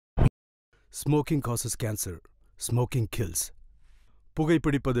Smoking causes cancer. Smoking kills.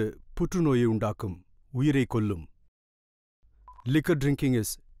 புகைப்பிடிப்பது புற்றுநோயை உண்டாக்கும், உயிரை கொல்லும். Liquor drinking is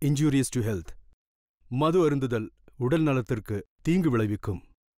injurious to health. மது அருந்துதல் உடல் நலத்திற்கு தீங்கு விளைவிக்கும்.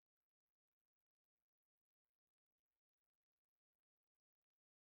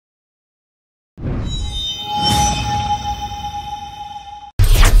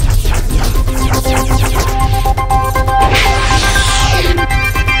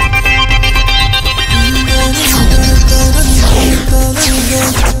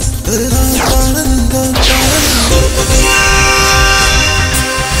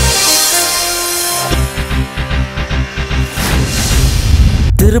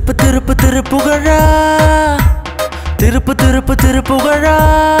 திருப்புகழா திருப்புகழா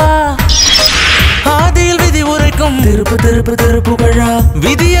ஆதியில் விதி உரைக்கும் திருப்புகழா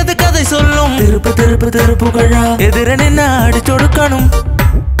விதியது கதை சொல்லும் திருப்புகழா எதிர நின்று அடிச்சொடுக்கணும்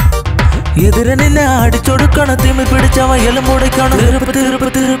திமிர் பிடிச்சவன் எலும்புடைக்கணும்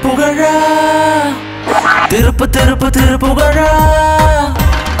திருப்புகழா திருப்புகழா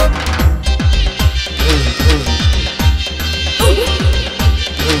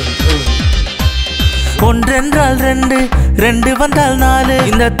ஒன்றென்றால் ரெண்டு, ரெண்டு வந்தால் நாலு.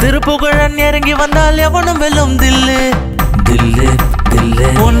 இந்த திருப்புகழன் இறங்கி வந்தால் எவனும் வெல்லும் தில்லு தில்லு தில்லு.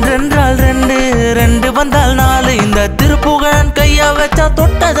 ஒன்றென்றால் ரெண்டு, ரெண்டு வந்தால் நாலு. இந்த திருப்புகழன் கையா வச்சா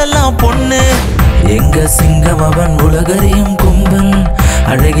தொட்டதெல்லாம் பொண்ணு. எங்க சிங்கம் அவன் உலகறியும் கும்பன்,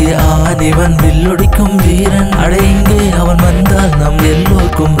 அழகிய ஆணிவன் வில்லொடிக்கும் வீரன். அடையிங்கே அவன் வந்தால் நம்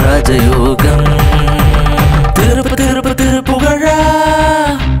எல்லோருக்கும் ராஜயோகம். திருப்புகழா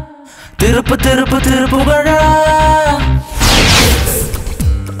திருப்புகழா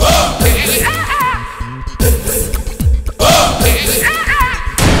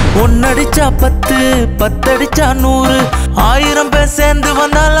ஒன்னடிச்சா 10, 10 அடிச்சா 100. 1000 பேர் சேர்ந்து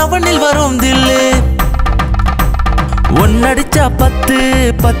வந்தால் அவனில் வரும் தில்லு. ஒன்னடிச்சா 10,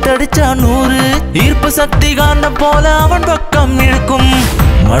 10 அடிச்சா 100. ஈர்ப்பு சக்தி காந்தம் போல அவன் பக்கம் இழுக்கும்.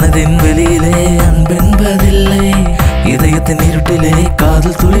 மனதின் வெளியிலே அன்பென்பதில்லை, இதயத்தின் இருட்டிலே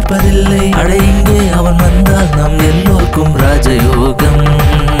காதல் துளிப்பதில்லை. அடையிங்கே அவன் வந்தால் நம் எல்லோருக்கும் ராஜயோகம்.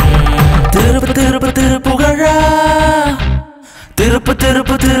 திருப்புகழா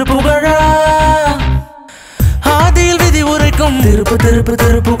திருப்புகழா ஆதியில் விதி உரைக்கும்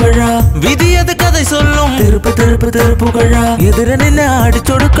திருப்புகழா விதியது கதை சொல்லும் திருப்புகழா எதிர நின்று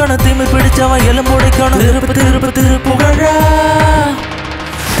அடிச்சொடுக்கணும் திமிர் பிடிச்சவன் எலும்புடைக்கணும் திருப்புகழா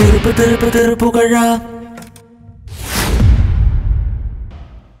திருப்புகழா.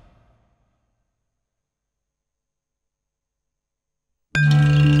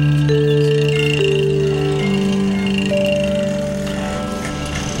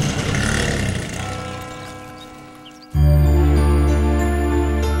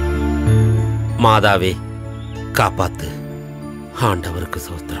 மாதாவே காப்பாத்து, ஆண்டவருக்கு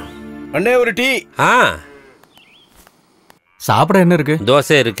சோத்திரம். அண்ணே ஒரு டீ. சாப்பிட என்ன இருக்கு?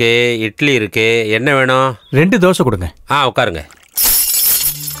 தோசை இருக்கு, இட்லி இருக்கு. என்ன வேணும்? 2 தோசை கொடுங்க. உட்காருங்க.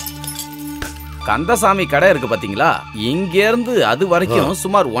 கந்தசாமி கடை இருக்கு பாத்தீங்களா, இங்க இருந்து அது வரைக்கும்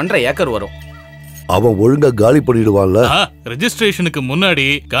சுமார் 1.5 ஏக்கர் வரும். அவன் ஒழுங்கா காலி பண்ணிடுவான்ல. ரெஜிஸ்ட்ரேஷனுக்கு முன்னாடி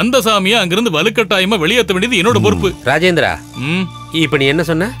கந்தசாமியை அங்கிருந்து வலுக்கட்டாயமா வெளியேற்ற வேண்டியது என்னோட பொறுப்பு. ராஜேந்திரா, இப்ப நீ என்ன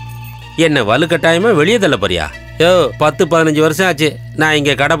சொன்ன? என்ன வலுக்கட்டாயமா வெளியே தள்ள போறியா? 10-15 வருஷம் ஆச்சு நான்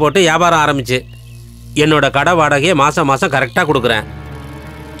இங்க கடை போட்டு வியாபாரம் ஆரம்பிச்சு. என்னோட கடை வாடகையை மாசம் மாசம் கரெக்டா கொடுக்குறேன்.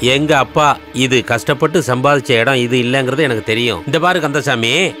 எங்க அப்பா இது கஷ்டப்பட்டு சம்பாதிச்ச இடம் இது இல்லைங்கிறது எனக்கு தெரியும். இந்த பாரு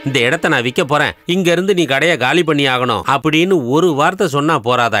கந்தசாமி, இந்த இடத்த நான் விற்க போறேன், இங்க இருந்து நீ கடையை காலி பண்ணி ஆகணும் அப்படின்னு ஒரு வார்த்தை சொன்னா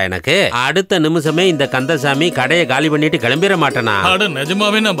போறாதா எனக்கு? அடுத்த நிமிஷமே இந்த கந்தசாமி கடையை காலி பண்ணிட்டு கிளம்பிட மாட்டேனா?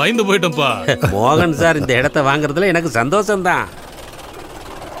 நிஜமாவே நான் பயந்து போயிட்டேன்ப்பா. மோகன் சார் இந்த இடத்த வாங்குறதுல எனக்கு சந்தோஷம்தான்.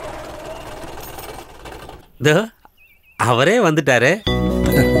 அவரே வந்துட்டாரு.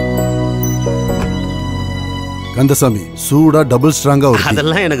 கந்தசாமி சூடா டபுள் ஸ்ட்ராங்கா.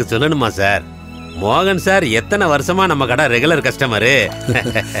 அதெல்லாம் எனக்கு சொல்லணுமா சார்? மோகன் சார் எத்தனை வருஷமா நம்ம கடை ரெகுலர் கஸ்டமரு.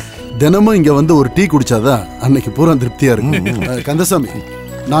 தினமும் இங்க வந்து ஒரு டீ குடிச்சாதான் அன்னைக்கு பூரா திருப்தியா இருக்கு. கந்தசாமி,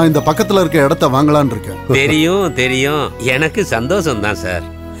 நான் இந்த பக்கத்துல இருக்க இடத்த வாங்கலான்னு இருக்கேன். தெரியும் தெரியும், எனக்கு சந்தோஷம் தான் சார்.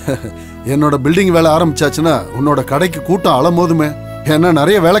 என்னோட பில்டிங் வேலை ஆரம்பிச்சாச்சுன்னா உன்னோட கடைக்கு கூட்டம் அலமோதுமே. ஏன்னா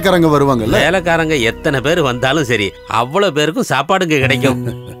நிறைய வேலைக்காரங்க வருவாங்கல்ல. வேலைக்காரங்க எத்தனை பேர் வந்தாலும் சரி, அவ்வளவு பேருக்கும் சாப்பாடுங்க கிடைக்கும்.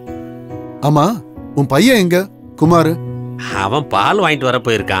 ஆமா, உன் பையன் எங்க? குமாரு அவன் பால் வாங்கிட்டு வர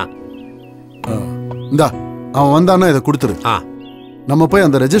போயிருக்கான். இந்தா, அவன் வந்தானா இதை கொடுத்துரு. நம்ம போய்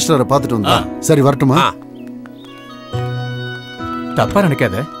அந்த ரெஜிஸ்டரை பார்த்துட்டு வந்தா. சரி, வரட்டுமா? தப்பா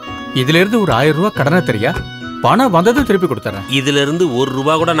நினைக்காத, இதுல இருந்து ஒரு 1000 ரூபாய் கடனை தெரியா? பணம் வந்ததும் திருப்பி கொடுத்துறேன். இதுல இருந்து 1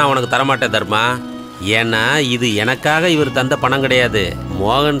 ரூபா கூட நான் உனக்கு தரமாட்டேன் தர்மா. ஏன்னா இது எனக்காக இவர் தந்த பணம் கிடையாது.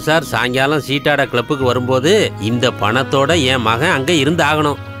 மோகன் சார் சாயங்காலம் சீட்டாட கிளப்புக்கு வரும்போது இந்த பணத்தோட என் மகன் அங்க இருந்து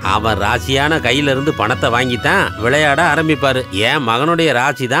ஆகணும். அவன் ராசியான கையில இருந்து பணத்தை வாங்கித்தான் விளையாட ஆரம்பிப்பாரு. என் மகனுடைய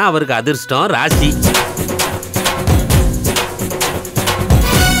ராசி தான் அவருக்கு அதிர்ஷ்டம் ராசி.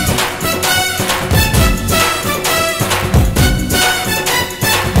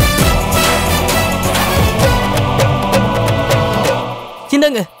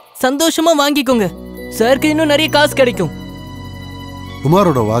 இந்தாங்க, சந்தோஷமா வாங்கிக்கோங்க. சாருக்கு இன்னும் நிறைய காசு கிடைக்கும்.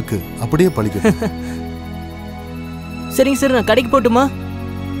 குமாரோட வாக்கு அப்படியே பழிக்கும். சரிங்க சார், நான் கடைக்கு போட்டுமா?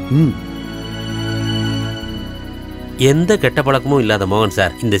 எந்த கெட்ட பழக்கமும் இல்லாத மோகன்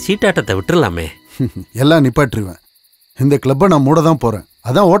சார் இந்த சீட்டாட்டத்தை விட்டுறலாமே. எல்லாம் நிப்பாட்டுருவேன். இந்த கிளப்பை நான் மூட தான் போறேன்.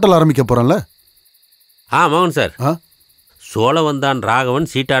 அதான் ஹோட்டல் ஆரம்பிக்க போறேன்ல. மோகன் சார், சோழவந்தான்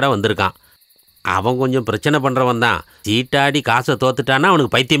ராகவன் சீட்டாட வந்திருக்கான். அவன் கொஞ்சம் பிரச்சனை பண்றவன் தான். சீட்டாடி காசை தோத்துட்டானா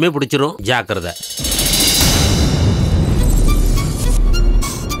அவனுக்கு பைத்தியமே பிடிச்சிரும். ஜாக்கிரதை.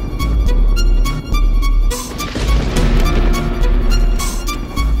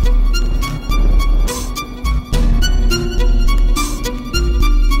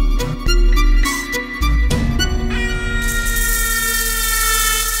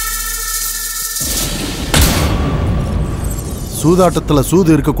 சூதாட்டத்துல சூது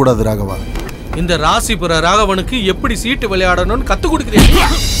இருக்கக்கூடாது ராகவா. இந்த ராசிபுர ராகவனுக்கு எப்படி சீட்டு விளையாடணும்னு கத்து கொடுக்கிறீங்க.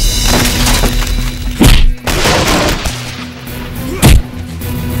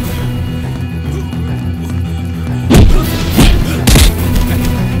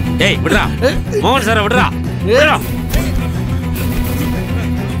 டேய் விடுடா, மோகன் சார விடுடா. ஏய் விடுடா.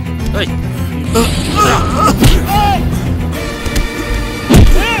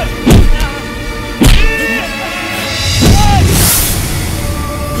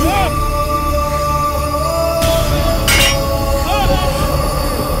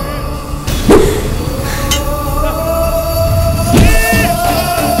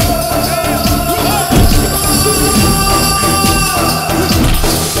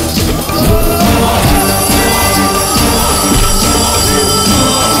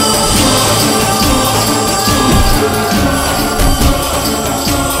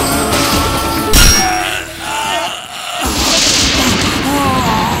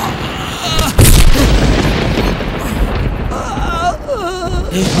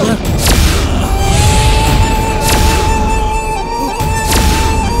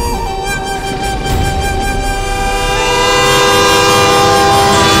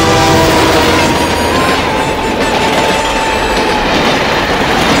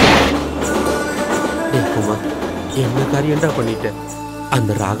 என்ன காரியண்டா பண்ணிட்டேன்.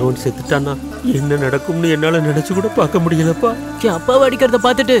 அந்த ராகவன் செத்துட்டானா என்ன நடக்கும்னு என்னால நினைச்சு கூட பார்க்க முடியலப்பா. என் அப்பாவை அடிக்கிறத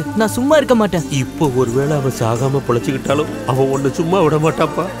பார்த்துட்டு நான் சும்மா இருக்க மாட்டேன். இப்போ ஒருவேளை அவன் சாகாம பொழைச்சுக்கிட்டாலும் அவன் ஒண்ணு சும்மா விட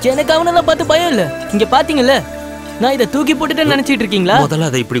மாட்டாப்பா. எனக்கு அவனெல்லாம் பார்த்து பயம் இல்ல. இங்க பாத்தீங்கல்ல, நான் இதை தூக்கி போட்டுட்டு நினைச்சிட்டு இருக்கீங்களா? முதல்ல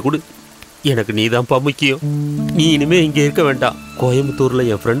அதை இப்படி கொடு. எனக்கு நீதான்ப்பா முக்கியம். நீ இனிமே இங்க இருக்க வேண்டாம். கோயம்புத்தூர்ல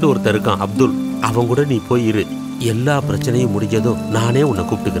என் ஃப்ரெண்டு ஒருத்தர் இருக்கான், அப்துல். அவன் கூட நீ போய் இரு. எல்லா பிரச்சனையும் முடிஞ்சதும் நானே உன்னை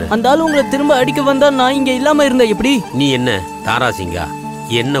கூப்பிட்டுக்கிறேன். அந்த ஆளு உங்களை திரும்ப அடிக்க வந்தா நான் இங்க இல்லாம இருந்தா எப்படி? நீ என்ன தாராசிங்கா?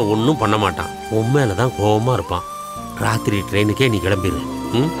 என்ன ஒன்றும் பண்ண மாட்டான். உன் மேலதான் கோபமா இருப்பான். ராத்திரி ட்ரெயினுக்கே நீ கிளம்பிடு.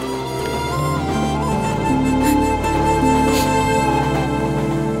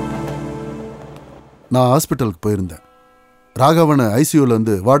 நான் ஹாஸ்பிட்டலுக்கு போயிருந்தேன். ராகவனை ஐசியூல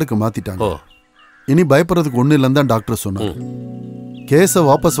இருந்து வார்டுக்கு மாத்திட்டாங்க. இனி பயப்படுறதுக்கு ஒண்ணு இல்லைன்னு தான் டாக்டர் சொன்னாங்க. கேஸை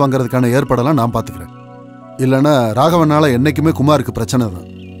வாபஸ் வாங்குறதுக்கான ஏற்பாடெல்லாம் நான் பாத்துக்கிறேன். இல்லைன்னா ராகவனால என்னைக்குமே குமாருக்கு பிரச்சனை தான்.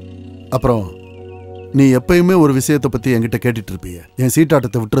 அப்புறம் நீ எப்பயுமே ஒரு விஷயத்தை பத்தி என்கிட்ட கேட்டுட்டு இருப்பீய, என்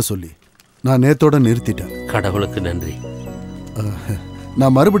சீட்டாட்டத்தை விட்டுற சொல்லி. நான் நேத்தோட நிறுத்திட்டேன். கடவுளுக்கு நன்றி.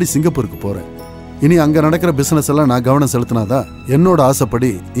 நான் மறுபடி சிங்கப்பூருக்கு போறேன். இனி அங்க நடக்கிற பிசினஸ் எல்லாம் நான் கவனம் செலுத்தினாதான் என்னோட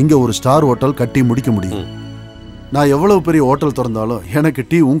ஆசைப்படி இங்க ஒரு ஸ்டார் ஹோட்டல் கட்டி முடிக்க முடியும். நான் எவ்வளவு பெரிய ஹோட்டல் திறந்தாலும் எனக்கு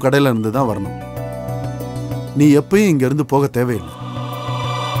டீ உன் கடையில இருந்து தான் வரணும். நீ எப்பயும் இங்க இருந்து போக தேவையில்லை.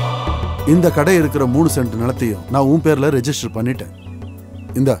 இந்த கடை இருக்கிற 3 சென்ட் நிலத்தையும் நான் உன் பேர்ல ரெஜிஸ்டர் பண்ணிட்டேன்.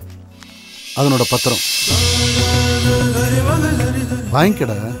 இந்த அதனோட பத்திரம்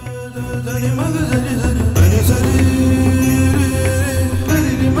வாங்கிக்கடா.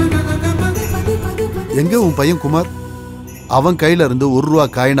 எங்க உன் பையன் குமார்? அவன் கையில இருந்து 1 ரூபா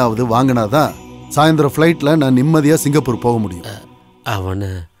காயினாவது வாங்கினாதான் சாயந்தரம் ஃப்ளைட்ல நான் நிம்மதியா சிங்கப்பூர் போக முடியும்.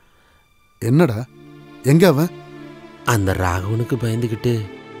 அவன என்னடா எங்க அவன்? அந்த ராகவனுக்கு பயந்துகிட்டு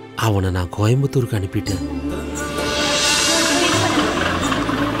அவனை நான் கோயம்புத்தூருக்கு அனுப்பிட்டேன்.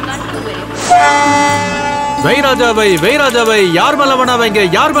 வைராஜாவை வைராஜாவை யார் மேல வேணா வைங்க,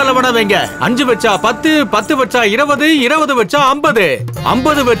 யார் மேல வேணா வைங்க. 5 வச்சா 10, 10 வச்சா 20, 20 வச்சா 50,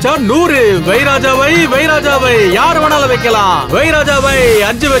 50 வச்சா 100. வைராஜாவை வைராஜாவை யார் வேணாலும் வைக்கலாம். வைராஜாவை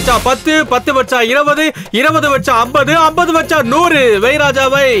 5 வச்சா 10, 10 வச்சா 20, 20 வச்சா 50, 50 வச்சா 100.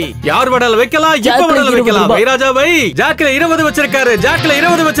 வைராஜாவை யார் வேணாலும் வைக்கலாம், இப்ப வேணாலும் வைக்கலாம். வைராஜாவை ஜாக்ல 20 வச்சிருக்காரு, ஜாக்ல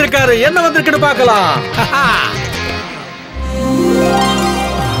 20 வச்சிருக்காரு. என்ன வந்திருக்குன்னு பார்க்கலாம்.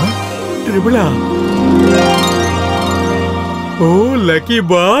 ட்ரிபிளா. ஓ லக்கி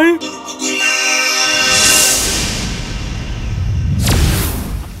பாய்.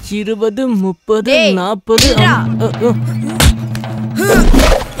 20, 30, 40.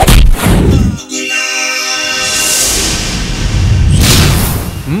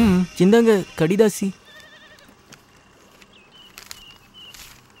 சிந்தாங்க கடிதாசி.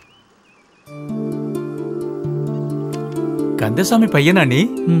 கந்தசாமி பையனா நீ?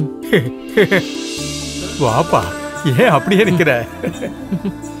 வாப்பா, ஏன் அப்படியே நிக்கிற?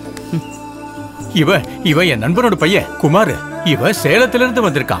 இவ என் நண்பனோட பையன் குமார். இவ சேலத்துல இருந்து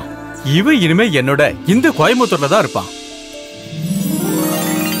வந்திருக்கான். இவ இனிமே என்னோட இந்த கோயம்புத்தூர்ல தான் இருப்பான்.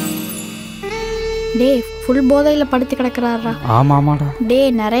 டேய் ஃபுல் போதையில படுத்து கிடக்குறாரா? ஆமாமாடா.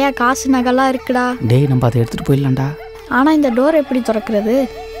 டேய் நிறைய காசு நகைலாம் இருக்குடா. டேய் நம்ம அதை எடுத்துட்டு போயிடலாம்டா. ஆனா இந்த டோர் எப்படி திறக்கிறது?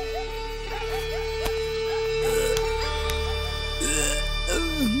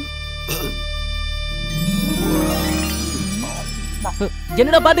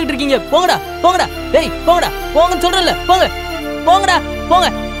 என்னடா பாத்துக்கிட்டு இருக்கீங்க? போங்கடா போங்கடா. டேய் போங்கடா போங்கன்னு சொல்றேன்ல. போங்க போங்கடா போங்க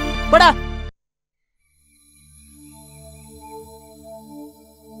போடா.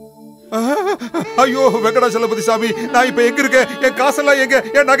 ஐயோ வெங்கடாச்சலபதி சாமி, நான் இப்ப எங்க இருக்கேன்? என் காசெல்லாம் எங்க?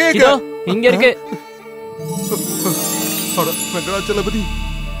 என் நகை எங்க? இங்க இருக்கு. வெங்கடாச்சலபதி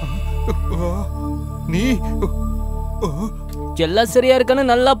நீ எல்லாம் சரியா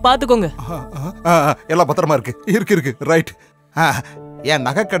இருக்கான்னு நல்லா பாத்துக்கோங்க. எல்லாம் பத்திரமா இருக்கு. இருக்கு இருக்கு ரைட். என்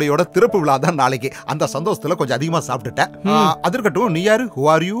நகைக்கடையோட திறப்பு விழா தான் நாளைக்கு. அந்த சந்தோஷத்துல கொஞ்சம் அதிகமா சாப்பிட்டுட்டேன். அது இருக்கட்டும், நீ யாரு? Who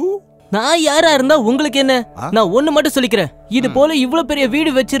are you? நான் யாரா இருந்தா உங்களுக்கு என்ன? நான் ஒண்ணு மட்டும் சொல்லிக்கிறேன். இது போல இவ்வளவு பெரிய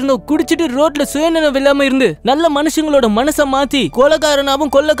வீடு வச்சிருந்தோம், குடிச்சிட்டு ரோட்ல சுயநினைவு இல்லாம இருந்து நல்ல மனுஷங்களோட மனச மாத்தி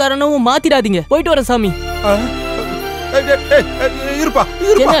கொலைகாரனாவும் கொள்ளக்காரனாவும் மாத்திடாதீங்க. போயிட்டு வரேன் சாமி. இருப்பா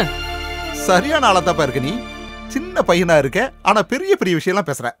இருப்பா. சரியான ஆளா தப்பா இருக்கு. நீ சின்ன பையனா இருக்க, ஆனா பெரிய பெரிய விஷயம்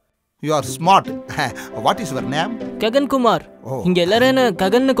எல்லாம் பேசுற. You are smart. What is your name? Gagan Kumar. இங்க எல்லாரும் என்ன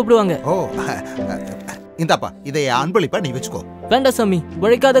ககன்னு கூப்பிடுவாங்க. ஓ இந்தாப்பா, இதை அன்பளிப்பா நீ வச்சுக்கோ. வேண்டாம் சாமி,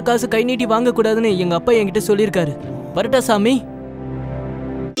 உழைக்காத காசு கை நீட்டி வாங்க கூடாதுன்னு எங்க அப்பா என்கிட்ட சொல்லியிருக்காரு. வரட்டா சாமி.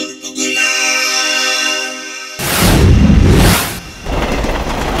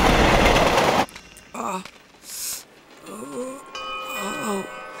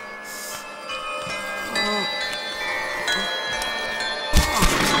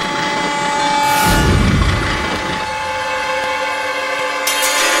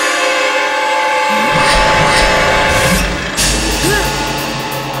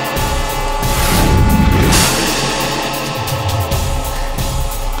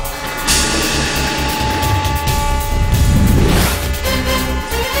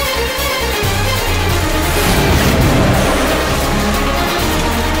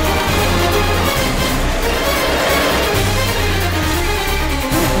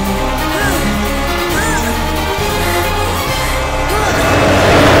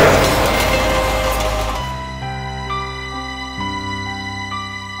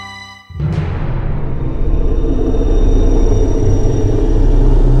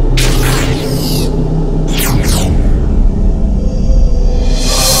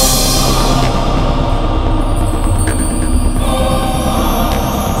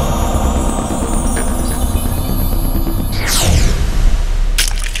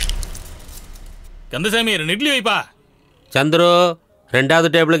 கந்தசாமி 2 இட்லி வைப்பா. சந்துரு, 2வது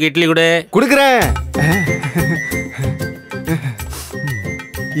டேபிளுக்கு இட்லி கொடு. குடுக்குறேன்.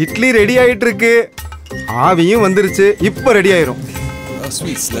 இட்லி ரெடி ஆயிட்டு இருக்கு. ஆவியும் வந்துருச்சு. இப்ப ரெடி ஆயிரும்.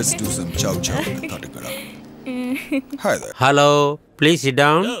 Hello, please sit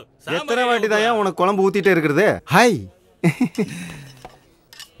down. எத்தனை வாட்டி தான் உனக்கு குழம்பு ஊத்திட்டே இருக்கிறது? ஹாய்.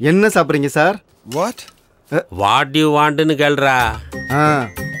 என்ன சாப்பிடுறீங்க சார்? வாட் யூ வாண்ட்னு கேள்றா.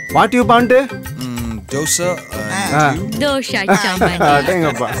 What you want?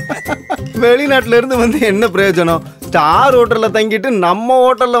 வெளிநாட்டுல இருந்து வந்து என்ன பிரயோஜனம்? ஸ்டார் ஹோட்டல்ல தங்கிட்டு நம்ம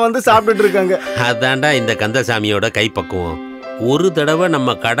ஹோட்டல்ல வந்து சாப்பிட்டுட்டு இருக்காங்க. அதான்டா இந்த கந்தசாமியோட கைப்பக்குவம். ஒரு தடவை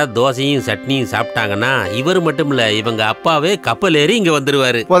நம்ம கடை தோசையும் சட்னியும் சாப்பிட்டாங்கன்னா இவர் மட்டும் இல்ல, இவங்க அப்பாவே கப்பல் ஏறி இங்க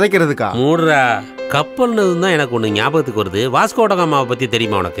வந்துருவாரு. புதைக்கிறதுக்கா? மூடுறா. கப்பல்னு தான் எனக்கு ஒண்ணு ஞாபகத்துக்கு வருது. வாஸ்கோடகாமாவை பத்தி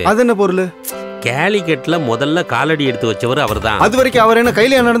தெரியுமா உனக்கு? அது என்ன பொருள்? கேலிக்கெட்ல முதல்ல காலடி எடுத்து வச்சவர் அவர்தான். அது வரைக்கும் அவர் என்ன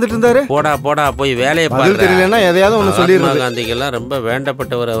கையில நடந்துட்டு இருந்தாரு? போடா போடா போய் வேலையை பாரு. தெரியலன்னா எதையாவது ஒண்ணு சொல்லிடுறாரு. மகாத்மா காந்திக்கெல்லாம் ரொம்ப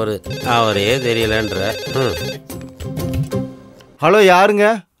வேண்டப்பட்டவர் அவரு. அவரே தெரியலன்ற. ஹலோ, யாருங்க?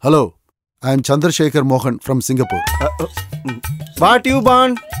 ஹலோ, ஐ எம் சந்திரசேகர் மோகன் from Singapore. What you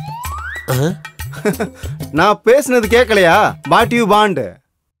bond? நான் பேசுனது கேட்கலையா? What you bond?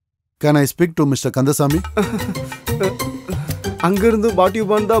 Can I speak to mister Kandasamy? அங்கிருந்து வாட் யூ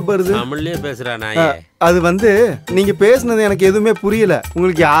பாண்ட் தான் வருது. தமிழ்லயே பேசுறானா? அது வந்து நீங்க பேசுனது எனக்கு எதுவுமே புரியல.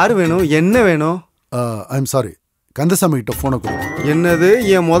 உங்களுக்கு யாரு வேணும், என்ன வேணும்? ஐ எம் சாரி, கந்தசாமி கிட்ட போனை கொடுங்க. என்னது,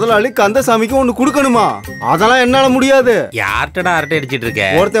 என் முதலாளி கந்தசாமிக்கு ஒண்ணு கொடுக்கணுமா? அதெல்லாம் என்னால முடியாது. யார்ட்டடா அரட்டை அடிச்சிட்டு இருக்க?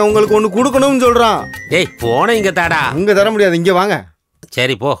 ஒருத்தன் உங்களுக்கு ஒண்ணு கொடுக்கணும்னு சொல்றான். டேய் போன இங்க தாடா. இங்க தர முடியாது, இங்க வாங்க.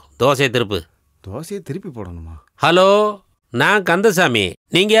 சரி போ, தோசையை திருப்பு. தோசையை திருப்பி போடணுமா? ஹலோ, நான் கந்தசாமி.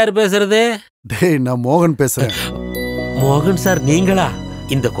 நீங்க யாரு பேசுறது? டேய், நான் மோகன் பேசுறேன். மோகன் சார் நீங்களா?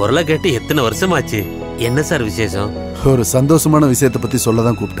 இந்த குரலை கேட்டு எத்தனை வருஷமாச்சு? என்ன சார் விசேஷம்? ஒரு சந்தோஷமான விஷயத்தை பத்தி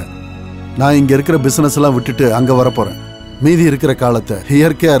சொல்லதான் கூப்பிட்டேன். நான் இங்க இருக்கிற பிசினஸ் எல்லாம் விட்டுட்டு அங்க வரப்போறேன். மீதி இருக்கிற காலத்தை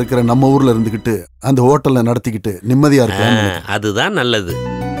இயற்கையா இருக்கிற நம்ம ஊர்ல இருந்துகிட்டு அந்த ஹோட்டல்ல நடத்திக்கிட்டு நிம்மதியா இருக்கேன். அதுதான் நல்லது.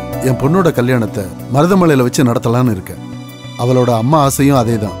 என் பொண்ணோட கல்யாணத்தை மருதமலையில வச்சு நடத்தலான்னு இருக்கேன். அவளோட அம்மா ஆசையும்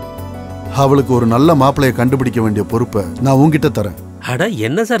அதேதான். அவளுக்கு ஒரு நல்ல மாப்பிளைய கண்டுபிடிக்க வேண்டிய பொறுப்பை நான் உங்ககிட்ட தரேன். அட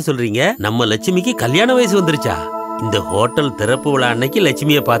என்ன சார் சொல்றீங்க? நம்ம லட்சுமிக்கு கல்யாண வயசு வந்துருச்சா? இந்த ஹோட்டல் திறப்பு விழா அன்னைக்கு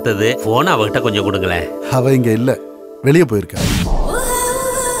லட்சுமியை பார்த்தது. போன அவகிட்ட கொஞ்சம் கொடுங்களேன். அவ இங்க இல்ல, வெளியே போயிருக்கா.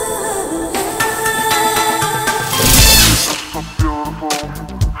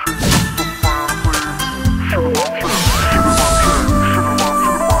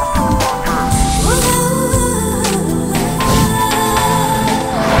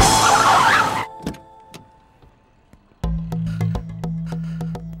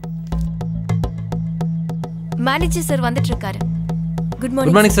 மேனேஜர் சார் வந்துட்டு இருக்காரு. Good morning.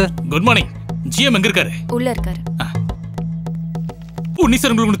 Good morning sir. Good morning. GM எங்க இருக்காரு? உள்ள இருக்காரு. உன்னி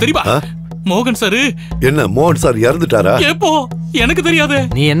சார் உங்களுக்கு தெரியுமா? மோகன் சார். என்ன மோகன் சார் இறந்துட்டாரா? எப்போ? எனக்கு தெரியாது.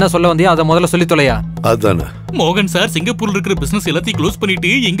 நீ என்ன சொல்ல வந்தியா அதை முதல்ல சொல்லி தொலையா. அதானே. மோகன் சார் சிங்கப்பூர்ல இருக்கிற பிசினஸ் எல்லாத்தையும் க்ளோஸ்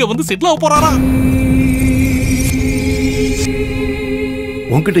பண்ணிட்டு இங்க வந்து செட்டில் ஆக போறாரா?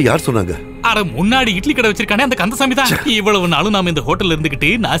 உன்கிட்ட யார் சொன்னாங்க? அட முன்னாடி இட்லி கடை வச்சிருக்கானே அந்த கந்தசாமி தான். இவ்வளவு நாளும் நாம இந்த ஹோட்டல்ல இருந்துகிட்டு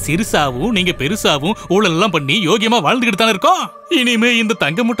நான் சிறுசாவும் நீங்க பெருசாவும் ஊழல் எல்லாம் பண்ணி யோகியமா வாழ்ந்துகிட்டு தானே இருக்கோம். இனிமே இந்த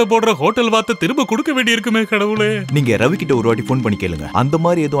தங்க முட்டை போடுற ஹோட்டல் வார்த்தை திரும்ப கொடுக்க வேண்டி இருக்குமே கடவுளே. நீங்க ரவி கிட்ட ஒரு வாட்டி போன் பண்ணி கேளுங்க. அந்த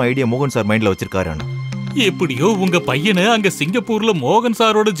மாதிரி எதுவும் ஐடியா மோகன் சார் மைண்ட்ல வச்சிருக்காரான்னு. எப்படியோ உங்க பையனை அங்க சிங்கப்பூர்ல மோகன்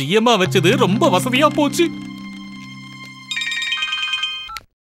சாரோட ஜிஎம்மா வச்சது ரொம்ப வசதியா போச்சு.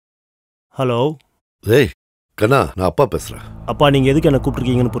 ஹலோ. ஏய் கண்ணா, நான் அப்பா பேசுறேன். அப்பா, நீங்க எதுக்கு என்ன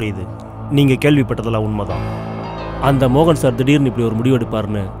கூப்பிட்டுருக்கீங்கன்னு புரியுது. நீங்க கேள்விப்பட்டதெல்லாம் உண்மைதான். அந்த மோகன் சார் திடீர்னு இப்படி ஒரு முடிவு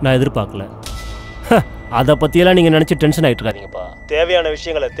எடுப்பாருன்னு நான் எதிர்பார்க்கல. அதை பத்தியெல்லாம் நீங்க நினைச்சு டென்ஷன் ஆயிட்டு இருக்காதீங்கப்பா. தேவையான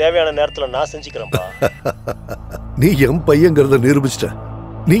விஷயங்களை தேவையான நேரத்துல நான் செஞ்சுக்கிறேன்ப்பா. நீ என் பையங்கிறத நிரூபிச்சிட்ட.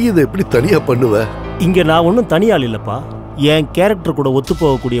 நீ இதை எப்படி தனியா பண்ணுவ? இங்க நான் ஒன்றும் தனியாள் இல்லப்பா. என் கேரக்டர் கூட ஒத்து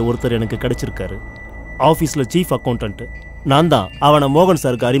போகக்கூடிய ஒருத்தர் எனக்கு கிடைச்சிருக்காரு. ஆஃபீஸ்ல சீஃப் அக்கௌண்டன்ட். நான் தான் அவனை மோகன்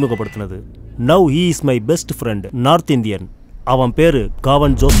சாருக்கு அறிமுகப்படுத்தினது. Now he is my best friend, north Indian. அவன் பேரு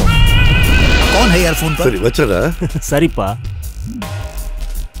காவன் ஜோசப். कौन है यार फोन पर? சரி வச்சடா. சரிப்பா.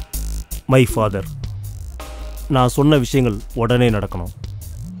 My father. நான் சொன்ன விஷயங்கள் உடனே நடக்கணும்.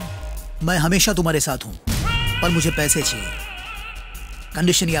 मैं हमेशा तुम्हारे साथ हूं, पर मुझे पैसे चाहिए.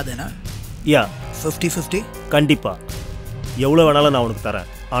 कंडीशन याद है ना? யா 50-50. கண்டிப்பா. எவ்வளவு வேணாலும் நான் உனக்கு தரேன்.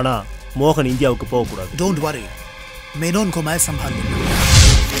 ஆனா மோகன் இந்தியாவுக்கு போக கூடாது. डोंट वरी, मेनोन को मैं संभाल लूंगा.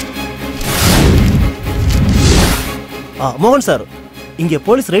 மோகன் சார், இங்கே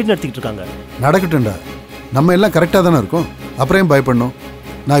போலீஸ் ரைட் நடத்திட்டு இருக்காங்க. நடக்கட்டும்டா, நம்ம எல்லாம் கரெக்டா தானே இருக்கோம். அப்புறம் பயப்படணும்.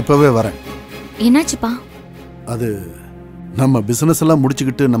 நான் இப்பவே வரேன். என்னாச்சுப்பா? அது நம்ம பிசினஸ் எல்லாம்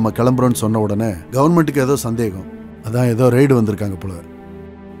முடிச்சுக்கிட்டு நம்ம கிளம்புறோம்னு சொன்ன உடனே கவர்மெண்ட்டுக்கு ஏதோ சந்தேகம். அதான் ஏதோ ரைடு வந்திருக்காங்க போல.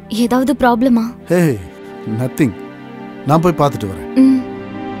 ஏதாவது ப்ராப்ளமா? ஹே, நத்திங். நான் போய் பார்த்துட்டு வரேன்.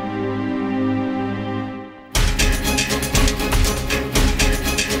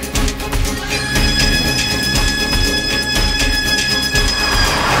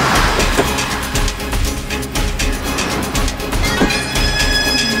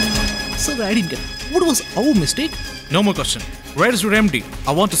 I didn't get. What was our mistake? No more question. Where is your MD?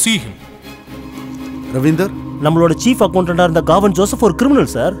 I want to see him. Ravinder, நம்மளோட சீஃப் அக்கௌண்டண்டா இருந்த காவன் ஜோசப் ஒரு கிரிமினல்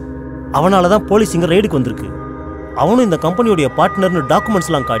சார். அவனால தான் போலீஸ் இங்க ரைடுக்கு வந்திருக்கு. அவனும் இந்த கம்பெனியோட பார்ட்னர்னு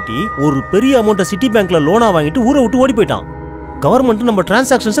டாக்குமெண்ட்ஸ்லாம் காட்டி ஒரு பெரிய அமௌண்ட்டை சிட்டி பேங்க்ல லோனா வாங்கிட்டு ஊரை விட்டு ஓடி போயிட்டான். கவர்மெண்ட் நம்ம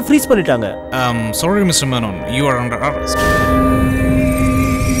டிரான்சாக்ஷன்ஸை ஃப்ரீஸ் பண்ணிட்டாங்க. Sorry Mr. Menon, you are under arrest.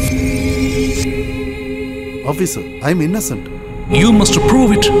 Officer, I am innocent. You must prove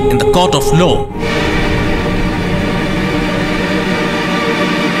it in the court of law.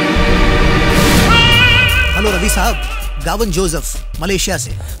 साहब, गावन जोसेफ मलेशिया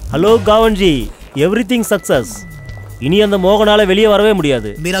से। Hello காவன்ஜி, everything success. இனி அந்த மோகனால வெளியே வரவே முடியாது.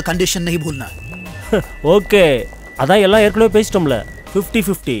 मेरा कंडीशन नहीं भूलना. ஓகே, அதான் எல்லாம் ஏற்கனவே பேசிட்டோம்ல.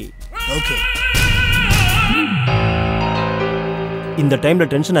 50-50. ஓகே. இந்த டைம்ல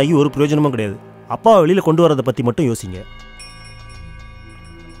டென்ஷன் ஆகி ஒரு பிரயோஜனமும் கிடையாது. அப்பாவை வெளியில கொண்டு வரதை பத்தி மட்டும் யோசிங்க.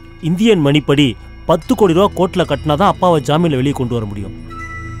 இந்தியன் மணிப்படி 10 கோடி ரூபா கோர்ட்ல கட்டினா தான் அப்பாவை ஜாமீன்ல வெளியே கொண்டு வர முடியும்.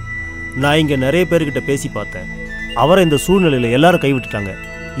 நான் இங்க நிறைய பேர்கிட்ட பேசி பார்த்தேன். அவரை இந்த சூழ்நிலையில எல்லாரும் கைவிட்டுட்டாங்க.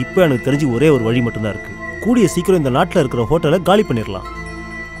 இப்போ எனக்கு தெரிஞ்சு ஒரே ஒரு வழி மட்டும்தான் இருக்கு. கூடிய சீக்கிரம் இந்த நாட்டில் இருக்கிற ஹோட்டலை காலி பண்ணிடலாம்.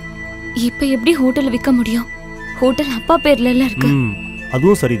 இப்ப எப்படி ஹோட்டல் விற்க முடியும்? ஹோட்டல் அப்பா பேர்ல எல்லாம் இருக்கு.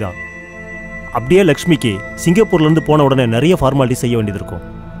 அதுவும் சரிதான். அப்படியே லக்ஷ்மிக்கு சிங்கப்பூர்ல இருந்து போன உடனே நிறைய ஃபார்மாலிட்டி செய்ய வேண்டியது இருக்கும்.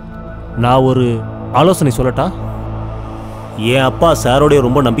 நான் ஒரு ஆலோசனை சொல்லட்டா? என் அப்பா சாரோடைய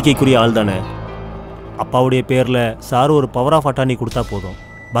ரொம்ப நம்பிக்கைக்குரிய ஆள் தானே. அப்பாவுடைய பேர்ல சார் ஒரு பவர் ஆஃப் அட்டார்னி கொடுத்தா போதும்.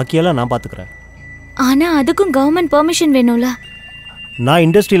 பாக்கியெல்லாம் நான் பார்த்துக்கிறேன். ஆனா அதுக்கும் கவர்மெண்ட் பெர்மிஷன் வேணும்ல. நான்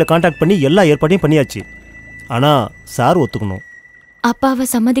இண்டஸ்ட்ரியில கான்டாக்ட் பண்ணி எல்லா ஏற்பாட்டையும் பண்ணியாச்சு. ஆனா சார் ஒத்துக்கணும். அப்பாவை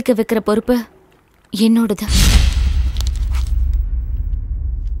சம்மதிக்க வைக்கிற பொறுப்பு என்னோடது.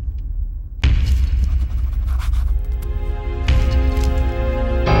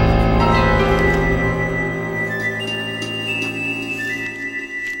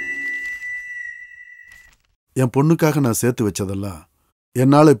 என் பொண்ணுக்காக நான் சேர்த்து வச்சதெல்லாம்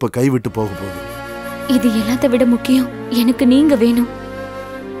என்னால இப்ப கைவிட்டு போக போகுது. இது எல்லாத்த விட முக்கியம். எனக்கு நீங்க வேணும்.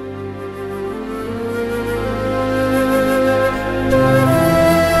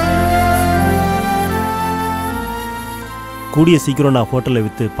 கூடிய சீக்கிரம் நான் ஹோட்டலை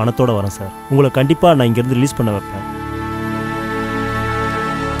விற்று பணத்தோடு வரேன் சார். உங்களை கண்டிப்பாக நான் இங்கேருந்து ரிலீஸ் பண்ண வைப்பேன்.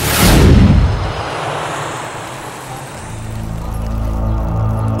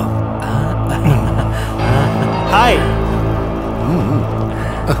 ஹாய்.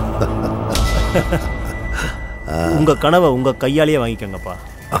 உங்க கனவை உங்க கையாலேயே வாங்கிக்கங்கப்பா.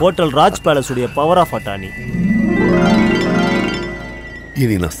 ஹோட்டல் ராஜ் பேலஸ் உடைய பவர் ஆஃப் அட்டார்னி.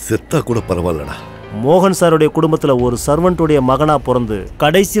 இனி நான் செத்தா கூட பரவாயில்லடா. மோகன் சாருடைய குடும்பத்துல ஒரு சர்வெண்ட்டுடைய மகனா பிறந்து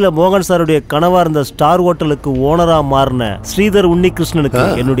கடைசியில மோகன் சாருடைய கனவா இருந்த ஸ்டார் ஹோட்டலுக்கு ஓனரா மாறின ஸ்ரீதர் உன்னிகிருஷ்ணனுக்கு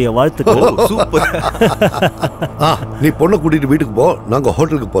என்னுடைய வாழ்த்துக்கள். சூப்பர். நீ பொண்ணை கூட்டிட்டு வீட்டுக்கு போ, நாங்க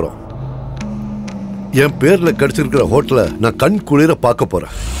ஹோட்டலுக்கு போறோம். என் பேர்ல கிடைச்சிருக்கிற ஹோட்டலை நான் கண் குளிர பார்க்க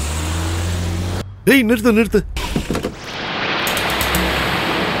போறேன். ஏய் நிறுத்து நிறுத்து.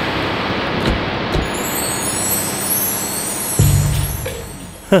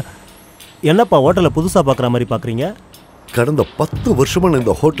 என்னப்பா ஹோட்டலை புதுசா பாக்குற மாதிரி பாக்குறீங்க? கடந்த 10 வருஷமா நான்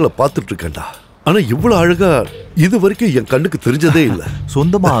இந்த ஹோட்டலை பார்த்துட்டு இருக்கேன்டா. ஆனா இவ்வளவு அழகா இது வரைக்கும் என் கண்ணுக்கு தெரிஞ்சதே இல்லை.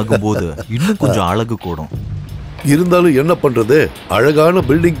 சொந்தமா ஆகும்போது இன்னும் கொஞ்சம் அழகு கூடும். இருந்தாலும் என்ன பண்றது, அழகான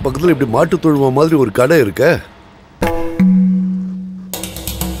பில்டிங் பக்கத்துல இப்படி மாட்டு தொழுவ மாதிரி ஒரு கடை இருக்க.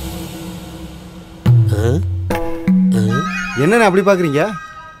 என்னன்னு அப்படி பாக்குறீங்க?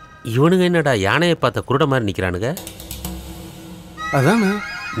 இவனுங்க என்னடா யானையை பார்த்த குருட மாதிரி நிக்கிறானுங்க. அதானே.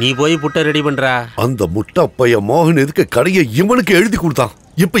 நீ போய் புட்டை ரெடி பண்றா. அந்த முட்டா பையன் மோகன் எதுக்கு கடையை இவனுக்கு எழுதி கொடுத்தான்.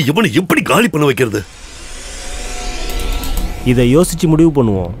 இப்ப இவனை எப்படி காலி பண்ண வைக்கிறது? இதை யோசிச்சு முடிவு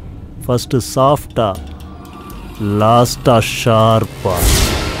பண்ணுவோம். ஃபர்ஸ்ட் சாஃப்டா, லாஸ்டா ஷார்ப்பா.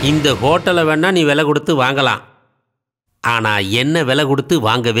 இந்த ஹோட்டலை வேணா நீ விலை கொடுத்து வாங்கலாம். ஆனா என்ன விலை கொடுத்து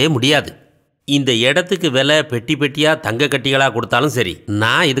வாங்கவே முடியாது. இந்த இடத்துக்கு விலை பெட்டி பெட்டியா தங்க கட்டிகளா கொடுத்தாலும் சரி,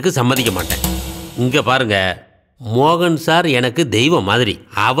 நான் இதுக்கு சம்மதிக்க மாட்டேன். இங்க பாருங்க, மோகன் சார் எனக்கு தெய்வம் மாதிரி.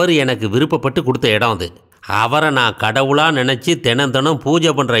 அவர் எனக்கு விருப்பப்பட்டு கொடுத்த இடம் அது. அவரை நான் கடவுளா நினைச்சு தினம் தினம்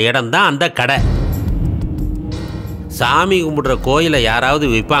பூஜை பண்ற இடம் தான் அந்த கடை. சாமி கும்பிடுற கோயிலை யாராவது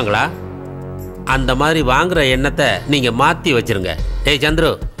விற்பாங்களா? அந்த மாதிரி வாங்குற எண்ணத்தை நீங்க மாத்தி வச்சிருங்க. டேய்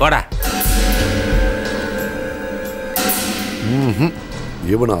சந்துரு போடா.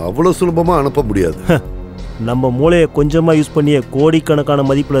 இவனை அவ்வளவு சுலபமா அனுப்ப முடியாது. நம்ம மூளையை கொஞ்சமா யூஸ் பண்ணிய கோடிக்கணக்கான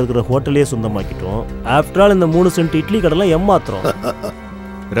மதிப்புல இருக்கிற ஹோட்டலே சொந்தமாக்கிட்டோம். ஆஃப்டர் ஆல் இந்த 3 சென்ட் இட்லி கடைலாம் ஏமாத்துறோம்.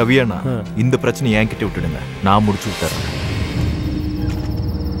 ரவியண்ணா, இந்த பிரச்சனை என்கிட்ட விட்டுடுங்க, நான் முடிச்சு விட்டுறேன்.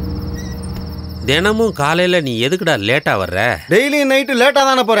 தினமும் காலையில நீ எதுக்குடா லேட்டா வர்ற? டெய்லி நைட்டு லேட்டா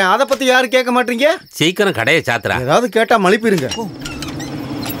தானே போறேன். அதை பத்தி யாரும் கேட்க மாட்டீங்க. சீக்கிரம் கடையை சாத்துறா. ஏதாவது கேட்டா மலிப்பிருங்க.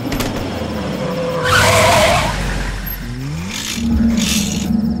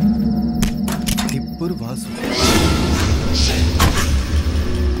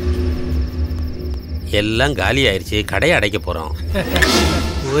 எல்லாம் காலி ஆயிடுச்சு. கடையை அடைக்க போறோம்.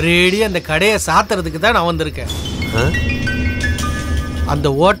 ஒரேடி அந்த கடையை சாத்துறதுக்கு தான் நான் வந்திருக்கேன். அந்த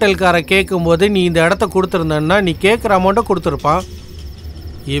ஹோட்டல்கார கேட்கும் போது நீ இந்த இடத்த கொடுத்துருந்தன்னா நீ கேட்குற அமௌண்ட்டை கொடுத்துருப்பான்.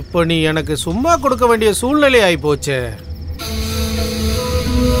 இப்போ நீ எனக்கு சும்மா கொடுக்க வேண்டிய சூழ்நிலை ஆகி போச்சு.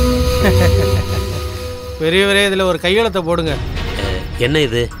 பெரியவரே, இதில் ஒரு கையெழுத்தை போடுங்க. என்ன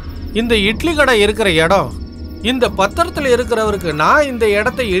இது? இந்த இட்லி கடை இருக்கிற இடம் இந்த பத்திரத்துல இருக்கிறவருக்கு நான் இந்த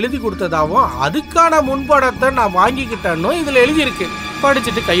இடத்தை எழுதி கொடுத்ததாவும் அதுக்கான முன்பணத்தை நான் வாங்கிக்கிட்டேன்னு இதுல எழுதி இருக்கு.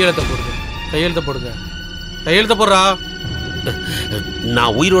 படிச்சுட்டு கையெழுத்த போடுங்க. கையெழுத்த போடுங்க. கையெழுத்த போடுறா.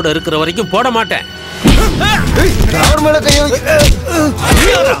 நான் உயிரோட இருக்கிற வரைக்கும் போட மாட்டேன்.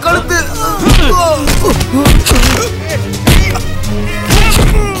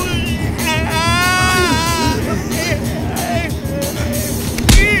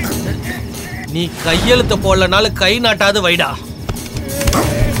 நீ கையெழுத்த போடலனால கை நாட்டாது வைடா.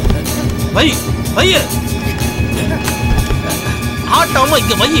 வை வைய ஆட்டாம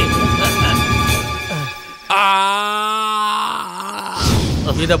இங்க வைய.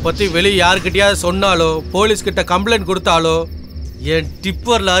 இத பத்தி வெளியே யாருக்கிட்டயாவது சொன்னாலோ போலீஸ் கிட்ட கம்ப்ளைண்ட் கொடுத்தாலோ என்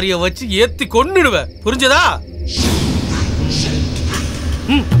டிப்பர் லாரிய வச்சு ஏத்தி கொன்னுடுவேன். புரிஞ்சதா?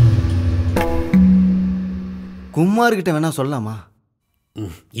 குமார் கிட்ட வேணா சொல்லலாமா?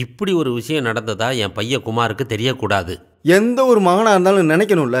 இப்படி ஒரு விஷயம் நடந்ததா என் பையன் குமாருக்கு தெரியக்கூடாது. எந்த ஒரு மகனா இருந்தாலும்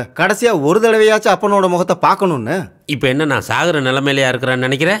நினைக்கணும்ல, கடைசியா ஒரு தடவையாச்சும் அப்பனோட முகத்தை பார்க்கணும்னு. இப்ப என்ன நான் சாகுற நிலைமையிலயா இருக்கிறேன்னு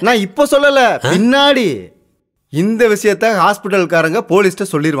நினைக்கிறேன்? நான் இப்ப சொல்லல, பின்னாடி. இந்த விஷயத்த ஹாஸ்பிட்டல்காரங்க போலீஸ்ட்ட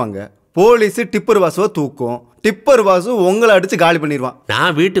சொல்லிடுவாங்க. போலீஸ் டிப்பர் வாசுவை தூக்கும். டிப்பர் வாசு உங்களை அடிச்சு காலி பண்ணிடுவான்.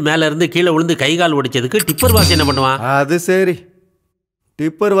 நான் வீட்டு மேல இருந்து கீழே விழுந்து கை கால் ஒடிச்சதுக்கு டிப்பர் வாசு என்ன பண்ணுவான்? அது சரி.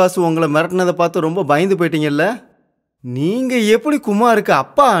 டிப்பர் வாசு உங்களை மிரட்டினதை பார்த்து ரொம்ப பயந்து போயிட்டீங்கல்ல. நீங்க எப்படி குமாருக்கு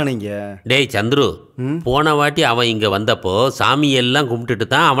அப்பா ஆனீங்க? டேய் சந்துரு, போன வாட்டி அவன் இங்க வந்தப்போ சாமியெல்லாம் கும்பிட்டுட்டு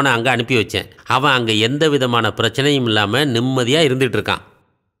தான் அவனை அங்க அனுப்பி வச்சேன். அவன் அங்க எந்த விதமான பிரச்சனையும் இல்லாம நிம்மதியா இருந்துட்டு இருக்கான்.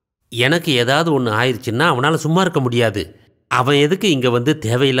 எனக்கு ஏதாவது ஒன்று ஆயிடுச்சுன்னா அவனால் சும்மா இருக்க முடியாது. அவன் எதுக்கு இங்கே வந்து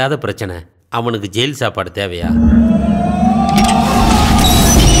தேவையில்லாத பிரச்சனை? அவனுக்கு ஜெயில் சாப்பாடு தேவையா?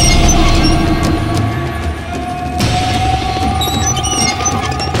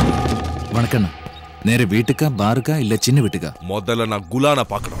 வணக்கம். நேர வீட்டுக்கா பாருக்கா இல்ல சின்ன வீட்டுக்கா? முதல்ல நான் குலானை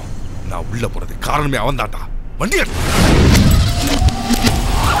பார்க்கணும். நான் உள்ள போறது காரணமே அவன் தான்டா. வண்டி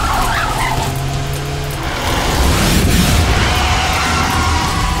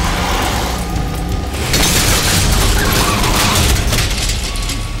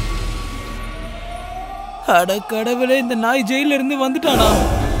அட கடவுளே, இந்த நாய் ஜெயில இருந்து வந்துட்டானா?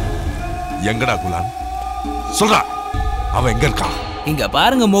 எங்கடா குலான்? சொல்றா, அவன் எங்க இருக்கான்? இங்க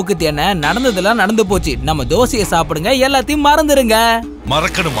பாருங்க மூக்குத்தி என்ன, நடந்ததெல்லாம் நடந்து போச்சு. நம்ம தோசையை சாப்பிடுங்க, எல்லாத்தையும் மறந்துருங்க.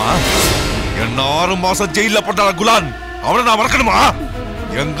 மறக்கணுமா? என்ன 6 மாசம் ஜெயில போட்டாளா குலான்? அவனை நான் மறக்கணுமா?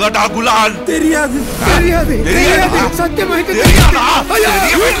 எங்கடா குலான்? தெரியாது தெரியாது தெரியாது, சத்தியமாக தெரியாதா?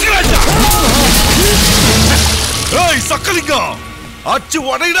 ஏய் சக்கலிங்கம், அச்சு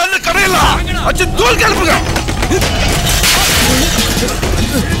உடையிடாத கடையில அச்சு தூள் கிளப்புங்க.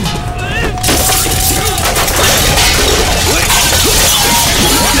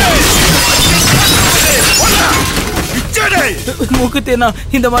 மூக்குத்தேனா,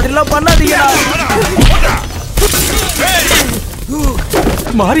 இந்த மாதிரி எல்லாம் பண்ணாதீங்க.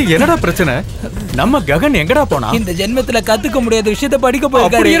 மாறி என்னடா பிரச்சனை? நம்ம ககன் எங்கடா போனா? இந்த ஜென்மத்துல கத்துக்க முடியாத விஷயத்தை படிக்க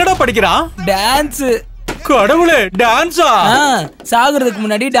போயிருக்காரு. என்னடா படிக்கிறான்? டான்ஸ். கடவுளே, டான்ஸா? சாகுறதுக்கு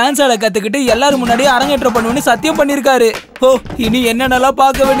முன்னாடி டான்ஸ் ஆட கத்துக்கிட்டு எல்லாரும் முன்னாடி அரங்கேற்றம் பண்ணுவேன்னு சத்தியம் பண்ணிருக்காரு. ஓ, இனி என்னென்னலாம்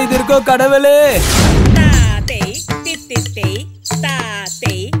பார்க்க வேண்டியது இருக்கோ கடவுளே.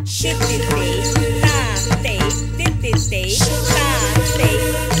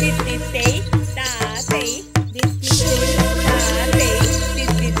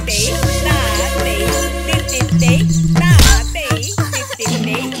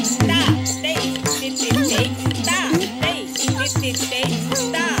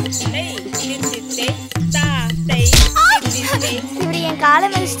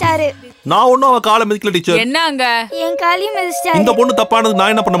 நான் ஒன்னும் அவன் காலை மிதிக்கல டீச்சர். என்னங்க? என் காலையும் மிதிச்சிட்டாரு. இந்த பொண்ணு தப்பானது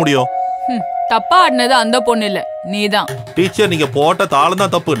நான் என்ன பண்ண முடியும்? தப்பா ஆடினது அந்த பொண்ணு இல்ல, நீதான். டீச்சர், நீங்க போட்ட தாளம்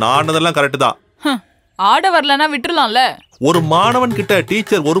தான் தப்பு. நான் ஆனதெல்லாம் கரெக்ட் தான். ஆட வரலன்னா விட்டுறலாம்ல. ஒரு மாணவன் கிட்ட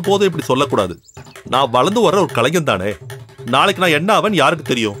டீச்சர் ஒருபோதும் இப்படி சொல்லக்கூடாது. நான் வளர்ந்து வர்ற ஒரு கலைஞன் தானே. நாளைக்கு நான் என்ன அவன் யாருக்கு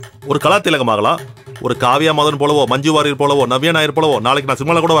தெரியும்? ஒரு கலா திலகமாகலாம், ஒரு காவியா மதன் போலவோ, மஞ்சு வாரியர் போலவோ, நவ்யா நாயர் போலவோ நாளைக்கு நான்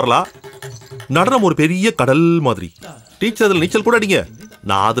சினிமால கூட வரலாம். நடனம் ஒரு பெரிய கடல் மாதிரி. டீச்சர் அதுல நீச்சல் கூட அடிங்க.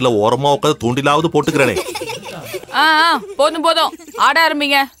 நான் அதுல ஓரமா உட்காந்து தூண்டிலாவது போட்டுக்கிறேனே. போதும் போதும், ஆட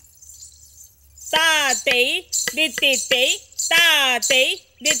ஆரம்பிங்க. தாத்தை தித்தித்தை தாத்தை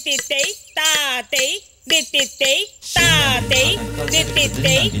தித்தித்தை தாத்தை தித்தித்தை தாத்தை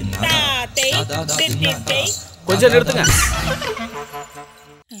தித்தித்தை தாத்தை தித்தித்தை. கொஞ்சம் நிறுத்துங்க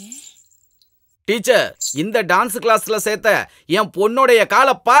டீச்சர். இந்த டான்ஸ் கிளாஸ்ல சேர்த்த என் பொண்ணுடைய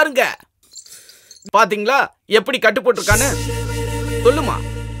காலை பாருங்க. பாத்தீங்களா எப்படி கட்டு போட்டிருக்கான்னு? சொல்லுமா,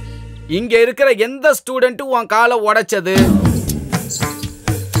 இங்க இருக்கிற எந்த ஸ்டூடெண்ட்டும் உன் காலை உடைச்சது?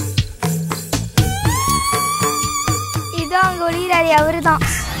 இதோ அங்க ஒளிராரு, அவருதான்.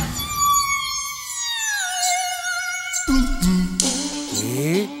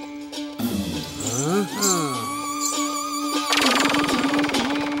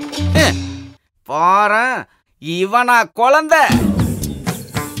 பாரு இவனா குழந்தை.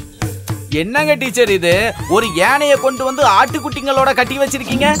 என்னங்க டீச்சர் இது? ஒரு யானையை கொண்டு வந்து ஆட்டுக்குட்டிங்களோட கட்டி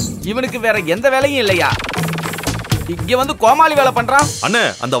வச்சிருக்கீங்க. இவனுக்கு வேற எந்த வேலையும் இல்லையா? இங்க வந்து கோமாளி வேலை பண்றான். அண்ணே,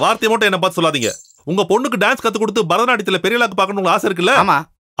 அந்த வார்த்தையை மட்டும் என்ன பார்த்து சொல்லாதீங்க. உங்க பொண்ணுக்கு டான்ஸ் கத்து கொடுத்து பரதநாட்டியத்துல பெரிய ஆளாக்கு பார்க்கணும்னு ஆசை இருக்குல்ல? ஆமா.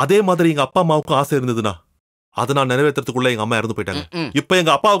 அதே மாதிரி எங்க அப்பா அம்மாவுக்கும் ஆசை இருந்ததுன்னா அதை நான் நிறைவேற்றத்துக்குள்ள எங்க அம்மா இறந்து போயிட்டாங்க. இப்ப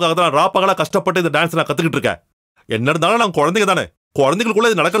எங்க அப்பாவுக்காக தான் ராப்பகலா கஷ்டப்பட்டு இந்த டான்ஸ் நான் கத்துக்கிட்டு இருக்கேன். என்ன இருந்தாலும் நான் குழந்தைங்க தானே, குழந்தைகளுக்குள்ள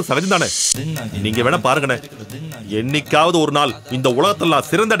இது நடக்கிறது சகஜம் தானே. நீங்க வேணா பாருங்கண்ணே, என்னைக்காவது ஒரு நாள் இந்த உலகத்துல நான்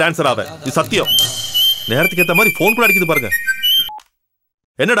சிறந்த டான்சர் ஆவேன். இது சத்தியம். நேரத்துக்கு ஏத்த மாதிரி போன் கூட அடிக்குது பாருங்க.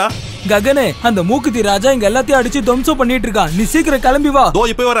 என்னடா ககனே, அந்த மூக்குத்தி ராஜா இங்க எல்லாத்தையும் அடிச்சு துவம்சம் பண்ணிட்டு இருக்கான். நீ சீக்கிரம் கிளம்பி வா. தோ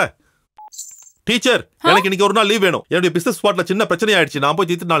இப்ப வர. டீச்சர், எனக்கு இன்னைக்கு ஒரு நாள் லீவ் வேணும். என்னுடைய பிசினஸ் ஸ்பாட்ல சின்ன பிரச்சனை ஆயிடுச்சு. நான் போய்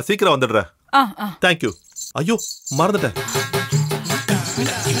தீர்த்து நாளை சீக்கிரம் வந்துடுறேன். தேங்க்யூ. ஐயோ மறந்துட்டேன்.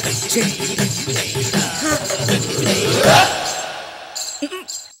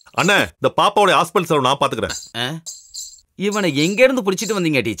 அண்ணா, இந்த பாப்பாவோட ஹாஸ்பிட்டல் செலவு நான் பாத்துக்கிறேன். இவனை எங்க இருந்து பிடிச்சிட்டு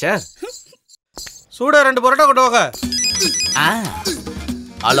வந்தீங்க டீச்சர்? சூடா 2 பரோட்டா கொண்டு வாங்க.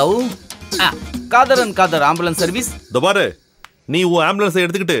 Hello, காதரன் Kader ambulance service. பாரு, நீ உன் ஆம்புலன்ஸை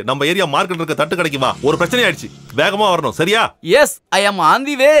எடுத்துக்கிட்டு நம்ம ஏரியா மார்க்கெட் இருக்க தட்டு கடைக்கு வா. ஒரு பிரச்சனை ஆயிடுச்சு, வேகமா வரணும். சரியா? S, I am on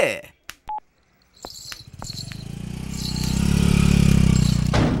the வே.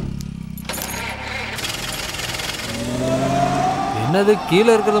 என்னது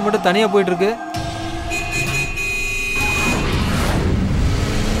கீழே இருக்கிறது மட்டும் தனியா போயிட்டு இருக்கு?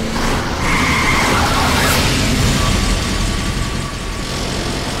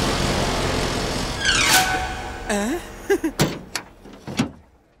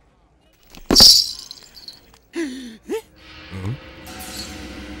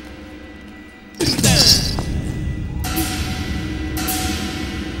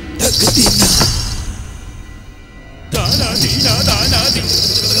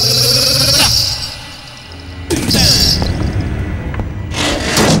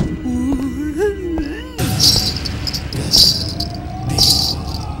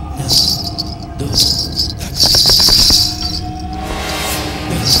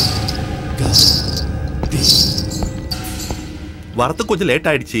 வரது கொஞ்சம் லேட்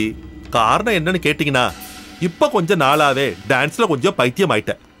ஆயிடுச்சு. காரணம் என்னன்னு கேட்டீங்கன்னா, இப்ப கொஞ்ச நாளாவே டான்ஸ்ல கொஞ்சம் பைத்தியம்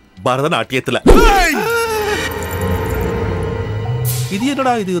ஆயிட்டேன். பரதநாட்டியத்துல. இது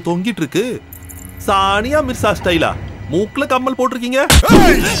என்னடா இது தொங்கிட்டு இருக்கு? சானியா மிர்சா ஸ்டைலா மூக்குல கம்மல் போட்டிருக்கீங்க.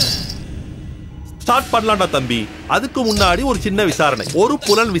 ஸ்டார்ட் பண்ணலாம்டா தம்பி. அதுக்கு முன்னாடி ஒரு சின்ன விசாரணை, ஒரு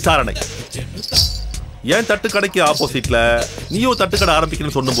புலன் விசாரணை. ஏன் தட்டுக்கடைக்கு ஆப்போசிட்ல நீயும் தட்டுக்கடை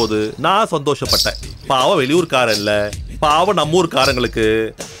ஆரம்பிக்கணும்னு சொன்னும் போது நான் சந்தோஷப்பட்டேன். பாவம் வெளியூர்காரன் இல்ல, பாவம் நம்ம ஊர்காரங்களுக்கு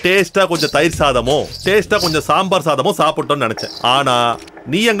டேஸ்டா கொஞ்சம் தயிர் சாதமோ டேஸ்டா கொஞ்சம் சாம்பார் சாதமோ சாப்பிட்டோம்னு நினைச்சேன். ஆனா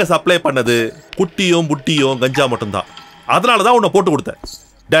நீ எங்க சப்ளை பண்ணது குட்டியும் புட்டியும் கஞ்சா மட்டும்தான். அதனாலதான் உன்னை போட்டு கொடுத்தேன்.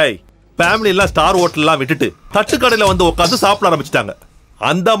 டேய், ஃபேமிலி எல்லாம் ஸ்டார் ஹோட்டல்லாம் விட்டுட்டு தட்டுக்கடையில வந்து உட்காந்து சாப்பிட ஆரம்பிச்சுட்டாங்க.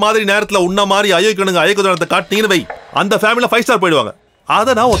 அந்த மாதிரி நேரத்துல உன்ன மாதிரி அயோக்கியனுங்க அயோக்கியத்தை காட்டினீங்கன்னு வை, அந்த ஃபேமிலில 5 ஸ்டார் போயிடுவாங்க.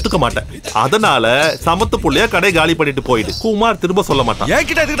 அதை நான் ஒத்துக்க மாட்டேன். அதனால சமத்து புள்ளைய கடை காலி பண்ணிட்டு போயிடு. குமார் திரும்ப சொல்ல மாட்டான்.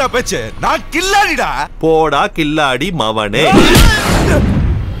 என்கிட்ட எதுக்குடா பேச்சு? நான் கில்லாடிடா. போடா கில்லாடி மவனே.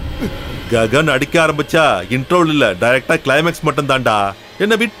 ககன் அடிக்க ஆரம்பிச்சா இன்ட்ரோல் இல்ல, டைரக்டா கிளைமேக்ஸ் மட்டும் தான்டா.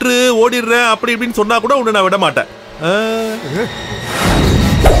 என்ன விட்டு ஓடிடுறேன் அப்படி இப்படின்னு சொன்னா கூட உன்னை நான் விட மாட்டேன்.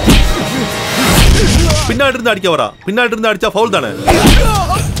 பின்னாடி இருந்து அடிக்க வரா. பின்னாடி இருந்து அடிச்சா ஃபவுல் தானே.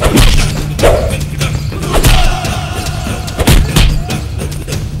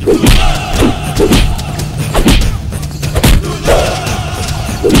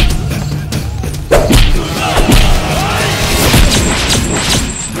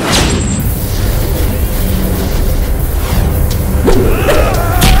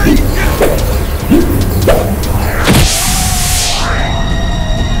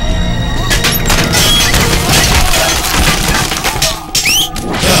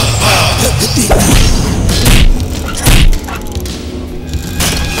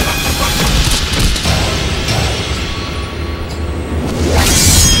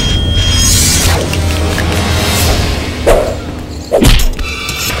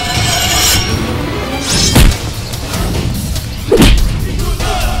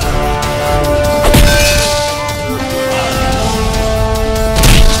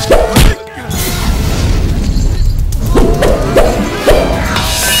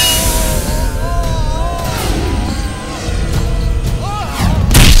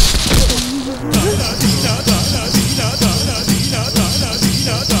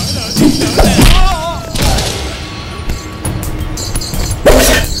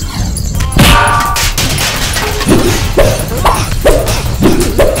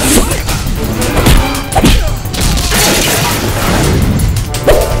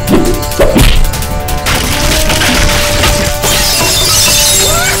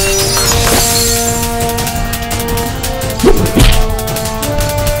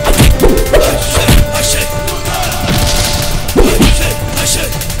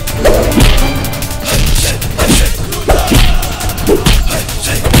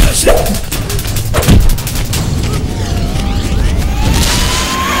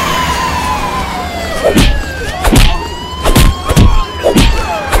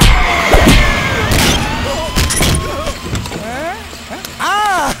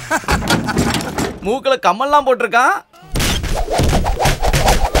 மூக்குல கம்மல்லாம் போட்டிருக்கான்.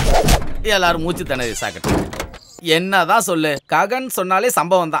 எல்லாரும் மூச்சு திணறி சாக்கட்டும். என்னதான் சொல்லு, ககன் சொன்னாலே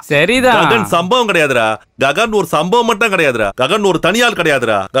சம்பவம் தான். சரிதான். ககன் சம்பவம் கிடையாதுடா. ககன் ஒரு சம்பவம் மட்டும் கிடையாதுடா. ககன் ஒரு தனியால்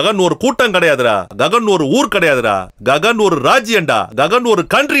கிடையாதுடா. ககன் ஒரு கூட்டம் கிடையாதுடா. ககன் ஒரு ஊர் கிடையாதுடா. ககன் ஒரு ராஜ்யம்டா. ககன் ஒரு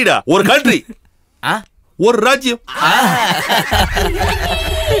கண்ட்ரிடா. ஒரு கண்ட்ரி, ஒரு ராஜ்யம்.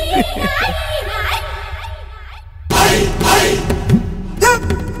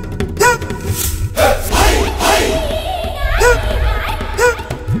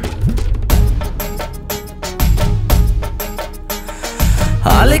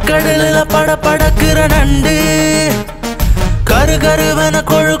 அலைக்கடலில் படபடக்கிற நண்டு, கரு கருவன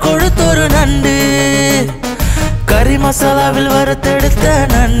கொழு கொழுத்தொரு நண்டு, கறி மசாலாவில் வறுத்தெடுத்த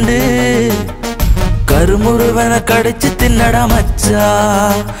நண்டு, கருமுருவன கடிச்சு தின்னடா மச்சா.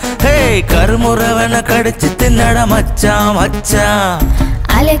 ஹே, கருமுருவன கடிச்சு தின்னடா மச்சா மச்சா.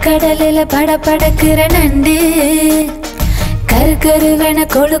 அலைக்கடலில் படபடக்கிற நண்டு, கரு கருவன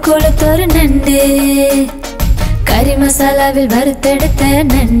கொழு கொழுத்தொரு நண்டு, கறி மசாலாவில் வறுத்தெடுத்த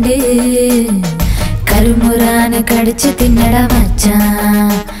நண்டு, கருமுறான கடிச்சு தின்னடா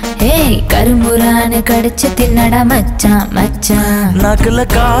மச்சான். ஏய், கருமுறான கடிச்சு தின்னடா மச்சான் மச்சான். நாக்குல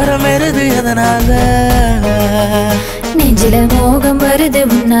காரம் வருது எதனால, நெஞ்சில மோகம் வருது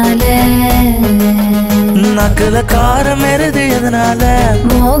உன்னால. நாக்குல காரம் வருது எதனால,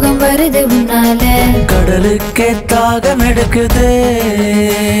 மோகம் வருது உன்னால. கடலுக்கே தாகம் எடுக்குது.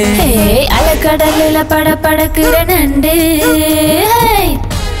 அலைக்கடலில் படபடக்கிற நண்டு.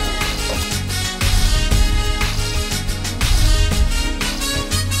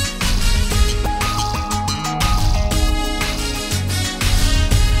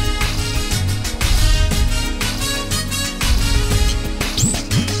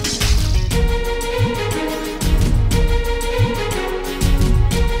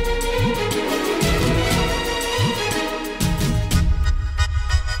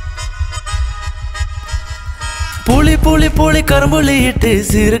 புளி புளி புளி கரும்புளி இட்டு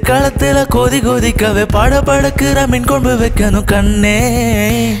சிறு காலத்துல கொதி கொதிக்கவே படபடக்கிற மீன் கொண்டு வைக்கணும் கண்ணே.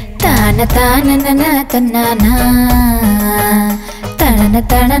 தான தான தன்னானா, தன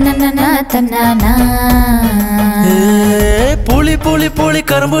தன தன்னானா. புளி புளி புளி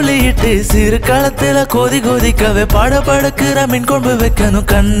கரும்புளி இட்டு சிறு காலத்துல கொதி கொதிக்கவே படபடக்கிற மீன் கொண்டு வைக்கணும்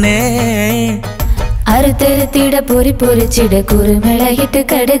கண்ணே. அறுத்தெருத்திட பொறி பொறிச்சிட குறுமிளகிட்டு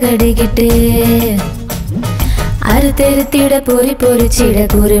கடுகடுகிட்டு, அறுத்தெருத்திட பொறி பொறிச்சிட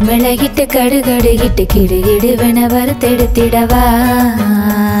குறுமிளகிட்டு கடுகடுகிட்டு, கிடுகிடுவென வறுத்தெடுத்திடவா.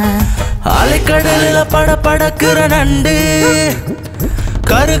 அலைக்கடலில் படபடக்கிற நண்டு,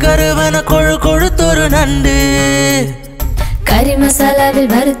 கரு கருவன கொழு கொழுத்தொரு நண்டு, கறி மசாலாவில்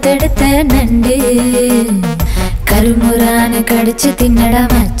வறுத்தெடுத்த நண்டு, கருமுறான கடிச்சு தின்னடா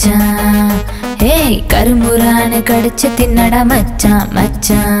மச்சான். ஏய், கருமுறான கடிச்சு தின்னடா மச்சான்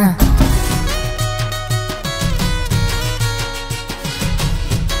மச்சான்.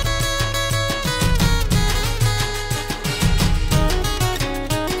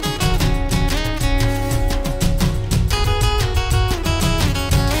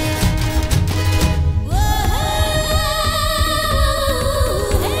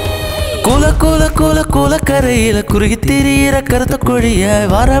 குல குல குல குல கரையில குறுகி திரியிற கருத்த கொழிய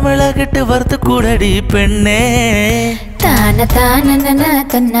வரமிளகிட்டு வறுத்து கூடடி பெண்ணே. தான தான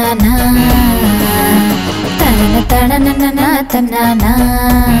தன்னானா, தன தன தன்னானா.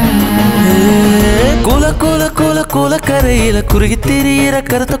 குல குல குல குல கரையில குறுகி திரியிற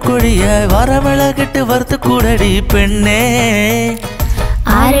கருத்த கொழிய வரமிளகிட்டு வறுத்து கூடடி பெண்ணே.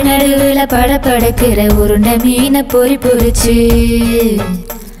 ஆறு நடுவுல படபடக்கிற உருண்டை மீனை பொறி பொறிச்சு,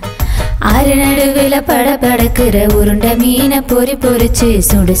 ஆறு நடுவுல படபடக்கிற உருண்டை மீனை பொறி பொறிச்சு,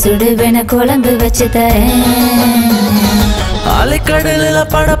 சுடு சுடுவென குழம்பு வச்சு தரேன். அலைக்கடலில்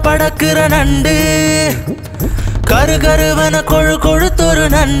படபடக்கிற நண்டு, கரு கருவன கொழு கொழுத்தொரு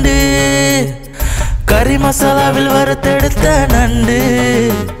நண்டு, கறி மசாலாவில் வறுத்தெடுத்த நண்டு,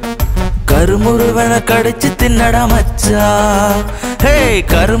 கருமுருவன கடிச்சு தின்னடா மச்சா. ஹே,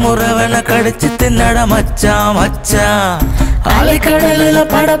 கருமுருவன கடிச்சு தின்னடா மச்சா மச்சா. அலைக்கடலில்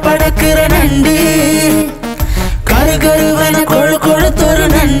படபடக்கிற நண்டு, கரு கருவன கொழு கொழுத்தொரு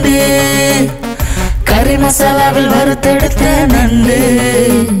நண்டு, கறி மசாலாவில் வறுத்தெடுத்த நண்டு,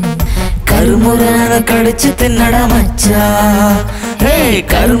 கருமுருவன கடிச்சு தின்னடா மச்சா. ஹே,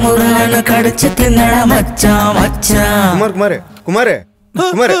 கருமுருவன கடிச்சு தின்னடா மச்சா மச்சா. குமார் குமார் குமார்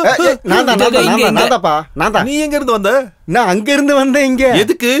குமார், நான்தாப்பா, நான்தான். நீ எங்க இருந்து வந்த? நான் அங்க இருந்து வந்தேன். இங்க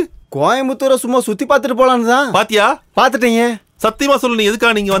எதுக்கு? கோயம்புத்தூரை சும்மா சுத்தி பார்த்துட்டு போலான்னு தான். பாத்தியா? பாத்துட்டீங்க. சத்தியமா சொல்லு, நீ எதுக்கா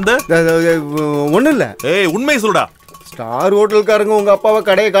நீங்க வந்த? ஒண்ணும் இல்ல. ஏய், உண்மை சொல்லுடா. ஸ்டார் ஹோட்டல்காரங்க உங்க அப்பாவை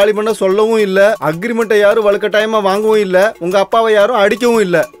கடையை காலி பண்ண சொல்லவும் இல்ல, அக்ரிமெண்ட்டை யாரும் வலுக்கட்டாயமா வாங்கவும் இல்ல, உங்க அப்பாவை யாரும் அடிக்கவும்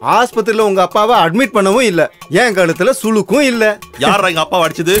இல்ல, ஆஸ்பத்திரியில உங்க அப்பாவை அட்மிட் பண்ணவும் இல்ல, என் கழுத்துல சுளுக்கும் இல்ல. யாரா எங்க அப்பாவை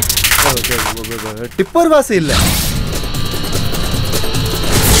அடிச்சது? டிப்பர் வாசு இல்ல.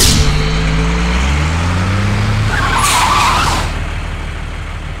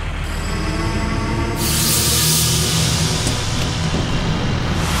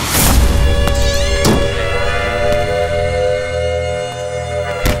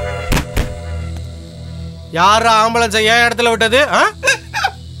 யாரா ஆம்புலன்ஸை ஏன் இடத்துல விட்டது?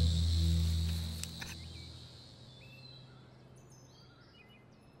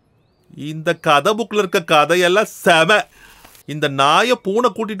 இந்த கதை புக்ல இருக்க கதையெல்லாம் செம. இந்த நாயை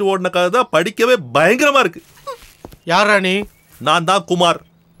பூனை கூட்டிட்டு ஓடின கதை தான் படிக்கவே பயங்கரமா இருக்கு. யாரா நீ? நான் தான் குமார்.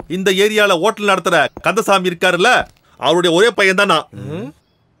 இந்த ஏரியால ஹோட்டல் நடத்துற கந்தசாமி இருக்காருல்ல, அவருடைய ஒரே பையன் தான் நான்.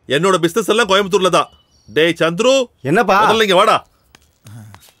 என்னோட பிசினஸ் எல்லாம் கோயம்புத்தூர்ல தான். டேய் சந்துரு, என்னப்பா? முதல்ல இங்க வாடா.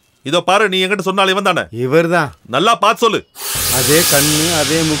 இதோ பாரு, நீ என்கிட்ட சொன்னாலே இவன் தானே? இவர்தான். நல்லா பார்த்து சொல்லு. அதே கண்ணு,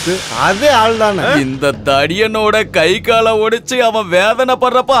 அதே முக்கு, அதே ஆள் தானே. இந்த தடியனோட கை காலை ஒடிச்சு அவன் வேதனை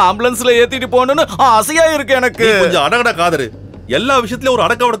படுறப்ப ஆம்புலன்ஸ்ல ஏத்திட்டு போகணும்னு ஆசையா இருக்கு எனக்கு. கொஞ்சம் அடங்கட காதரு. எல்லா விஷயத்திலயும் ஒரு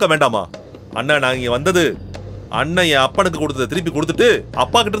அடக்க உடக்க வேண்டாமா? அண்ணன் நான் இங்க வந்தது அண்ணன் என் அப்பனுக்கு கொடுத்ததை திருப்பி கொடுத்துட்டு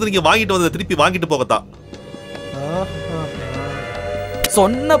அப்பா கிட்ட இருந்து நீங்க வாங்கிட்டு வந்ததை திருப்பி வாங்கிட்டு போகத்தான்.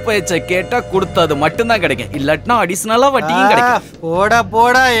 சொன்ன பேச்சை கேட்டா கொடுத்தது மட்டும்தான் கிடைக்கும், இல்லாட்டினா அடிஷனலா வட்டியும் கிடைக்கும். போடா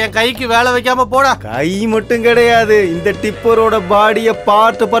போடா, என் கைக்கு வேலை வைக்காம போடா. கை மட்டும் கிடையாது, இந்த டிப்பரோட பாடிய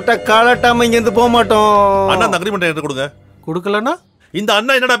பார்த்து பட்ட கலட்டாம இங்க இருந்து போக மாட்டோம். அண்ணா அந்த அக்ரிமெண்ட் என்கிட்ட கொடுங்க. கொடுக்கலன்னா இந்த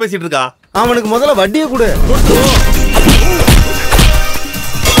அண்ணா என்னடா பேசிட்டு இருக்கா? அவனுக்கு முதல்ல வட்டியை கொடு.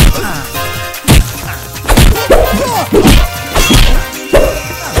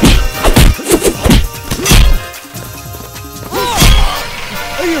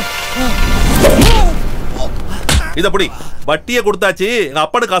 இதப்படி வட்டியை கொடுத்தாச்சு, எங்க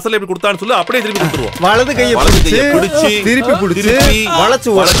அப்பனுக்கு அசல் எப்படி கொடுத்தான்னு சொல்லி அப்படியே திருப்பி கொடுத்துருவோம். வலது கையை பிடிச்சு திருப்பி பிடிச்சு வளைச்சு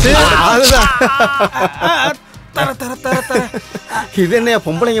உடைச்சு. அதுதான். இது என்ன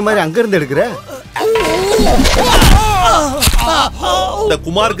பொம்பளைங்க மாதிரி அங்க இருந்து எடுக்கிற? இந்த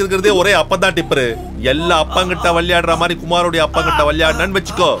குமாருக்கு இருக்கிறதே ஒரே அப்பதான் டிப்பரு. எல்லா அப்பங்கிட்ட விளையாடுற மாதிரி குமாரோடைய அப்பங்கிட்ட விளையாடுன்னு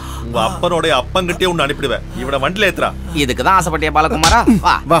வச்சுக்கோ, உங்க அப்பனோடைய அப்பங்கிட்டே ஒன்னு அனுப்பிடுவேன். இவனை வண்டில ஏத்துறா. இதுக்குதான் ஆசைப்பட்டியா பாலகுமாரா?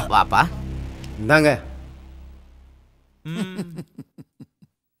 வா வா வாப்பா. இந்தாங்க.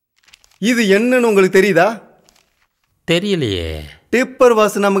 இது என்னன்னு உங்களுக்கு தெரியுதா? தெரியலையே. டிப்பர்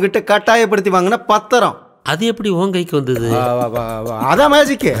வாசு நம்ம கிட்ட கட்டாயப்படுத்தி வாங்கின பத்திரம். அது எப்படி உன் கைக்கு வந்தது? அதான்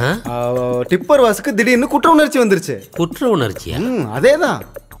மேஜிக். டிப்பர் வாசுக்கு திடீர்னு குற்ற உணர்ச்சி வந்துருச்சு. குற்ற உணர்ச்சியா? அதேதான்.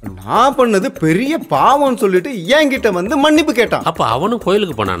 நான் பண்ணது பெரிய பாவம்னு சொல்லிட்டு என்கிட்ட வந்து மன்னிப்பு கேட்டான். அப்ப அவனும்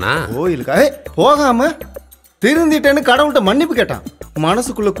கோயிலுக்கு போனானா? கோயிலுக்கு போகாம திருந்திட்டேன்னு கடவுள்கிட்ட மன்னிப்பு கேட்டான்.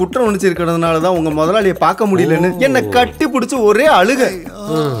 மனசுக்குள்ள குற்ற உணர்ச்சி இருக்கிறதுனாலதான் உங்க முதலாளியை பார்க்க முடியலன்னு என்னை கட்டி பிடிச்சு ஒரே அழுக.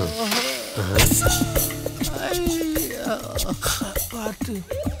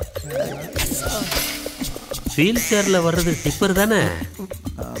 வீல் சேர்ல வர்றது டிப்பர் தானே?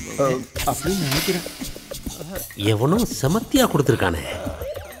 அப்படின்னு நினைக்கிறேன். எவனும் செமத்தியா கொடுத்துருக்கானே.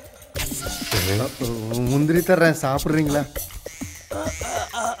 முந்திரி தர்றேன், சாப்பிடுறீங்களா?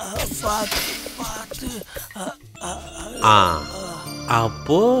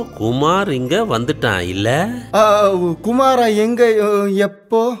 அப்போ குமார் இங்க வந்துட்டான் இல்ல? குமாரா எங்க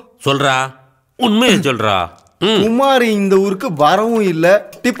எப்போ? சொல்றா, உண்மையை சொல்றா. குமார் இந்த ஊருக்கு வரவும் இல்ல,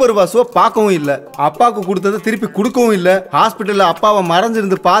 டிப்பர் வாசுவை பார்க்கவும் இல்ல, அப்பாவுக்கு கொடுத்ததை திருப்பி கொடுக்கவும் இல்ல, ஹாஸ்பிட்டல்ல அப்பாவை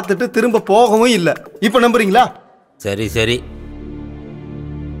மறைஞ்சிருந்து பார்த்துட்டு திரும்ப போகவும் இல்ல. இப்ப நம்புறீங்களா? சரி சரி,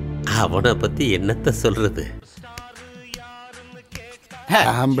 அவனை பத்தி என்னத்த சொல்றது?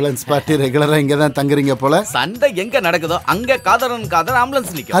 ஆம்புலன்ஸ் பார்ட்டி ரெகுலரா இங்க தான் தங்குறீங்க போல. சண்டை எங்க நடக்குதோ அங்க காதரன் காதர்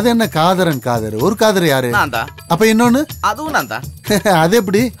ஆம்புலன்ஸ் நிக்கும். அது என்ன காதரன் காதர்? ஒரு காதர் யாரு? நான் தான். அப்ப இன்னொன்னு? அதுவும் நான் தான். அது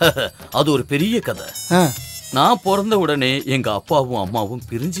எப்படி? அது ஒரு பெரிய கதை. நான் பிறந்த உடனே எங்க அப்பாவும் அம்மாவும்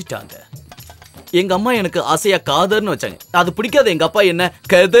பிரிஞ்சிட்டாங்க. எங்க அம்மா எனக்கு ஆசையா காதர்னு வச்சாங்க. அது பிடிக்காத எங்க அப்பா என்ன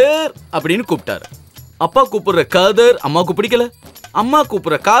கதர் அப்படின்னு கூப்பிட்டாரு. அப்பா கூப்பிடுற காதர் அம்மாவுக்கு பிடிக்கல, அம்மா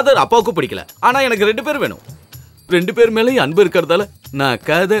கூப்பிடுற காதர் அப்பாவுக்கு பிடிக்கல. ஆனா எனக்கு 2 பேர் வேணும். 2 பேர் மேலேயும் அன்பு இருக்கிறதால நான்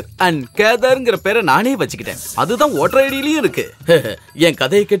காதர் அண்ட் காதர்ங்கிற பேரை நானே வச்சுக்கிட்டேன். அதுதான் ஓட்டர் ஐடியிலயும் இருக்கு. என்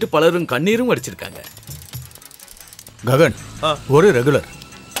கதையை கேட்டு பலரும் கண்ணீரும் அடிச்சிருக்காங்க. ககன் ஒரு ரெகுலர்.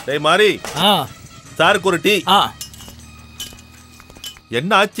 டேய் மாரி, சாருக்கு ஒரு டீ.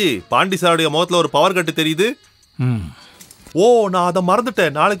 என்ன ஆச்சு? பாண்டி சாருடைய முகத்துல ஒரு பவர் கட்டு தெரியுது. ஓ, நான் அதை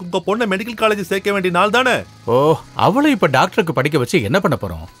மறந்துட்டேன். நாளைக்கு உங்க பொண்ணை மெடிக்கல் காலேஜ் சேர்க்க வேண்டிய நாள் தானே? ஓ, அவளை இப்ப டாக்டருக்கு படிக்க வச்சு என்ன பண்ண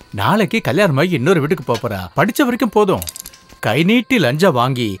போறோம்? நாளைக்கு கல்யாணமாகி இன்னொரு வீட்டுக்கு போறா. படிச்ச வரைக்கும் போதும். கை நீட்டி லஞ்சம்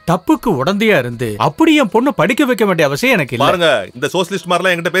வாங்கி தப்புக்கு உடந்தையா இருந்து அப்படி என் பொண்ணு படிக்க வைக்க வேண்டிய அவசியம் எனக்கு இல்ல. பாருங்க, இந்த சோசியலிஸ்ட்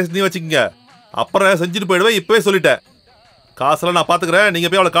மாதிரிலாம் என்கிட்ட பேசி நீ வச்சுக்கீங்க, அப்புறம் செஞ்சுட்டு போயிடுவேன். இப்பவே சொல்லிட்டேன். காசெல்லாம் நான் பாத்துக்கிறேன், நீங்க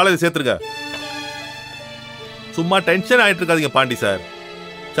போய் அவளை காலேஜ் சேர்த்துருங்க. சும்மா டென்ஷன் ஆயிட்டு இருக்காதீங்க பாண்டி சார்.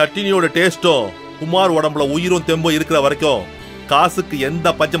 சட்டினியோட டேஸ்டும் குமார் உடம்புல உயிரும் தெம்பும் இருக்கிற வரைக்கும் காசுக்கு எந்த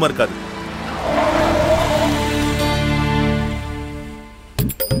பஞ்சமும் இருக்காது.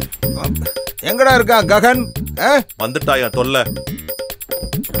 எங்கடா இருக்கா ககன்? வந்துட்டாயா தொல்லை.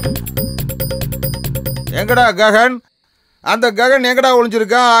 எங்கடா ககன்? அந்த ககன் எங்கடா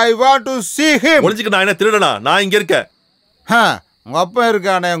ஒளிஞ்சிருக்கா? I want to see him. ஒளிஞ்சிக்க நான் என்ன திருடனா? நான் இங்க இருக்கேன். உங்க அப்பா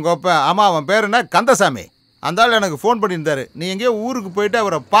இருக்கானே உங்க அப்பா. ஆமா, அவன் பேர் என்ன? கந்தசாமி. அந்த ஆள் எனக்கு ஃபோன் பண்ணியிருந்தாரு. நீ எங்கேயோ ஊருக்கு போயிட்டு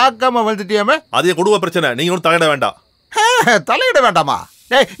அவரை பார்க்காம வந்துட்டியாமே. அது என் குடும்ப பிரச்சனை, நீங்க ஒன்றும் தலையிட வேண்டாம். தலையிட வேண்டாமா?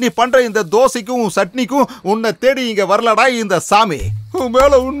 டேய், நீ பண்ற இந்த தோசைக்கும் சட்னிக்கும் உன்னை தேடி இங்க வரலடா இந்த சாமி. உன்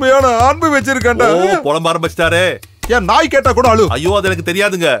மேல உண்மையான அன்பு வச்சிருக்கேன்டா. புலம்ப ஆரம்பிச்சிட்டாரே. ஏன் நாய் கேட்டா கூட அழு? ஐயோ, அது எனக்கு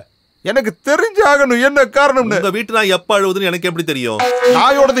தெரியாதுங்க. எனக்கு தெரிஞ்சாகணும் என்ன காரணம்னு. உங்க வீட்டு நான் எப்ப அழுவுதுன்னு எனக்கு எப்படி தெரியும்?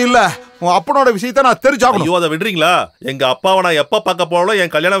 நாயோடது இல்ல, உன் அப்பனோட விஷயத்தை நான் தெரிஞ்சாகணும். ஐயோ, அதை விடுறீங்களா? எங்க அப்பாவை நான் எப்ப பார்க்க போறோம்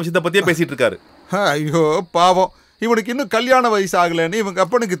என் கல்யாண விஷயத்தை பத்தியே பேசிட்டு இருக்காரு. ஐயோ பாவம், இவனுக்கு இன்னும் கல்யாண வயசு ஆகலன்னு இவங்க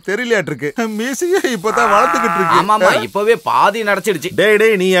அப்பனுக்கு தெரியலையாட்டு இருக்கு. மீசையே இப்பதான் வளர்த்துக்கிட்டு இருக்கு. ஆமாமா, இப்பவே பாதி நடச்சிடுச்சு.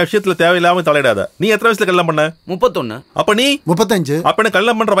 டேய் நீ என் விஷயத்துல தேவையில்லாம தலையிடாத. நீ எத்தனை வயசுல கல்யாணம் பண்ண? 31. அப்ப நீ 35. அப்ப எனக்கு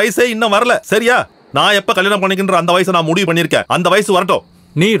கல்யாணம் பண்ற வயசே இன்னும் வரல. சரியா? நான் எப்ப கல்யாணம் பண்ணிக்கின்ற அந்த வயசை நான் முடிவு பண்ணிருக்கேன். அந்த வயசு வரட்டும்.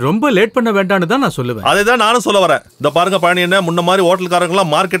 நீ ரொம்ப லேட் பண்ண வேண்டாம்னு தான் நான் சொல்லுவேன். அதேதான் நானும் சொல்ல வரேன். இந்த பாருங்க பழனி, என்ன முன்ன மாதிரி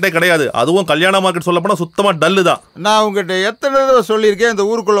ஹோட்டல்காரங்களாம் மார்க்கெட்டே கிடையாது. அதுவும் கல்யாண மார்க்கெட் சொல்ல போனா சுத்தமா டல்லு தான். நான் உங்ககிட்ட எத்தனை தடவை சொல்லியிருக்கேன் இந்த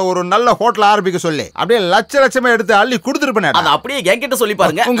ஊருக்குள்ள ஒரு நல்ல ஹோட்டல் ஆரம்பிக்க சொல்லி. அப்படியே லட்சமா எடுத்து அள்ளி கொடுத்துருப்பேன். அது அப்படியே என்கிட்ட சொல்லி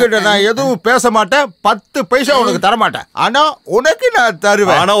பாருங்க. உங்ககிட்ட நான் எதுவும் பேச மாட்டேன், 10 பைசா உனக்கு தர மாட்டேன். ஆனா உனக்கு நான்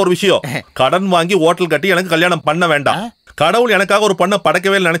தருவேன். ஆனா ஒரு விஷயம், கடன் வாங்கி ஹோட்டல் கட்டி எனக்கு கல்யாணம் பண்ண வேண்டாம். கடவுள் எனக்காக ஒரு பொண்ணை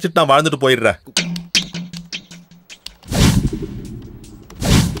படைக்கவே நினைச்சிட்டு நான் வாழ்ந்துட்டு போயிடுறேன்.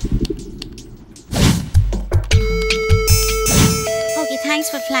 Thanks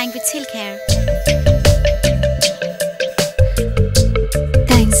for flying with Silk Air.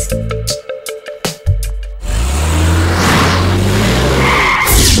 Thanks.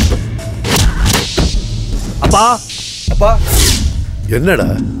 அப்பா அப்பா என்னடா?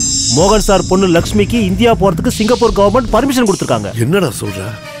 மோகன் சார் பொண்ணு லக்ஷ்மிக்கு இந்தியா போறதுக்கு சிங்கப்பூர் கவர்மெண்ட் பர்மிஷன் கொடுத்திருக்காங்க. என்னடா சொல்ற?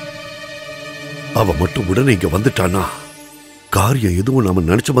 அவ மட்டும் உடனே இங்க வந்துட்டானா காரியம் எதுவும் நாம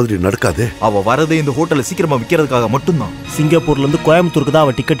நினைச்ச மாதிரி நடக்காதே. அவ வரதே இந்த ஹோட்டலை சீக்கிரமா விற்கிறதுக்காக மட்டும்தான். சிங்கப்பூர்ல இருந்து கோயம்புத்தூருக்கு தான்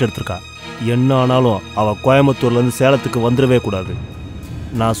அவ டிக்கெட் எடுத்திருக்கா. என்ன ஆனாலும் அவ கோயம்புத்தூர்ல இருந்து சேலத்துக்கு வந்துடவே கூடாது.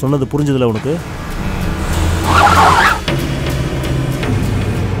 நான் சொன்னது புரிஞ்சதுல உனக்கு?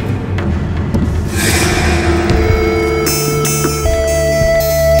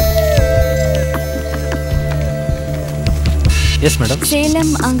 Yes madam.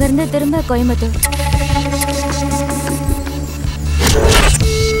 சேலம் அங்கிருந்து திரும்ப கோயம்புத்தூர்.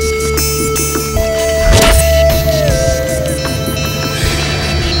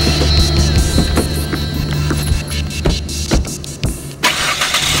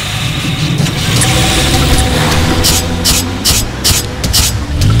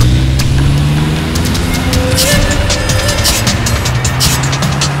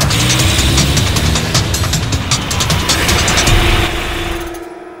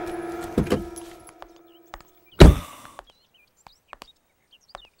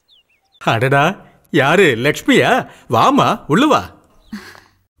 அடடா, யாரு? லக்ஷ்மியா? வாமா, உள்ள வா.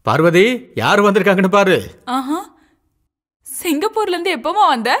 பார்வதி, யார் வந்திருக்காங்கன்னு பாரு. ஆஹா, சிங்கப்பூர்ல இருந்து எப்பமா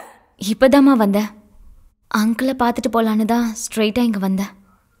வந்த? இப்பதாம்மா வந்தேன். அங்கிளை பார்த்துட்டு போலான்னு தான் ஸ்ட்ரெயிட்டா இங்க வந்தேன்.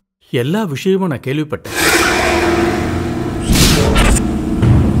 எல்லா விஷயமும் நான் கேள்விப்பட்டேன்.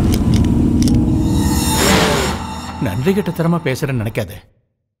 நன்றி கிட்ட தரமா பேசுறேன்னு நினைக்காத.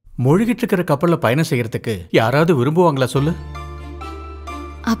 மூழ்கிட்டு இருக்கிற கப்பல்ல பயணம் செய்யறதுக்கு யாராவது விரும்புவாங்களா சொல்லு?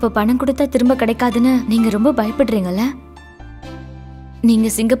 அப்ப பணம் கொடுத்தா திரும்ப கிடைக்காதுன்னு நீங்க ரொம்ப பயப்படுறீங்கல்ல? நீங்க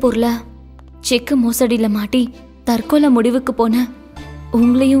சிங்கப்பூர்ல செக்கு மோசடியில மாட்டி தற்கொலை முடிவுக்கு போன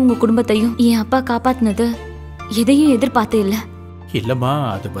உங்களையும் உங்க குடும்பத்தையும் என் அப்பா காப்பாத்தினது எதையும் எதிர்பார்த்து இல்ல. இல்லம்மா,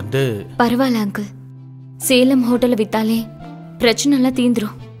 அது பரவாயில்ல அங்கிள். சேலம் ஹோட்டலை வித்தாலே பிரச்சனை எல்லாம்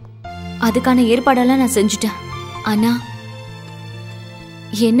தீந்துரும். அதுக்கான ஏற்பாடெல்லாம் நான் செஞ்சுட்டேன். ஆனா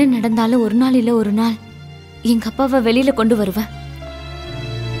என்ன நடந்தாலும் ஒரு நாள் இல்ல ஒரு நாள் எங்க அப்பாவை வெளியில கொண்டு வருவேன்.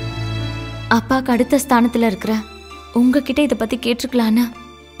 அப்பாக்கு அடுத்த ஸ்தானத்துல இருக்கிற உங்ககிட்ட இதை பத்தி கேட்டிருக்கலான்னு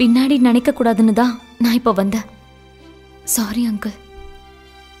பின்னாடி நினைக்க கூடாதுன்னு தான் நான் இப்ப வந்தேன். சாரி அங்கிள்,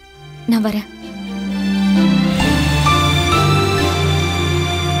 நான் வரேன்.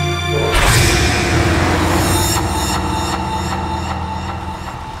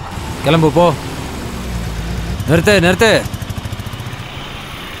 கிளம்பு போ. நிறுத்து.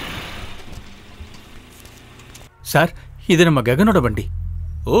 சார், இது நம்ம ககனோட வண்டி.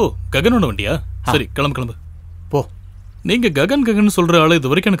 ஓ, ககனோட வண்டியா? சரி, கிளம்பு. போ. நீங்க ககன் சொல்ற ஆளு இது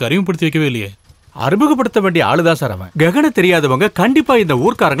வரைக்கும் எனக்கு அறிமுகப்படுத்தி வைக்கவே இல்லையே. அறிமுகப்படுத்த வேண்டிய ஆளுதான் சார் அவன். ககன தெரியாதவங்க கண்டிப்பா இந்த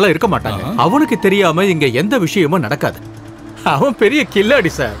ஊர்க்காரங்களா இருக்க மாட்டாங்க. அவனுக்கு தெரியாம இங்க எந்த விஷயமும் நடக்காது. அவன் பெரிய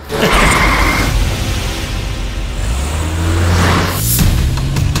கில்லாடி சார்.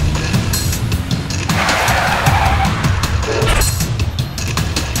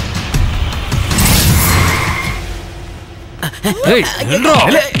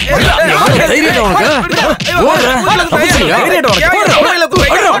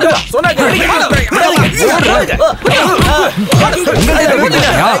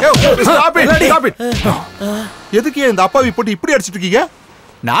 எதுக்கு இந்த அப்பாவி போட்டு இப்படி அடிச்சிட்டு இருக்கீங்க?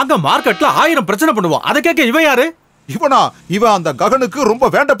 நாங்க மார்க்கெட்ல 1000 பிரச்சனை பண்ணுவோம். அதை கேட்க இவன் யாரு? இவனா? இவன் அந்த ககனுக்கு ரொம்ப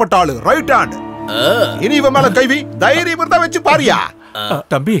வேண்டப்பட்ட ஆளு, ரைட் ஹேண்ட். இனி இவன் மேல கைவி தைரியம் இருந்தா வச்சு பாரியா.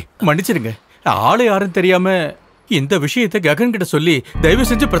 தம்பி மன்னிச்சிடுங்க, ஆளு யாரும் தெரியாம இந்த விஷயத்தை ககன் கிட்ட சொல்லி தயவு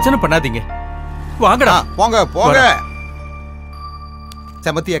செஞ்சு பிரச்சனை பண்ணாதீங்க. வாங்கடா. போங்க போங்க.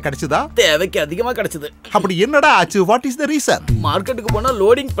 செமத்தியா கிடைச்சதா? தேவைக்கு அதிகமா கிடைச்சது. அப்படி என்னடா ஆச்சு? What is the reason? மார்க்கெட்டுக்கு போனா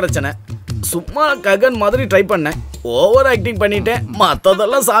லோடிங் பிரச்சனை. சும்மா ககன் மாதிரி ட்ரை பண்ணேன். ஓவர் ஆக்டிங் பண்ணிட்டேன்.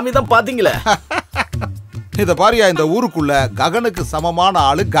 மத்ததெல்லாம் சாமி தான் பாத்தீங்களே. இத பாரியா, இந்த ஊருக்குள்ள ககனுக்கு சமமான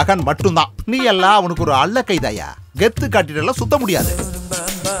ஆளு ககன் மட்டும்தான். நீ எல்லாம் அவனுக்கு ஒரு அல்ல கைதாயா. கெத்து காட்டிட்டு சுத்த முடியாது.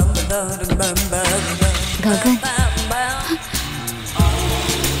 ககன்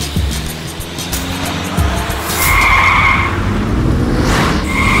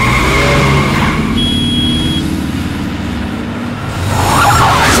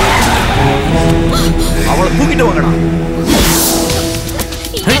அவளை தூக்கிட்டு வாங்கடா.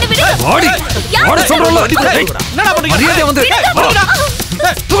 வாடி வாடி சொல்றல. என்னடா பண்றீங்க? மரியாதை வந்து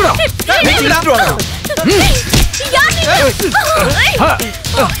தூக்குடா. நீங்க வாங்க.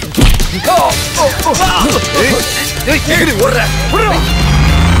 ஏய் ஓடுற.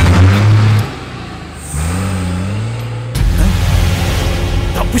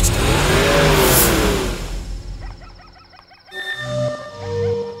 தப்பிச்சு.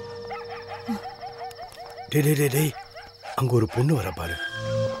 டேய் அங்க ஒரு பொண்ணு வர பாரு.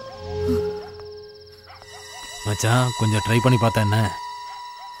 மச்சான் கொஞ்சம் ட்ரை பண்ணி பார்த்தா என்ன?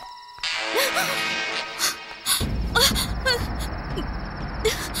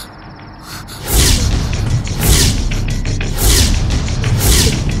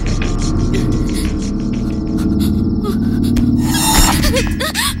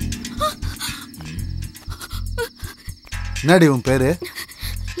 என்னடி உன் பேரு?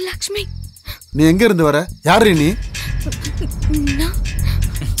 லக்ஷ்மி. நீ எங்க இருந்து வர? யாரு நீ?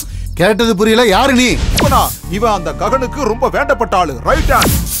 கேட்டது புரியல. யாரு நீ? இவன் அந்த ககனுக்கு ரொம்ப வேண்டப்பட்ட ஆளு, ரைட்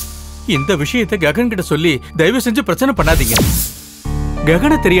ஹேண்ட். இந்த விஷயத்தை ககன் கிட்ட சொல்லி தயவு செஞ்சு பிரச்சனை பண்ணாதீங்க.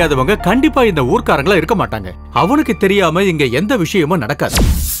 ககன தெரியாதவங்க கண்டிப்பா இந்த ஊர்க்காரங்களா இருக்க மாட்டாங்க. அவனுக்கு தெரியாம இங்க எந்த விஷயமும் நடக்காது.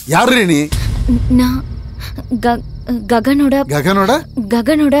 யாரு நீ? நான் ககனோட ககனோட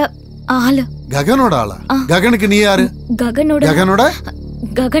ககனோட ஆளு. ககனோட ஆளா? ககனுக்கு நீ யாரு? ககனோட ககனோட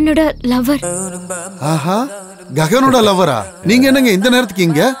ககனோட லவர். ஆஹா, ககனோட லவரா? நீங்க என்னங்க இந்த நேரத்துக்கு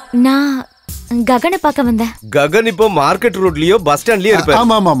இங்க? நான் ககனை பார்க்க வந்தேன். ககன் இப்போ மார்க்கெட் ரோட்லயோ பஸ் ஸ்டாண்ட்லயோ இருப்பாரு.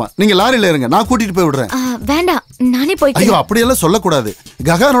 ஆமா ஆமா ஆமா. நீங்க லாரியில இருங்க, நான் கூட்டிட்டு போய் விடுறேன். வேண்டாம், நானே போய்க்கிறேன். ஐயோ, அப்படி எல்லாம் சொல்லக்கூடாது.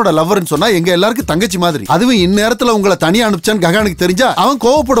 ககனோட லவர்னு சொன்னா எங்க எல்லாருக்கும் தங்கச்சி மாதிரி. அதுவும் இந்நேரத்துல உங்களை தனியா அனுப்பிச்சான்னு ககனுக்கு தெரிஞ்சா அவன்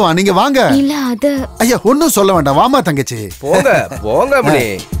கோவப்படுவான். நீங்க வாங்க. இல்ல அது ஐயா ஒன்னும் சொல்ல வேண்டாம். வாமா தங்கச்சி. போங்க போங்க அப்படி.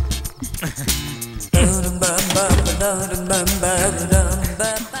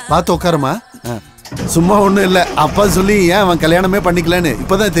 பார்த்து உட்காருமா. சும்மா ஒண்ணும் இல்ல, அப்பா சொல்லி ஏன் அவன் கல்யாணமே பண்ணிக்கலன்னு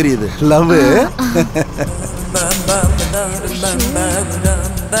இப்பதான் தெரியுது. லவ்.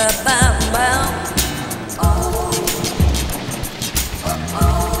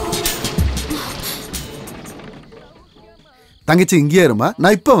 தங்கச்சி இங்கே இருமா,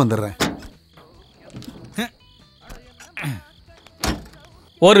 நான் இப்ப வந்துடுறேன்.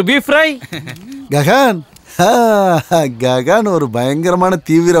 ஒரு பீஃப் ஃப்ரை. ககன் ககன் ஒரு பயங்கரமான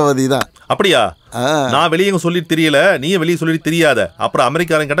தீவிரவாதி தான். அப்படியா? நான் வெளியே சொல்லி தெரியல, நீயே வெளியே சொல்லி தெரியாத. அப்புறம்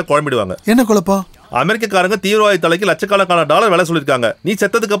அமெரிக்காரங்க கிட்ட குழம்பிடுவாங்க. என்ன குழப்பம்? அமெரிக்காரங்க தீவிரவாதி தலைக்கு லட்சக்கணக்கான டாலர் வேலை சொல்லிருக்காங்க. நீ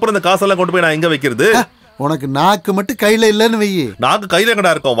செத்ததுக்கு அப்புறம் இந்த காசெல்லாம் கொண்டு போய் நான் எங்க வைக்கிறது? உனக்கு நாக்கு மட்டும் கையில இல்லன்னு வெயி. நாக்கு கையில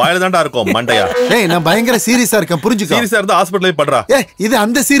எங்கடா இருக்கும்? வாயில தான்டா இருக்கும் மண்டையா. ஏய், நான் பயங்கர சீரியஸா இருக்கேன், புரிஞ்சுக்கோ. சீரியஸா இருந்தா ஹாஸ்பிடல்ல பண்றா. ஏய், இது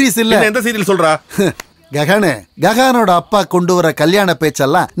அந்த சீரியஸ் இல்ல. எந்த சீரியல் சொல்றா? ககனே, ககானோட அப்பா கொண்டு வர கல்யாண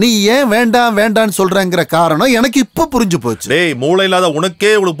பேச்செல்லாம் நீ ஏன் வேண்டாம் வேண்டான்னு சொல்றங்கிற காரணம் எனக்கு இப்ப புரிஞ்சு போச்சு. டேய், மூளை இல்லாத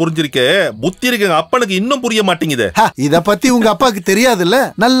உனக்கே இவ்வளவு புரிஞ்சிருக்கே, புத்தி இருக்க அப்பனுக்கு இன்னும் புரிய மாட்டேங்குது. இத பத்தி உங்க அப்பாக்கு தெரியாதுல்ல?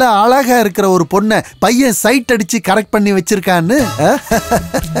 நல்ல அழகா இருக்கிற ஒரு பொண்ண பையன் சைட் அடிச்சு கரெக்ட் பண்ணி வச்சிருக்கான்னு.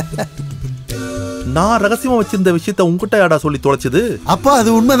 நான் ரகசியமா வச்சிருந்த விஷயத்த உன்கிட்ட யாரா சொல்லி தொலைச்சது? அப்பா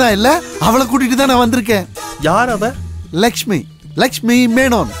அது உண்மைதான் இல்ல? அவளை கூட்டிட்டு தான் நான் வந்திருக்கேன். யார் அவ? லக்ஷ்மி. லக்ஷ்மி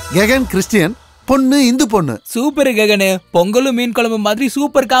மேனோன். ககன் கிறிஸ்டியன், பொண்ணு இந்து பொண்ணு. சூப்பர் ககனு, பொங்கலும் மீன் குழம்பு மாதிரி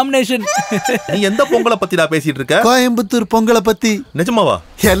சூப்பர் காம்பினேஷன். நீ எந்த பொங்கலை பத்தி நான் பேசிட்டு இருக்க? கோயம்புத்தூர் பொங்கலை பத்தி. நிஜமாவா?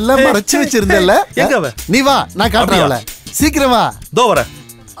 எல்லாம் மறைச்சு வச்சிருந்தல. எங்க அவ? நீ வா, நான் காட்டுறேன்ல. சீக்கிரம் வா. தோ வர.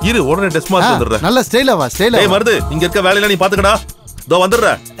 இரு, உடனே டெஸ்ட் மார்க் வந்துடுறேன். நல்ல ஸ்டைலா வா, ஸ்டைலா. டேய் மருது, இங்க இருக்க வேலையில நீ பாத்துக்கடா. தோ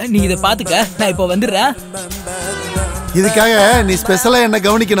வந்துடுறேன். நீ இத பாத்துக்க, நான் இப்ப வந்துடுறேன். இதுக்காக நீ ஸ்பெஷலா என்ன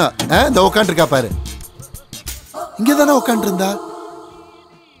கவனிக்கணும். இந்த உட்காந்து இருக்கா பாரு. இங்க தானே உட்காந்து இருந்தா.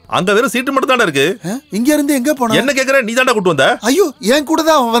 அங்க வெறும் சீட்டு மட்டும் தானே இருக்கு. இங்க இருந்து எங்க போன? என்ன கேக்குற? நீ தாண்டா கூட்டு வந்த? ஐயோ, ஏன் கூட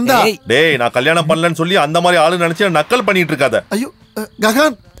தான் அவன் வந்தா. டேய், நான் கல்யாணம் பண்ணலன்னு சொல்லி அந்த மாதிரி ஆளு நினைச்சு நக்கல் பண்ணிட்டு இருக்காத. ஐயோ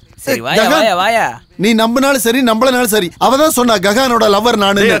ககான், சரி வாயா வாயா வாயா. நீ நம்பினாலும் சரி நம்பலனாலும் சரி, அவதான் சொன்னா ககானோட லவர்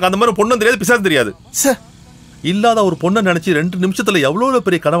நானு. எனக்கு அந்த மாதிரி பொண்ணு தெரியாது, பிசாசு தெரியாது. இல்லாத ஒரு பொண்ணை நினைச்சு 2 நிமிஷத்துல எவ்வளவு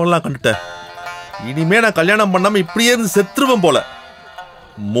பெரிய கனவெல்லாம் கண்டுட்டேன். இனிமே நான் கல்யாணம் பண்ணாம இப்படியே இருந்து செத்துருவேன் போல.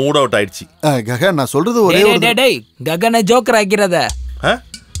 மூட் அவுட் ஆயிடுச்சு. ககான், நான் சொல்றது ஒரே ஒரு டேய் ககனை ஜோக்கர் ஆக்கிறத.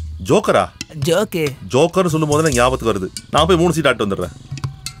 ஜோக்கரா? ஜோக்கே. ஜோக்கர் சொல்லும் போது ஞாபகத்துக்கு வருது. நான் போய் 3 சீட் ஆட்டு வந்துடுறேன்.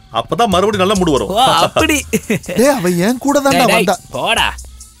 அப்பதான் மறுபடியும் நல்ல மூடு வரும். அப்படி. டேய், அவ ஏன் கூட தான் வந்தா. போடா.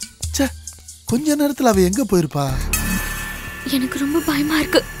 ச்சே, கொஞ்ச நேரத்துல அவ எங்க போயிருப்பா? எனக்கு ரொம்ப பயமா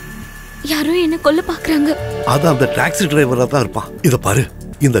இருக்கு. யாரோ என்ன கொல்ல பாக்குறாங்க. அது அந்த டாக்ஸி டிரைவரா தான் இருப்பான். இத பாரு,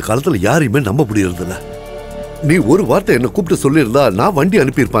 இந்த காலத்துல யாரையுமே நம்ப முடியறதில்ல. நீ ஒரு வார்த்தை என்ன கூப்பிட்டு சொல்லியிருந்தா நான் வண்டி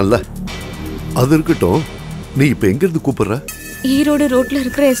அனுப்பியிருப்பான்ல. அது இருக்கட்டும், நீ இப்ப எங்க இருந்து கூப்பிடுற? ஈரோடு ரோட்ல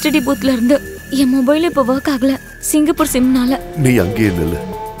இருக்கிற எஸ்டிடி பூத்ல இருந்து. என் மொபைல் இப்ப ஒர்க் ஆகல, சிங்கப்பூர் சிம்னால. நீ அங்கேயே நில்லு,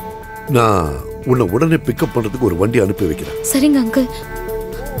 நான் உன்னை உடனே பிக்கப் பண்றதுக்கு ஒரு வண்டி அனுப்பி வைக்கிறேன். சரிங்க அங்கிள்.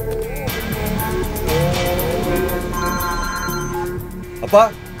 அப்பா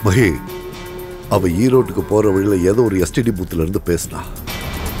மகே, அவ ஈரோட்டுக்கு போற வழியில ஏதோ ஒரு எஸ்டிடி பூத்ல இருந்து பேசினா.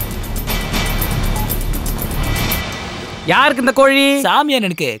 யாருக்கு இந்த கோழி? சாமியான்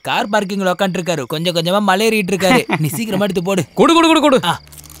எனக்கு கார் பார்க்கிங்ல உட்காந்து இருக்காரு. கொஞ்சம் கொஞ்சமா மலையேறிட்டு இருக்காரு. நீ சீக்கிரமா எடுத்து போடு. குடு குடு குடு குடு.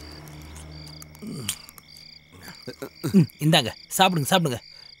 இந்தாங்க, சாப்பிடுங்க சாப்பிடுங்க.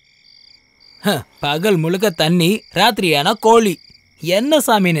 பகல் முழுக்க தண்ணி, ராத்திரி ஆனா கோழி. என்ன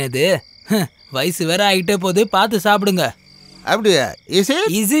சாமின்னு இது? வயசு வேற ஆகிட்டே போது, பார்த்து சாப்பிடுங்க. அப்படியே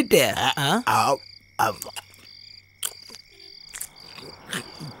இஸ் இட்?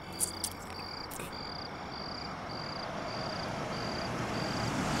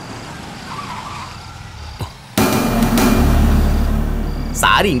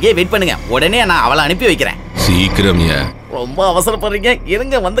 சாரி, இங்கே வெயிட் பண்ணுங்க. உடனே நான் அவளை அனுப்பி வைக்கிறேன். சீக்கிரம். ரொம்ப அவசரப்படுறீங்க,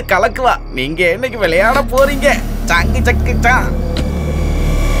 இருங்க வந்து கலக்குவா. நீங்க என்னைக்கு விளையாட போறீங்க? சங்கு சக்கு சா.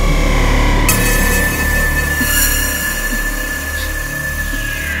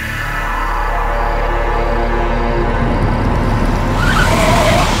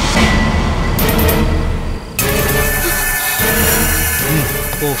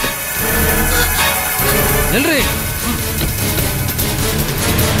 நில்றே.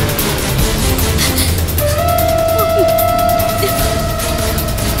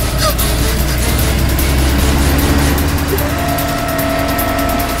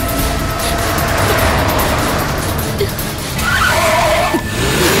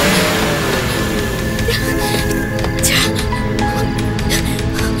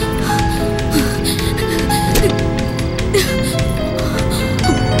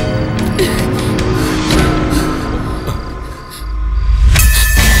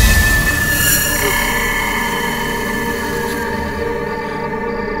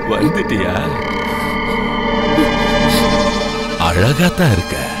 வந்துட்டியா? அழகாத்தான்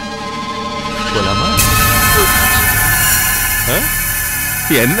இருக்க. போலாமா?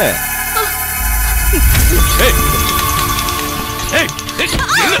 என்ன?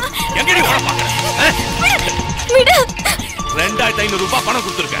 எங்கடி ஓட பாக்குற? 2500 ரூபாய் பணம்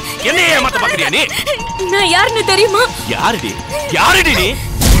கொடுத்துருக்க. என்ன ஏமாத்த பாக்குறியா நீ? நான் யாருன்னு தெரியுமா? யாருடி? யாருடி நீ?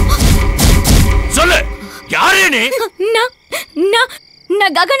 சொல்லு, யாரு நீ?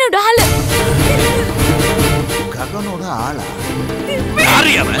 நான் ககனோட ஆளு. ககனோட ஆளா?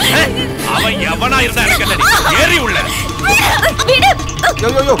 யாரு அவன்? அவன் எவனா இருந்தா எனக்கு தெரியல. ஏறி உள்ள.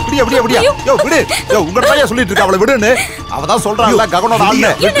 யோ விடு யோ உங்க பையன் சொல்லிட்டு இருக்க, அவளை விடுன்னு. அவ தான் சொல்றான்ல ககனோட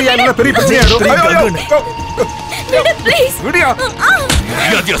ஆளு. வெட்டியால பெரிய பிரச்சனை ஆயிடும். விடு ப்ளீஸ். விடுயா.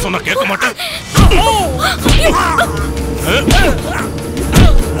 மரியாதையா சொன்னா கேட்க மாட்டேன்.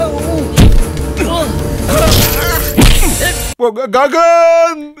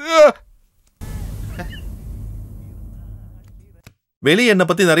 ககன், வெளியே என்ன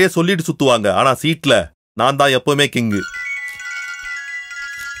பத்தி நிறைய சொல்லிட்டு சுத்துவாங்க, ஆனா சீட்ல நான் தான் எப்பவுமே கிங்கு.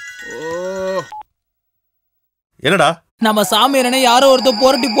 என்னடா? நம்ம சாமியாரனை யாரோ ஒருத்தர்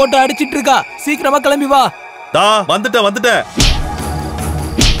புரட்டி போட்டு அடிச்சிட்டு இருக்கா. சீக்கிரமா கிளம்பி வா. வந்துட்டேன்.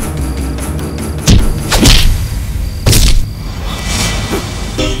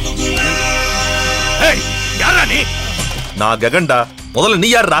 நான் ககன்டா. முதல்ல நீ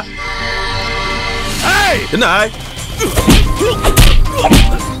யாருடா? என்ன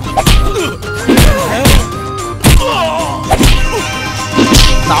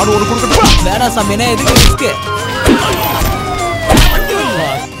நானும் ஒண்ணு கொடுக்கட்டுமா? வேணாம் சாமி, என்ன எதுக்கு ரிஸ்க்?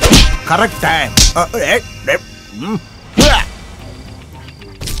 Correct time.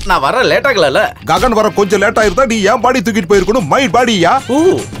 நான் வர லேட் ஆகல. ககன் வர கொஞ்சம் லேட் ஆயிருந்தா நீ ஏன் பாடி தூக்கிட்டு போயிருக்கணும். மை பாடியா?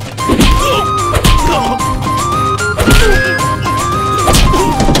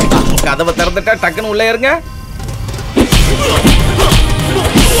 கதவை திறந்துட்டா டக்குன்னு உள்ள ஏறுங்க.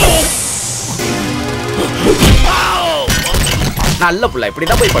 நல்ல புள்ள,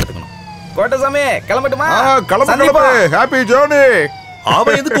 இப்படிதான் போய் படுத்துக்கணும். கோட்டசாமி கிளம்பட்டுமா? கிளம்பு. Happy journey.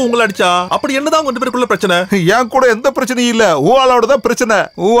 அவன் எதுக்கு உங்களை அடிச்சா? அப்படி என்னதான் உங்க பேருக்குள்ள பிரச்சனை? என் கூட எந்த பிரச்சனையும் இல்ல. ஊஆளோட தான் பிரச்சனை.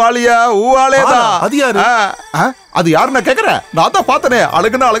 ஊஆளியா? ஊஆளேதான். அது யாரு? அது யாரு நான் கேக்குறேன். நான் தான் பார்த்தனே.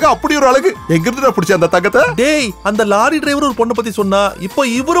 அழகுனா அழகு, அப்படி ஒரு அழகு. எங்க இருந்து நான் பிடிச்ச அந்த தங்கத்தை? டேய், அந்த லாரி டிரைவர் ஒரு பொண்ணை பத்தி சொன்னா, இப்போ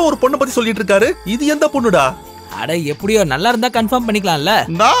இவரும் ஒரு பொண்ணை பத்தி சொல்லிட்டு இருக்காரு. இது எந்த பொண்ணுடா? அட எப்படியோ நல்லா இருந்தா கன்ஃபார்ம் பண்ணிக்கலாம்ல.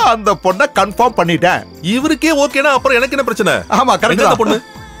 நான் அந்த பொண்ணை கன்ஃபார்ம் பண்ணிட்டேன். இவருக்கே ஓகேனா அப்புறம் எனக்கு என்ன பிரச்சனை? ஆமா கரெக்ட். அந்த பொண்ணு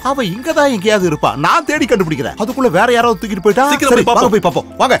அவ இங்கதான் எங்கேயாவது இருப்பா. நான் தேடி கண்டுபிடிக்கிறேன். அதுக்குள்ள வேற யாராவது தூக்கிட்டு போயிட்டா? சீக்கிரம் சரி, போய் வாங்க போய் பாப்போம்.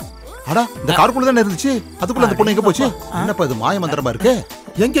 வாங்க. அடா, இந்த காருக்குள்ள தானே இருந்துச்சு. அதுக்குள்ள அந்த பொண்ணு எங்க போச்சு? என்னப்பா இது மாய மந்திரமா இருக்கு?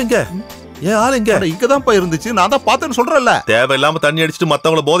 எங்க ஏன் ஆள் எங்க? இங்கதான் போய் இருந்துச்சு. நான் தான் பார்த்தேன்னு சொல்றேன்ல. தேவையில்லாம தண்ணி அடிச்சிட்டு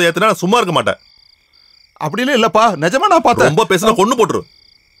மத்தவங்கள போதை ஏத்துனா நான் சும்மா இருக்க மாட்டேன். அப்படியே இல்லப்பா, நிஜமா நான் பார்த்தேன். ரொம்ப பேசினா கொன்னு போட்டுரு.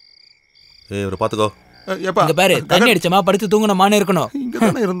 ஏய், இவரை பாத்துக்கோ. இங்க பாரு, தண்ணி அடிச்சமா படுத்து தூங்கணுமான்னு இருக்கணும். இங்க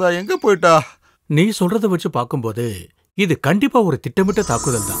தானே இருந்தா, எங்க போயிட்டா? நீ சொல்றத வச்சு பார்க்கும்போது இது கண்டிப்பா ஒரு திட்டமிட்ட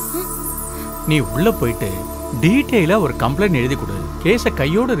தாக்குதல் தான். நீ உள்ள போயிட்டு டீட்டெயிலா ஒரு கம்ப்ளைண்ட் எழுதி கொடு. கேஸை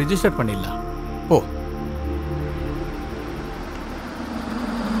கையோட ரெஜிஸ்டர் பண்ணிடலாம். ஓ,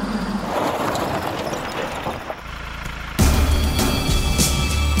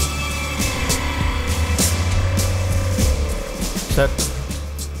 சார்,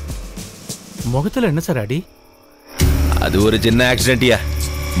 முகத்துல என்ன சார் அடி? அது ஒரு சின்ன ஆக்சிடென்ட்யா,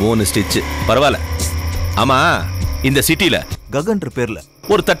 3 ஸ்டிச். பரவாயில்ல. ஆமா, இந்த சிட்டில ககன்ற பேர்ல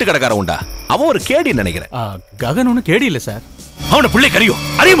ஒரு தட்டு கடைக்காரன் உண்டா? அவன் ஒரு கேடி நினைக்கிறேன். ககன் ஒண்ணு கேடி இல்ல சார். அவனை பிள்ளை கரியும்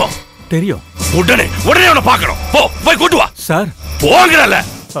அறியுமோ? தெரியும். உடனே அவனை பார்க்கணும். போ, போய் கூட்டு வா சார். போங்கறல.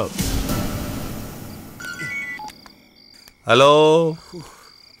 ஹலோ,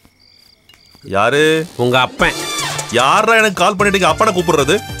 யாரு? உங்க அப்பன். யாரா எனக்கு கால் பண்ணிட்டீங்க? அப்பனை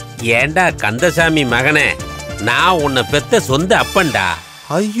கூப்பிடுறது? ஏண்டா கந்தசாமி மகனே, நான் உன்னை பெத்த சொந்த அப்பன்டா.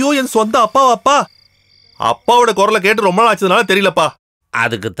 ஐயோ, என் சொந்த அப்பா? அப்பாவோட குரலை கேட்டு ரொம்ப நாள் ஆச்சதுனால தெரியலப்பா.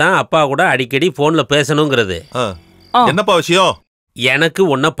 அதுக்கு தான் அப்பா கூட அடிக்கடி போன்ல பேசணுங்கிறது. என்னப்பா விஷயம்? எனக்கு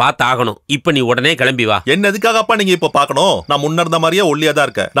உன்னை பார்த்தாகணும். இப்ப நீ உடனே கிளம்பி வா. என்ன எதுக்காக அப்பா நீங்க இப்ப பாக்கணும்? நான் முன்ன இருந்த மாதிரியே ஒல்லியா தான்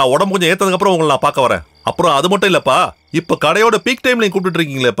இருக்கேன். நான் உடம்பு கொஞ்சம் ஏத்ததுக்கு அப்புறம் உங்களை நான் பார்க்க வரேன். அப்புறம் அது மட்டும் இல்லப்பா, இப்ப கடையோட பீக் டைம்ல நீங்க கூப்பிட்டு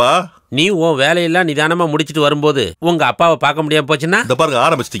இருக்கீங்களேப்பா. நீ உன் வேலையெல்லாம் நிதானமா முடிச்சிட்டு வரும்போது உங்க அப்பாவை பார்க்க முடியாம போச்சுன்னா? இந்த பாருங்க,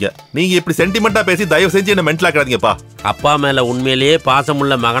 ஆரம்பிச்சிட்டீங்க. நீங்க இப்படி சென்டிமெண்டா பேசி தயவு செஞ்சு என்ன மென்டல் ஆக்காதீங்கப்பா. அப்பா மேல உண்மையிலேயே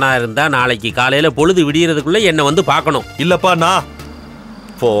பாசமுள்ள மகனா இருந்தா நாளைக்கு காலையில பொழுது விடியறதுக்குள்ள என்ன வந்து பார்க்கணும். இல்லப்பா, நான்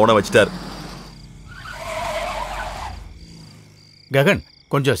போனை வச்சுட்டாரு. ககன்,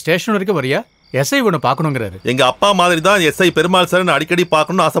 கொஞ்சம் ஸ்டேஷன் வரைக்கும் வரியா? எஸ்ஐ ஒண்ணு பாக்கணுங்கிறாரு. எங்க அப்பா மாதிரி தான் எஸ்ஐ பெருமாள் சார் அடிக்கடி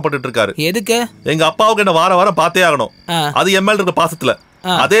பார்க்கணும்னு ஆசைப்பட்டு இருக்காரு. எதுக்கு? எங்க அப்பாவுக்கு என்ன வார வாரம் பார்த்தே ஆகணும். அது என் மேல இருக்க பாசத்துல.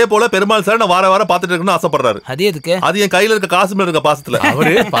 அதே போல பெருமாள் சார் வார வாரம் பார்த்துட்டு இருக்கணும்னு ஆசைப்படுறாரு. அது எதுக்கு? அது என் கையில இருக்க காசு மேல இருக்க பாசத்துல.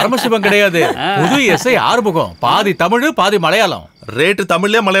 அவரு பரமசிவம் கிடையாது. புது எஸ்ஐ ஆறுமுகம். பாதி தமிழ் பாதி மலையாளம். ரேட்டு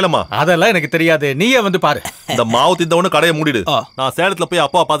தமிழ்லயே மலையாளமா? அதெல்லாம் எனக்கு தெரியாது. நீயே வந்து பாரு. இந்த மாவு திந்தவனு கடையை மூடிடு. நான் சேலத்துல போய்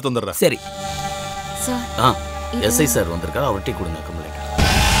அப்பா பார்த்துட்டு வந்துடுறேன். சரி. எஸ்ஐ சார் வந்திருக்காரு, அவர்கிட்ட கொடுங்க கம்ப்ளைண்ட்.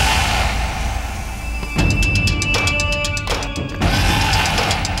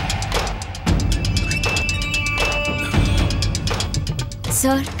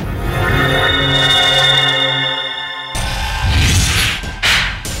 சார்,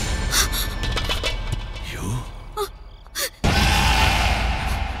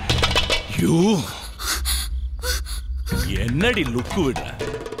 என்னடி லுக்கு விடுற?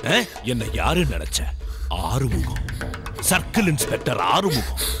 என்ன யாரு நினைச்ச? Arumugam, circle inspector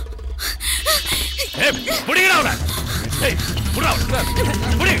Arumugam.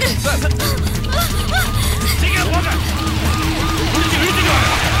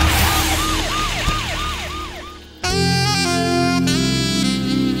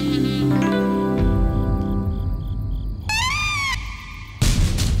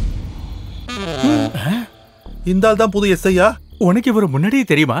 இந்த ஆள் தான் புது எஸ்ஐயா? உனக்கு இவரு முன்னாடியே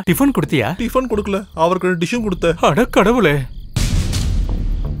தெரியுமா? டிஃபன் கொடுத்தியா? டிஃபன் கொடுக்கல, அவருக்கு டிஷ்ஷும் கொடுத்த. அட கடவுளே.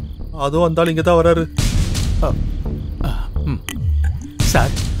 அதுவும் அந்த ஆள் இங்க தான் வராரு.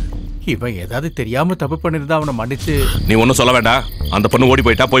 சார், இவன் ஏதாவது தெரியாம தப்பு பண்ணிருந்தா அவனை மன்னிச்சு. நீ ஒன்னும் சொல்ல வேண்டாம். அந்த பொண்ணு ஓடி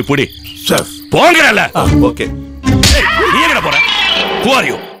போயிட்டா போய் புடி. போங்கறல. ஓகே. நீ பண்ண போற? Who are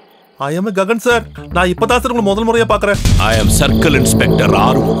you? I am Gagan sir. நான் இப்பதான் சார் உங்களை முதல் முறையா பார்க்கறேன். I am Circle Inspector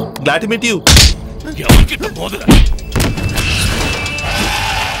Arumugam. Glad to meet you. எவன்கிட்ட மோதுற?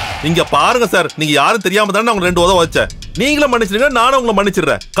 நீங்க பாருங்க சார், நீங்க யாரும் தெரியாம தானே அவங்க 2 உதவ வச்சேன். நீங்களும் மன்னிச்சிடுங்க, நானும் உங்களை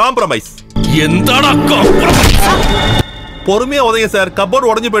மன்னிச்சிடுறேன். காம்ப்ரமைஸ். எந்தடா காம்ப்ரமைஸ்? பொறுமையா உதங்க சார், கப்போர்ட்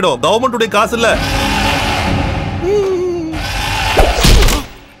உடைஞ்சு போயிடும். கவர்மெண்ட் உடைய காசு இல்ல.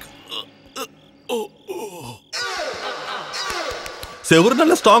 செவரு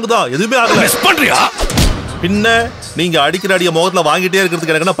நல்ல ஸ்ட்ராங் தான், எதுவுமே ஆகல. மிஸ் பண்றியா? பின்ன நீங்க அடிக்கிற அடிய முகத்துல வாங்கிட்டே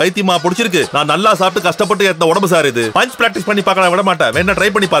இருக்கிறதுக்கு எனக்கு பைத்தியமா பிடிச்சிருக்கு. நான் நல்லா சாப்பிட்டு கஷ்டப்பட்டு ஏத்த உடம்பு சார் இது. பஞ்ச் பிராக்டிஸ் பண்ணி பார்க்கலாம் விட மாட்டேன். வேணா ட்ரை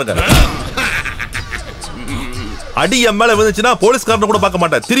பண்ணி பாருங்க. அடி என் மேல விழுந்துச்சுன்னா போலீஸ்காரனை கூட பார்க்க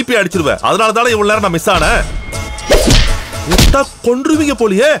மாட்டேன், திருப்பி அடிச்சிருவேன். அதனால தானே இவ்வளவு நேரம் நான் மிஸ் ஆனேன். கொன்றுவீங்க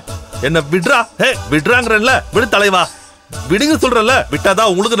போலியே. என்ன விட்றா, விட்றாங்கறல்ல, விடு தலைவா, விடுங்க சொல்றல. விட்டாதான்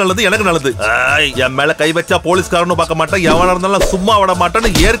உங்களுக்கு நல்லது, எனக்கு நல்லது. என் மேல கை வச்சா போலீஸ்காரனும் பார்க்க மாட்டேன், எவனா இருந்தாலும் சும்மா விட மாட்டேன்னு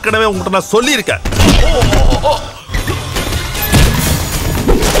ஏற்கனவே உங்ககிட்ட நான் சொல்லி இருக்கேன்.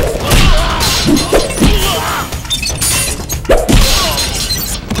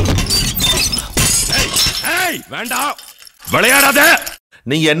 வேண்டாம், விளையாடாத.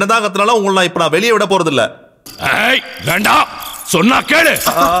 நீங்க என்னதான் கத்துனாலும் உங்களை நான் இப்ப வெளியே விட போறது இல்ல. வேண்டாம், சொன்னா கேளு.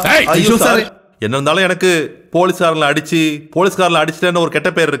 என்ன இருந்தாலும் எனக்கு போலீஸ்காரங்களை அடிச்சுட்டேன்னு ஒரு கெட்ட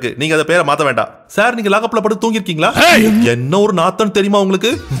பேர் இருக்கு. நீங்க அந்த பேரை மாத்த வேண்டாம் சார். நீங்க லாக்அப்ல படுத்து தூங்கி இருக்கீங்களா? என்ன ஒரு நாத்தம் தெரியுமா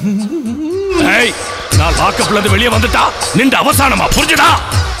உங்களுக்கு? நான் லாக்அப்ல இருந்து வெளியே வந்துட்டா நின்று அவசானமா, புரிஞ்சுடா?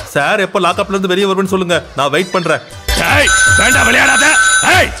 சார் எப்ப லாக்அப்ல இருந்து வெளியே வருவேன்னு சொல்லுங்க, நான் வெயிட் பண்றேன். வேண்டாம், விளையாடாத.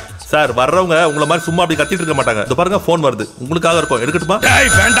 சார் வர்றவங்க உங்களை மாதிரி சும்மா அப்படி கத்திட்டு இருக்க மாட்டாங்க. இது பாருங்க, போன் வருது, உங்களுக்காக இருக்கும், எடுக்கட்டுமா?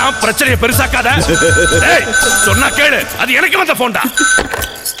 வேண்டாம், பிரச்சனையை பெருசாக்காத. சொன்னா கேளு, அது எனக்கு வந்த போன்டா.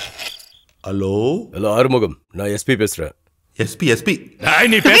 ஹலோ ஆறுமுகம், நான் எஸ்பி பேசுறேன். எஸ்பி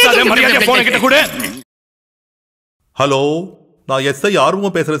நீ பேசாத, மரியாதை போன் கிட்ட கொடு. ஹலோ, நான் எஸ்ஐ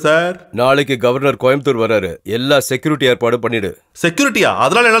ஆறுமுகம் பேசுறேன் சார். நாளைக்கு கவர்னர் கோயம்புத்தூர் வராரு, எல்லா செக்யூரிட்டி ஏற்பாடு பண்ணிடு. செக்யூரிட்டியா?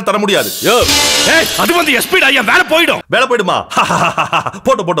 அதனால என்னால தர முடியாது. அது வந்து எஸ்பி டா, என் வேலை போயிடும். வேலை போயிடுமா?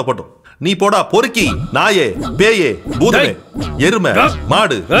 போட்டோம். நீ போடா பொறுக்கி, நாயே, பேயே, பூதமே, எருமை,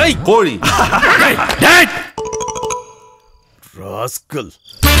 மாடு, கோழி. ராஸ்கல்.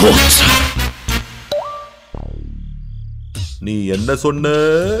 நீ என்ன சொன்ன?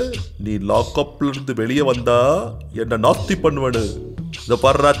 நீ லாக்அப்ல இருந்து வெளியே வந்தா என்ன நாஸ்தி பண்ணுவனு? இத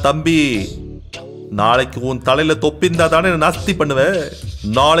பாருடா தம்பி, நாளைக்கு உன் தலையில தொப்பிந்தா தானே நாஸ்தி பண்ணுவ.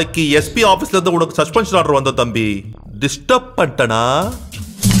 நாளைக்கு எஸ்பி ஆபீஸ்ல இருந்து உனக்கு சஸ்பென்ஷன் ஆர்டர் வந்த தம்பி. டிஸ்டர்ப் பண்ணிட்டனா?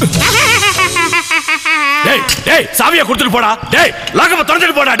 சாவியா கொடுத்துட்டு போடா. லாக்அப்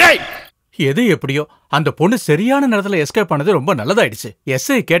திறந்துட்டு போடா. எது எப்படியோ அந்த பொண்ணு சரியான நேரத்துல எஸ்கேப் பண்ணது ரொம்ப நல்லதாயிடுச்சு.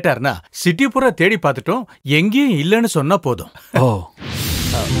 எஸ்ஐ கேட்டாருன்னா சிட்டி பூரா தேடி பார்த்துட்டோம், எங்கேயும் இல்லைன்னு சொன்னா போதும்.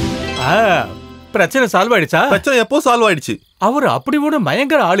 பிரச்சனை சால்வ் ஆயிடுச்சா? பிரச்சனை எப்போ சால்வ் ஆயிடுச்சு. அவர் அப்படி கூட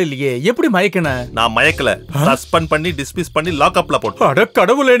மயங்கர ஆள் இல்லையே, எப்படி மயக்கன? நான் மயக்கல, சஸ்பெண்ட் பண்ணி டிஸ்மிஸ் பண்ணி லாக்அப்ல போட்டு. அட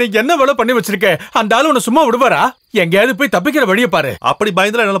கடவுளே, நீ என்ன வேலை பண்ணி வச்சிருக்க? அந்த ஆளு உன்னை சும்மா விடுவாரா? எங்கேயாவது போய் தப்பிக்கிற வழியை பாரு. அப்படி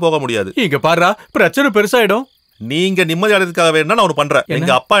பயந்துல என்னால போக முடியாது. இங்க பாருடா, பிரச்சனை பெருசாயிடும். நீங்க நிம்மதி அடைறதுக்காக வேணா நான் ஒன்னு பண்றேன்.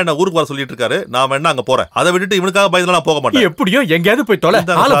 எங்க அப்பா என்ன ஊருக்கு வர சொல்லிட்டு இருக்காரு, நான் வேணா அங்க போறேன். அதை விட்டுட்டு இவனுக்காக பயந்துல நான் போக மாட்டேன். எப்படியோ எங்கேயாவது போய் தொலை.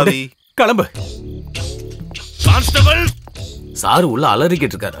 கிளம்பு. கான்ஸ்டபிள் சார் உள்ள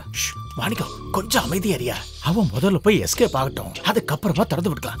அலறிக்கிட்டு இருக்காரு. மாணிக்கம், கொஞ்சம் அமைதியாரியா. அவன் முதல்ல போய் எஸ்கேப் ஆகட்டும், அதுக்கப்புறமா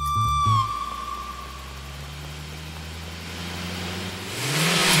திறந்து விட்டுக்கலாம்.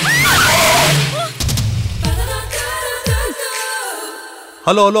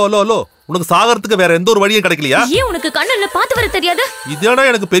 ஹலோ உனக்கு சாகறதுக்கு வேற எந்த ஒரு வழியும் கிடைக்கலையா? ஏன் உனக்கு கண்ணல்ல பாத்து வர தெரியாது? இதேடா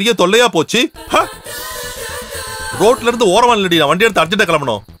எனக்கு பெரிய தொல்லையா போச்சு. ரோட்ல இருந்து ஓரமா நில்லடி, நான் வண்டி எடுத்து அர்ஜென்ட்டா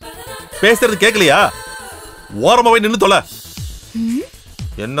கிளம்பணும். பேசுறது கேட்கலையா? ஓரமா போய் நின்னு தொலை.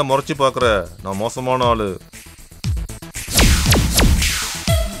 என்ன முறைச்சு பாக்குற? நான் மோசமான ஆளு.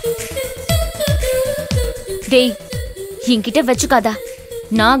 டேய், என்கிட்ட வச்சுக்காதா.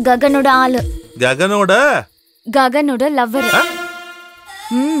 நான் ககனோட ஆளு. ககனோட லவ்வர்.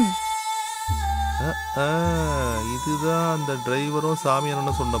 இதுதான் அந்த டிரைவரும்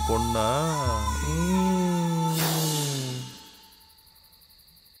சாமியானு சொன்ன பொண்ணா?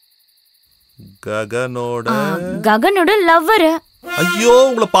 ககனோட லவ்வர். ஐயோ,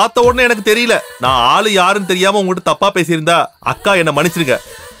 உங்களை பார்த்த உடனே எனக்கு தெரியல. நான் ஆளு யாருன்னு தெரியாம உங்ககிட்ட தப்பா பேசியிருந்தா அக்கா என்ன மன்னிச்சிருங்க.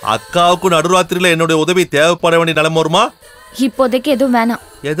 அக்காவுக்கு நடுராத்திரியில என்னுடைய உதவி தேவைப்பட வேண்டிய நிலைமை வருமா? இப்போதைக்கு எதுவும் வேணாம்.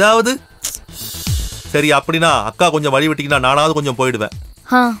 ஏதாவது சரி, அப்படின்னா அக்கா கொஞ்சம் வழி விட்டீங்கன்னா நானாவது கொஞ்சம் போயிடுவேன்.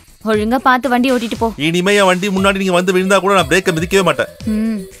 ஒழுங்கா பார்த்து வண்டி ஓட்டிட்டு போ. இனிமே என் வண்டி முன்னாடி நீங்க வந்து விழுந்தா கூட நான் பிரேக்க மிதிக்கவே மாட்டேன்.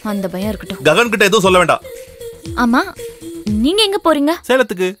 அந்த பயம் இருக்கட்டும். ககன் கிட்ட எதுவும் சொல்ல வேண்டாம். ஆமா, நீங்க எங்க போறீங்க?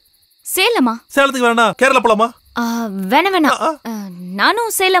 சேலத்துக்கு. சேலமா? சேலத்துக்கு வேணா கேரளா போலாமா? வேணாம்,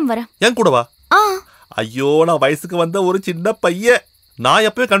 நானும் சேலம் வரேன். என் கூட வா. ஐயோ, நான் வயசுக்கு வந்த ஒரு சின்ன பையன். நான்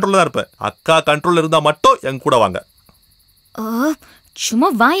எப்பவே கண்ட்ரோல்ல தான் இருப்பேன். அக்கா கண்ட்ரோல்ல இருந்தா மட்டும் என் கூட வாங்க. சும்மா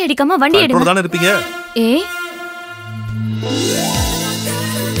வாய் அடிக்காம வண்டி எடுங்க. கண்ட்ரோல் தானே இருப்பீங்க.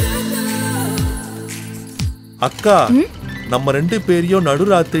 அக்கா, நம்ம 2 பேரையும்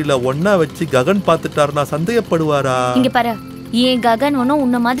நடுராத்திரியில ஒன்னா வச்சு ககன் பார்த்துட்டாருன்னா சந்தேகப்படுவாரா? இங்க பாரு, ஏன் ககன் ஒன்னும்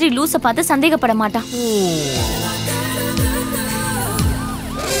உன்ன மாதிரி லூச பார்த்து சந்தேகப்பட மாட்டான்.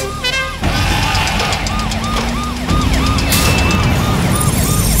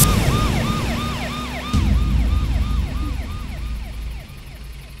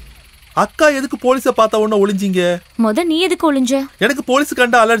 அக்கா எதுக்கு போலீஸ பார்த்த உடனே ஒளிஞ்சீங்க? நீ எதுக்கு ஒளிஞ்ச? எனக்கு போலீஸ்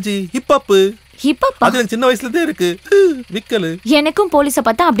கண்ட அலர்ஜி. ஹிப்ஹாப் அது எனக்கு சின்ன வயசுல இருந்தே இருக்கு. விக்கல். எனக்கும் போலீஸ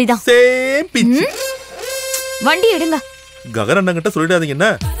பார்த்தா அப்படிதான். Same pitch. வண்டி எடுங்க. ககன் அண்ணன் கிட்ட சொல்லிடாதீங்க என்ன?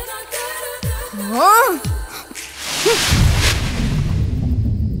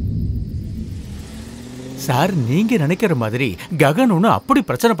 சார், நீங்க நினைக்கிற மாதிரி ககன் ஒண்ணு அப்படி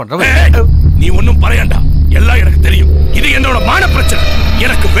பிரச்சனை பண்றவன். நீ ஒண்ணும் பரையாண்டா, எல்லாம் எனக்கு தெரியும். இது என்னோட மான பிரச்சனை.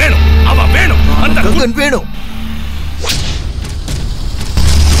 எனக்கு வேணும், அவ வேணும், அந்த ககன் வேணும்.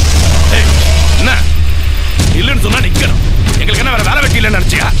 என்ன இல்லன்னு சொன்னா நிக்கணும். எங்களுக்கு என்ன வேற வேலை வெட்டி இல்லன்னு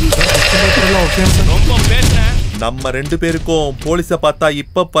நினைச்சியா? ரொம்ப பேசுறேன். நம்ம 2 பேருக்கும் போலீஸ பார்த்தா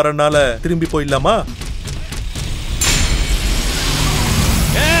இப்ப பரனால திரும்பி போயிடலாமா?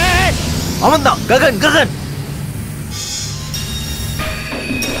 அவன்தான் ககன். ககன்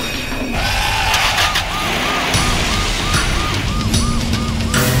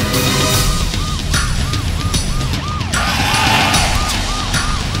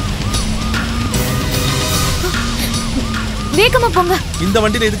வேகமா போங்க. இந்த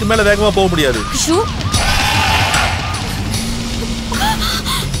வண்டியில இதுக்கு மேல வேகமா போக முடியாது.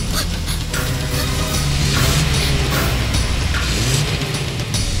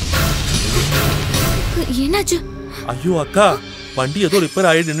 என்னாச்சு? ஐயோ அக்கா, வண்டி ஏதோ ரிப்பேர்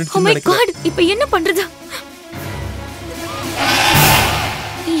ஆயிட்டு நின்னுச்சுன்னு நினைக்கிறேன். இப்போ என்ன பண்றது?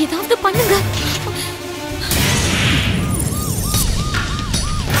 ஏதாவது பண்ணுங்க.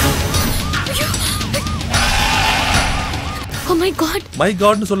 Oh my god. மை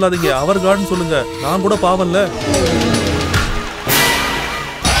காட்னு சொல்லாதீங்க, அவர் காட்னு சொல்லுங்க. நான் கூட பாவம்ல.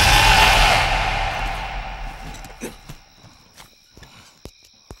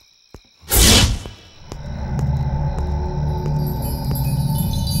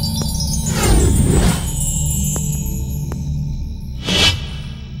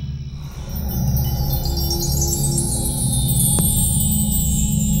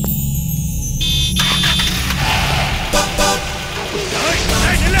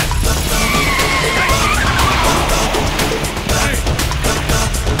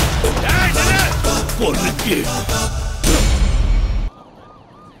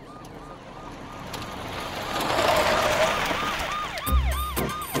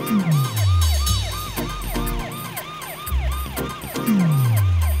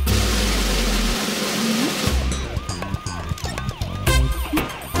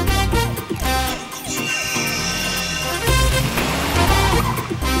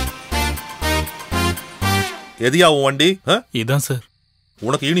 எதியா உன் வண்டி? இதான் சார்.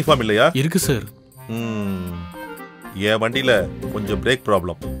 உனக்கு யூனிஃபார்ம் இல்லையா? இருக்கு சார். என் வண்டியில கொஞ்சம் பிரேக்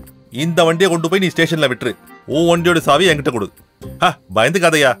ப்ராப்ளம். இந்த வண்டியை கொண்டு போய் நீ ஸ்டேஷன்ல விட்டுரு. உன் வண்டியோட சாவி என்கிட்ட கொடு.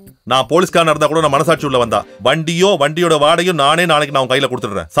 பயந்துக்காதையா, நான் போலீஸ்காரனா இருந்தா கூட நான் மனசாட்சி உள்ள வந்தா வண்டியோட வாடகையும் நானே நாளைக்கு நான் கையில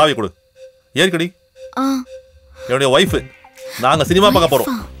கொடுத்துடுறேன். சாவி கொடு. ஏற்கடி என்னுடைய ஒய்ஃப், நாங்க சினிமா பார்க்க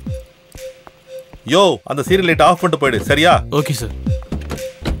போறோம். யோ, அந்த சீரியல் லைட் ஆஃப் பண்ணிட்டு போயிடு, சரியா? Okay sir.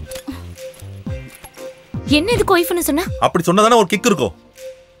 என்ன இதுக்கு ஒய்ஃப்னு சொன்னா? அப்படி சொன்னதானே ஒரு கிக் இருக்கும்.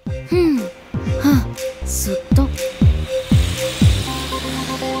 சுத்தம்.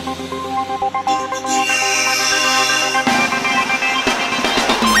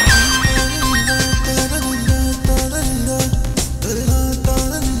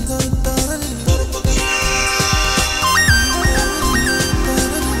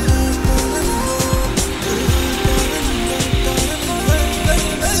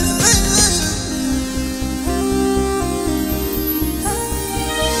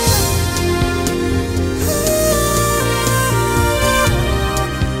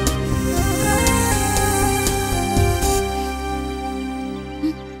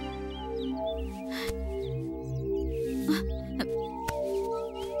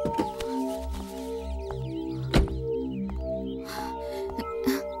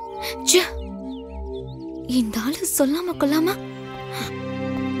 இந்த ஆளு சொல்லாம கொள்ளாம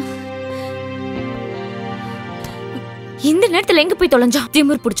இந்த நேரத்துல எங்க போய் தொலைஞ்சா?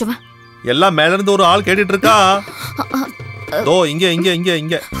 திமிர் பிடிச்சவன். எல்லாம் மேல இருந்து ஒரு ஆள் கேட்டுட்டு இருக்கா. தோ இங்க இங்க இங்க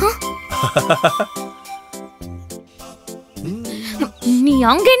இங்க.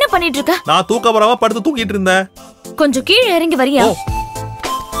 அங்க என்ன பண்ணிட்டு இருக்க? நான் தூக்க வராம படுத்து தூங்கிட்டு இருந்தேன். கொஞ்சம் கீழே இறங்கி வரியா?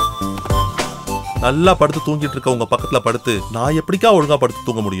 நல்லா படுத்து தூங்கிட்டு இருக்க உங்க பக்கத்துல படுத்து நான் எப்படிக்கா ஒழுங்கா படுத்து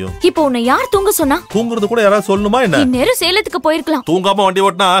தூங்க முடியும்? இப்போ உன்னை யார் தூங்க சொன்னா? தூங்குறது கூட யாராவது சொல்லணுமா என்ன? நேரம் சேலத்துக்கு போயிருக்கலாம். தூங்காம வண்டி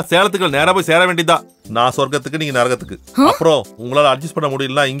ஓட்டினா சேலத்துக்கு நேரா போய் சேர வேண்டியதான். நான் சொர்க்கத்துக்கு நீங்க நரகத்துக்கு. அப்புறம் உங்களால அட்ஜஸ்ட் பண்ண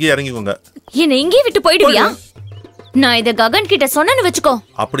முடியல இங்கே இறங்கிக்கோங்க. என்ன இங்கே விட்டு போயிடுவியா? நான் இத ககன் கிட்ட சொன்னேன்னு வெச்சுக்கோ.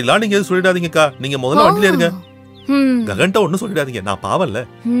 அப்படிலாம் நீங்க எதுவும் சொல்லிடாதீங்கக்கா. நீங்க முதல்ல வண்டியில இருங்க. ககன்ட்ட ஒண்ணும் சொல்லிடாதீங்க. நான் பாவம்ல.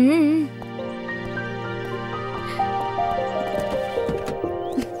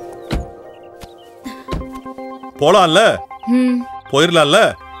 போலாம்ல? போயிரலாம்ல?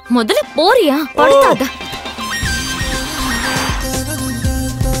 முதல்ல போறியா? படுத்தாத.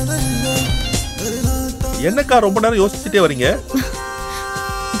 என்னக்கா ரொம்ப நேரம் யோசிச்சுட்டே வரீங்க?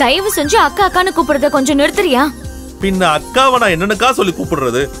 தயவு செஞ்சு அக்கா அக்கான்னு கூப்பிடுறத கொஞ்சம் நிறுத்துறியா? பின்ன அக்காவை நான் என்னன்னுக்கா சொல்லி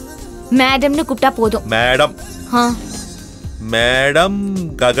கூப்பிடுறது? மேடம்னு கூப்பிட்டா போதும். மேடம். மேடம்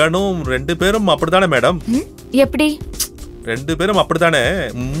ககனும் ரெண்டு பேரும் அப்படிதானே மேடம்? எப்படி? ரெண்டு பேரும் அப்படிதானே.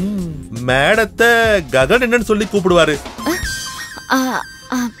 மேடத்தை ககன் என்னன்னு சொல்லி கூப்பிடுவாரு?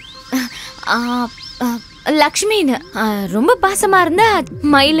 லக்ஷ்மின்னு. ரொம்ப பாசமா இருந்தா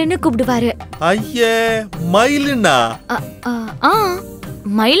மயிலுன்னு கூப்பிடுவாரு. ஐயே மயிலுன்னா?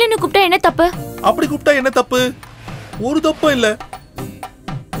 மயிலுன்னு கூப்பிட்டா என்ன தப்பு? அப்படி கூப்பிட்டா என்ன தப்பு? ஒரு தப்பும் இல்ல.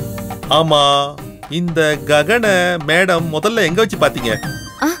 ஆமா, இந்த ககன மேடம் முதல்ல எங்க வச்சு பாத்தீங்க?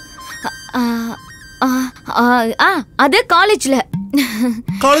 அது காலேஜ்ல.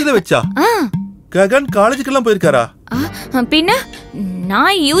 காலேஜ்ல வச்சா? ககன் காலேஜுக்கெல்லாம் போயிருக்காரா? பின்ன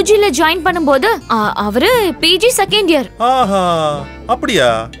நான் யூஜில ஜாயின் பண்ணும்போது அவரு பிஜி செகண்ட் இயர். ஆஹா, அப்படியா?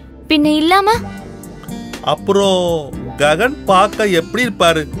 பின்ன இல்லாம? அப்புறம் ககன் பார்க்க எப்படி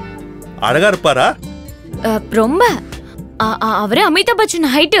இருப்பாரு? அழகா இருப்பாரா? ரொம்ப. அவரு அமிதாப்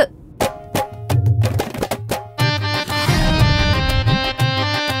பச்சன் ஹைட்.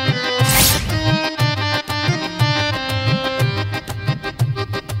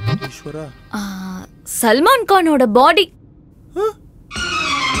 சல்மான் கானோட பாடி.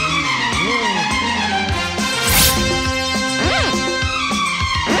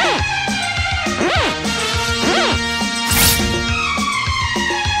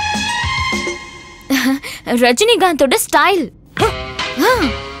 ரஜினிகாந்தோட ஸ்டைல்.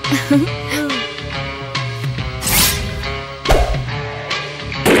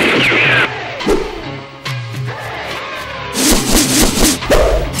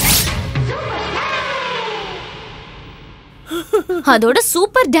 அதோட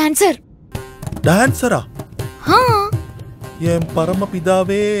சூப்பர் டான்சர். டான்சரா? என்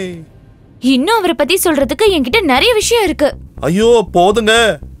பரமபிதாவே. இன்னும் அவரை பத்தி சொல்றதுக்கு என்கிட்ட நிறைய விஷயம் இருக்கு. ஐயோ போதுங்க.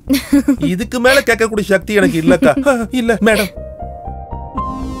 இதுக்கு மேல கேட்கக்கூடிய சக்தி எனக்கு இல்லக்கா. இல்ல மேடம்.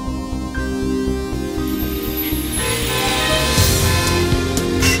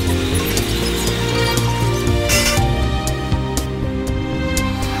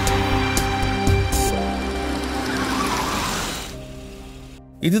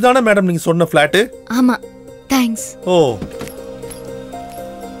 இதுதானே மேடம் நீங்க சொன்ன பிளாட்? ஆமா, தேங்க்ஸ். ஓ,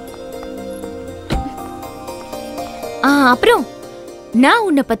 அப்புறம் நான்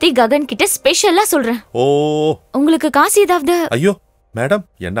உன்னை பத்தி ககன் கிட்ட ஸ்பெஷலா சொல்றேன். ஓ, உங்களுக்கு காசு ஏதாவது? ஐயோ மேடம்,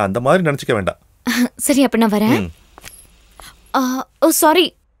 என்ன அந்த மாதிரி நினைச்சுக்க வேண்டாம். சரி, அப்ப நான் வரேன். ஓ சாரி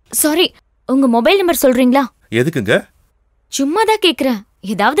சாரி, உங்க மொபைல் நம்பர் சொல்றீங்களா? எதுக்குங்க? சும்மா தான் கேக்குறேன்.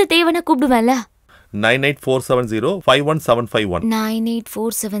 ஏதாவது தேவைன்னா கூப்பிடுவேன்ல. 9847051751.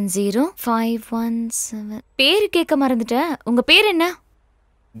 98470517. பேரு கேட்க மறந்துட்டேன். உங்க பேர் என்ன?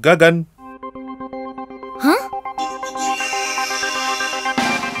 ககன்.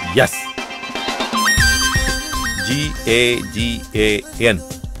 S, GAGAN.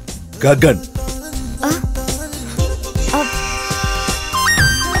 ககன்.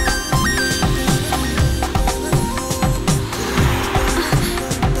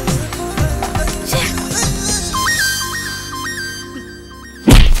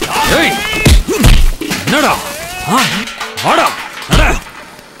 என்னடா? வாடா.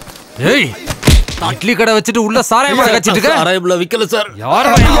 ஏய், இட்லி கடை வச்சிட்டு உள்ள சாராயம் கடை வச்சிட்டு இருக்க? சாராயம்ல விக்கல சார்.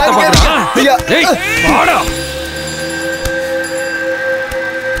 யாரடா ஏமாத்த பாக்குறீங்க? ஏய், வாடா.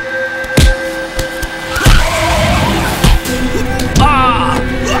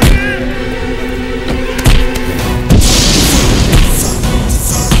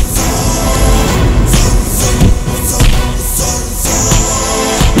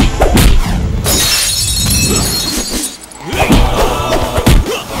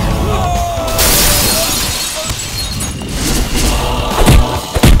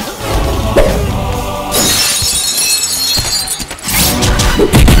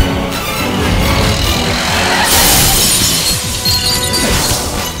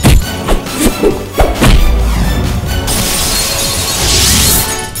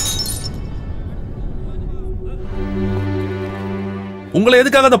 உங்களை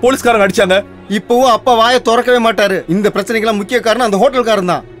எதுக்காக அந்த போலீஸ்காரங்க அடிச்சாங்க? இப்பவும் அப்பா வாயை திறக்கவே மாட்டாரு. இந்த பிரச்சனைக்கெல்லாம் முக்கிய காரணம் அந்த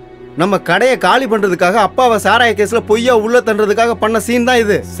ஹோட்டல்காரன் தான். நம்ம கடையை காலி பண்றதுக்காக அப்பாவை சாராய கேஸ்ல பொய்யா உள்ள தள்ளுறதுக்காக பண்ண சீன் தான்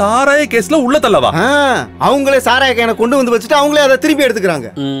இது. சாராய கேஸ்ல உள்ள தள்ளவா? அவங்களே சாராய கேனை கொண்டு வந்து வச்சுட்டு அவங்களே அதை திருப்பி எடுத்துக்கிறாங்க.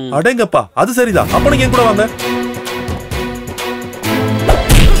 அடேங்கப்பா, அது சரிதான். அப்ப நீங்க என் கூட வாங்க.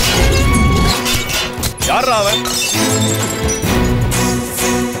 யாரா அவன்?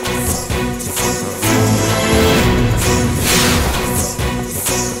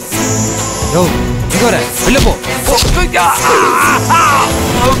 யோ, இங்க வர. வெளில போ.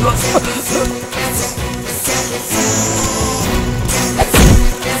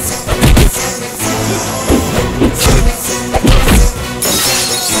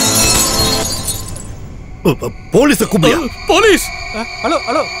 போலீஸ கூப்பிடுயா. போலீஸ். ஹலோ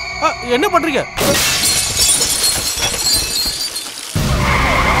ஹலோ, என்ன பண்றீங்க?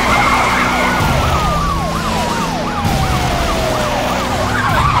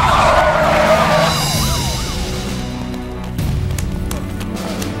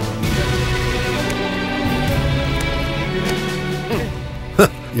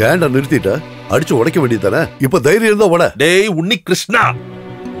 ஏன்டா நிறுத்திட்ட? அடிச்சு உடைக்க வேண்டியதானே? இப்ப தைரியம் இருந்தா உட. டேய் உன்னி கிருஷ்ணா,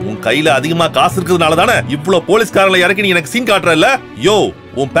 உன் கையில அதிகமா காசு இருக்கிறதுனால தானே இவ்வளவு போலீஸ்காரங்களை இறக்கி நீ எனக்கு சீன் காட்டுறல்ல? யோ,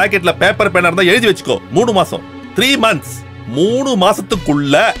 உன் பாக்கெட்ல பேப்பர் பேனா இருந்தா எழுதி வச்சுக்கோ. 3 மாசம் 3 months 3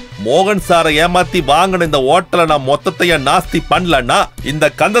 மாசத்துக்குள்ள மோகன் சாரை ஏமாத்தி வாங்கின இந்த ஹோட்டலை நான் மொத்தத்தைய நாஸ்தி பண்ணலன்னா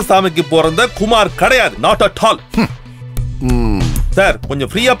இந்த கந்தசாமிக்கு பிறந்த குமார் கிடையாது. Not at all. சார் கொஞ்சம்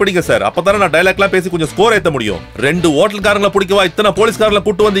ஃப்ரீயா பிடிங்க சார். அப்பதானே நான் டைலாக்லாம் பேசி கொஞ்சம் ஸ்கோர் ஏத்த முடியும். 2 ஹோட்டல்காரங்களை பிடிக்கவா இத்தனை போலீஸ்காரங்களை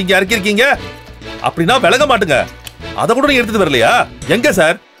கூட்டு வந்து இங்க இறக்கிருக்கீங்க? அப்படின்னா விலக மாட்டுங்க. அதை கூட நீங்க எடுத்துட்டு வரலையா? எங்க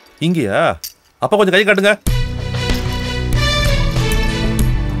சார்? இங்கயா? அப்ப கொஞ்சம் கை காட்டுங்க.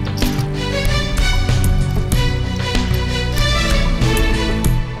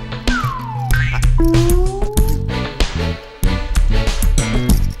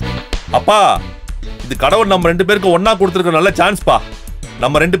 அப்பா, இது கடவுள் நம்ம 2 பேருக்கு ஒன்னா கொடுத்திருக்க நல்ல சான்ஸ் பா.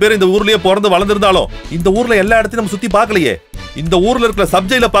 நம்ம 2 பேரும் இந்த ஊர்லயே பிறந்து வளர்ந்திருந்தாலும் இந்த ஊர்ல எல்லா இடத்தையும் நம்ம சுத்தி பார்க்கலையே. இந்த ஊர்ல இருக்கிற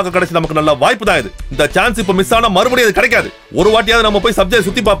சப்ஜெக்ட்ல பார்க்க கிடைச்ச நமக்கு நல்ல வாய்ப்பு தான் இது. இந்த சான்ஸ் இப்ப மிஸ் ஆனா மறுபடியும் அது கிடைக்காது. ஒரு வாட்டியாவது நம்ம போய் சப்ஜெக்ட்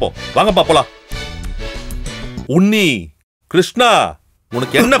சுத்தி பார்ப்போம். வாங்க பாப்பலாம். உன்னி கிருஷ்ணா,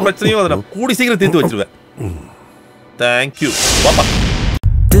 உனக்கு என்ன பிரச்சனையோ அதை நான் கூடி சீக்கிரம் தீர்த்து வச்சிருவேன். தேங்க்யூ. பாப்பா.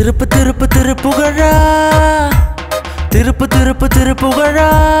 திருப்பு திருப்பு திருப்புகழா, திருப்பு திருப்பு திருப்புகழா,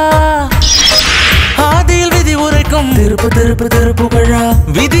 ஆதியில் விதி உரைக்கும் திருப்பு திருப்பு திருப்புகழா,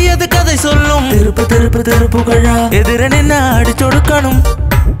 விதியது கதை சொல்லும் திருப்பு திருப்பு திருப்புகழா, எதிர நின்ன அடிச்சொடுக்கணும்,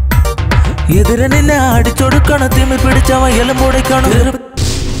 எதிர நின்ன அடிச்சொடுக்கணும், திமிர் பிடிச்சவன் எலும்புடைக்கணும்.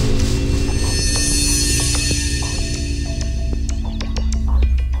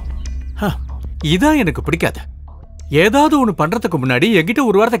 இதான் எனக்கு பிடிக்காது. ஏதாவது ஒண்ணு பண்றதுக்கு முன்னாடி என்கிட்ட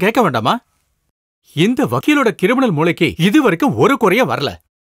ஒரு வார்த்தை கேட்க வேண்டாமா? இந்த வக்கீலோட கிரிமினல் மூளைக்கு இது வரைக்கும் ஒரு குறைய வரல.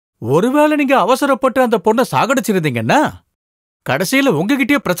 ஒருவேளை நீங்க அவசரப்பட்டு அந்த பொண்ணை சாகடிச்சிருந்தீங்கன்னா கடைசியில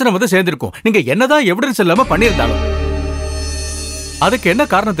உங்ககிட்டயே பிரச்சனை வந்து சேர்ந்திருக்கும். நீங்க என்னதான் எவிடன்ஸ் இல்லாம பண்ணிருந்தாலும். அதுக்கு என்ன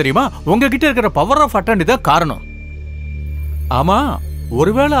காரணம் தெரியுமா? உங்ககிட்ட இருக்கிற பவர் ஆஃப் அட்டர்னி தான் காரணம். ஆமா,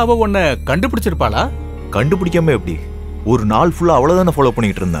 ஒருவேளை அவ உன்னை கண்டுபிடிச்சிருப்பாளா? கண்டுபிடிக்காம எப்படி? ஒரு நாள் ஃபுல்லா அவ்வளவுதானே ஃபாலோ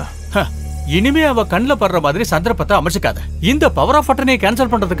பண்ணிட்டு இருந்தேன். இனிமே அவ கண்ணுல படுற மாதிரி சந்தர்ப்பத்தை அமைச்சுக்காத. இந்த பவர் ஆஃப் அட்டர்னியை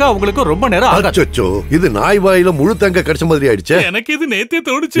கேன்சல் பண்றதுக்கு அவங்களுக்கு ரொம்ப நேரம் ஆகாது. அச்சோ, இது நாய் வாயில முழு தேங்காய் கிடைச்ச மாதிரி ஆயிடுச்சு. எனக்கு இது நேத்தே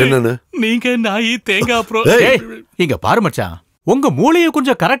தோணுச்சு. என்னன்னு? நீங்க நாய் தேங்காய் அப்புறம். இங்க பாரு மச்சான், உங்க மூளையை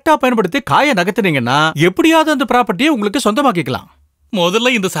கொஞ்சம் கரெக்டா பயன்படுத்தி காய நகர்த்தினீங்கன்னா எப்படியாவது அந்த ப்ராப்பர்ட்டியை உங்களுக்கு சொந்தமாக்கிக்கலாம்.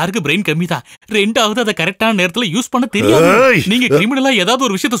 முதல்ல இந்த சாருக்கு பிரெயின் கம்மி தான். ரெண்டாவது அதை கரெக்டான நேரத்துல யூஸ் பண்ண தெரியாது. நீங்க கிரிமினலா ஏதாவது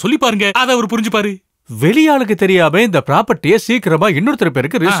ஒரு விஷயத்த சொல்லி பாருங்க, அதை அவர் புரிஞ்சுப்பாரு. வெளியாளுக்கு தெரியாம இந்த ப்ராப்பர்ட்டியை சீக்கிரமா இன்னொருத்தர்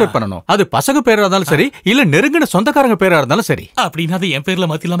பேருக்கு ரிஜிஸ்டர் பண்ணணும். அது பசங்க பேரா இருந்தாலும் சரி, இல்ல நெருங்கின சொந்தக்காரங்க பேரா இருந்தாலும் சரி. அப்படின்னா அது என் பேர்ல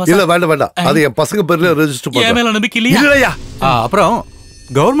மாத்திரலாமா? இல்ல வேண்டாம் வேண்டாம், அது என் பசங்க பேர்ல ரெஜிஸ்டர் பண்ணு. என் மேல நம்பிக்கை இல்லையா? அப்புறம்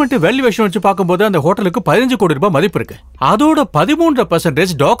கவர்மெண்ட் வேல்யூவேஷன் வச்சு பார்க்கும்போது அந்த ஹோட்டலுக்கு 15 கோடி ரூபாய் மதிப்பு இருக்கு. அதோட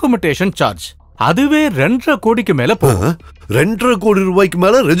 13% டாக்குமெண்டேஷன் சார்ஜ். அதுவே 2.5 கோடிக்கு மேல போகும். 2.5 கோடி ரூபாய்க்கு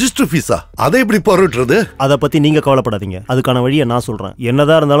மேல ரெஜிஸ்டர் ஃபீஸா? அதை எப்படி பரவுறது? அதை பத்தி நீங்க கவலைப்படாதீங்க, அதுக்கான வழியை நான் சொல்றேன்.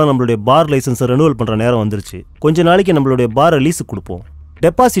 என்னதான் இருந்தாலும் நம்மளுடைய பார் லைசன்ஸை ரெனுவல் பண்ற நேரம் வந்துருச்சு. கொஞ்ச நாளைக்கு நம்மளுடைய பாரை லீஸுக்கு கொடுப்போம்.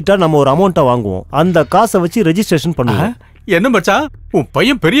 டெபாசிட்டா நம்ம ஒரு அமௌண்ட்டை வாங்குவோம். அந்த காசை வச்சு ரெஜிஸ்ட்ரேஷன் பண்ணுவோம். என்ன மச்சான், உன்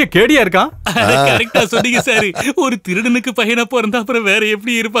பையன் பெரிய கேடியா இருக்கான். கரெக்டா சொன்னீங்க சார். ஒரு திருடனுக்கு பையனா பிறந்தா அப்புறம் வேற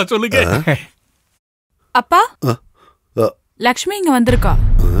எப்படி இருப்பா சொல்லுங்க. அப்பா, லக்ஷ்மி இங்க வந்திருக்கா.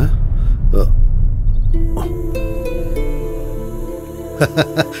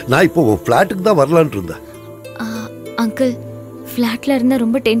 நான் இப்போ உன் ஃபிளாட்டுக்கு தான் வரலான்னு இருந்தேன். அங்கிள், ஃபிளாட்ல இருந்தா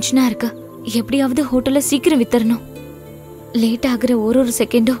ரொம்ப டென்ஷனா இருக்கு. எப்படியாவது ஹோட்டலை சீக்கிரம் வித்தரணும். லேட் ஆகுற ஒரு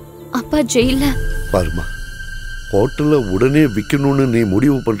செகண்டும் அப்பா ஜெயில. பாருமா, ஹோட்டலை உடனே விற்கணும்னு நீ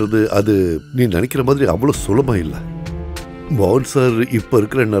முடிவு பண்றது அது நீ நினைக்கிற மாதிரி அவ்வளவு சுலபம் இல்லை. மோகன் சார் இப்ப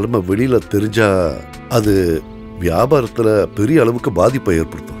இருக்கிற நிலைமை வெளியில தெரிஞ்சா அது வியாபாரத்துல பெரிய அளவுக்கு பாதிப்பை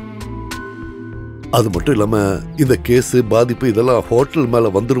ஏற்படுத்தும். அது மட்டும் இல்லாம இந்த கேஸ் பாதிப்பு இதெல்லாம் ஹோட்டல் மேல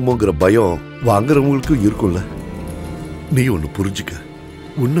வந்துருமோங்கிற பயம் வாங்குறவங்களுக்கும் இருக்கும்ல. நீ ஒன்னு புரிஞ்சுக்க,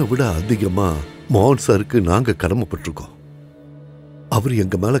 உன்னை விட அதிகமா மோகன் சாருக்கு நாங்க கடமைப்பட்டிருக்கோம். அவர்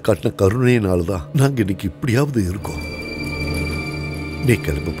எங்க மேல காட்டின கருணையினாலதான் நாங்க இன்னைக்கு இப்படியாவது இருக்கோம். நீ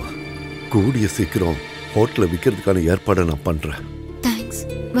கிளம்புப்பா. கூடிய சீக்கிரம் ஹோட்டலை விற்கிறதுக்கான ஏற்பாடை நான் பண்றேன். தேங்க்ஸ்.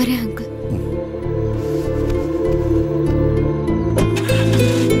 வரேன் அங்கிள்.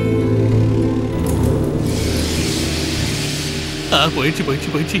 போயிடுச்சு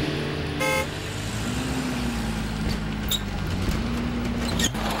போயிடுச்சு போயிடுச்சு.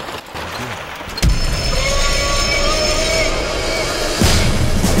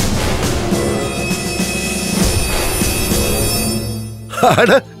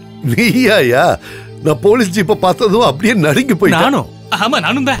 நீயா? நான் போலீஸ் ஜீப்பை பார்த்ததும் அப்படியே நடுங்கி போயிட்டேன். நானும். ஆமா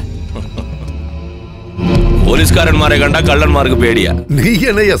நானும் தான். போலீஸ்காரன்மாரை கண்டா கள்ளன்மாருக்கு பேடியா? நீ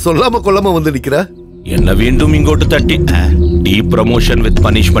என்னையா சொல்லாம கொள்ளாம வந்து நிக்கிற? என்ன வீண்டும் இங்கோட்டு தட்டி D promotion with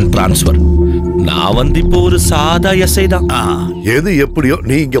punishment transfer. நான் வந்து இப்போ ஒரு சாதா எஸ்ஐ தான். எது எப்படியோ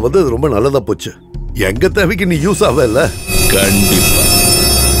நீ இங்க வந்தது ரொம்ப நல்லதா போச்சு. எங்க தேவைக்கு நீ யூஸ் ஆகல. கண்டிப்பா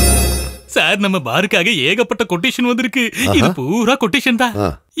சார், நம்ம பாருக்காக ஏகப்பட்ட கொட்டேஷன் வந்திருக்கு. இது பூரா கொட்டேஷன் தான்.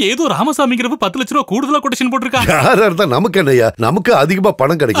 ஏதோ ராமசாமிங்கிறப்ப 10 லட்சம் ரூபாய் கூடுதலா கொட்டேஷன் போட்டிருக்கா. யாரா இருந்தா நமக்கு என்னையா? நமக்கு அதிகமா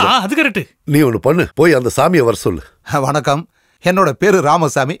பணம் கிடைக்கும். அது கரெக்ட். நீ ஒண்ணு பண்ணு, போய் அந்த சாமியை வர சொல்லு. வணக்கம், என்னோட பேரு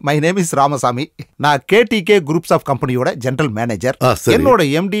Ramasamy. My name is Ramasamy. நான் கேடிகே குரூப்ஸ் ஆஃப் கம்பெனியோட ஜெனரல் மேனேஜர். என்னோட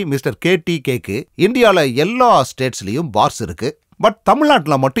எம்டி மிஸ்டர் கேடிகேக்கு இந்தியால எல்லா ஸ்டேட்ஸ்லயும் பார்ஸ் இருக்கு. பட்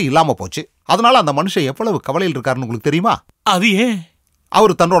தமிழ்நாட்டுல மட்டும் இல்லாம போச்சு. அதனால அந்த மனுஷன் எவ்வளவு கவலையில் இருக்காருன்னு உங்களுக்கு தெரியுமா? அது ஏன்?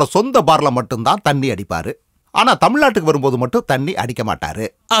 அவர் தன்னோட சொந்த பார்ல மட்டும்தான் தண்ணி அடிப்பாரு. ஆனா தமிழ்நாட்டுக்கு வரும்போது மட்டும் தண்ணி அடிக்க மாட்டாரு.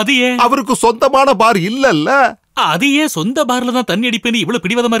 அது ஏன்? அவருக்கு சொந்தமான பார் இல்லல்ல. அது ஏன் சொந்த பார்ல தான் தண்ணி அடிப்பேன்னு இவ்வளவு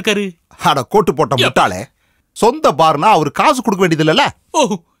பிடிவாதமா இருக்காரு? அட கோட்டு போட்ட முட்டாளே, சொந்த பார்னா அவர் காசு கொடுக்க வேண்டியது இல்லல்ல. ஓ,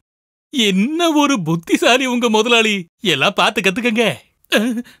 என்ன ஒரு புத்திசாலி உங்க முதலாளி. எல்லாம் பார்த்து கத்துக்கங்க.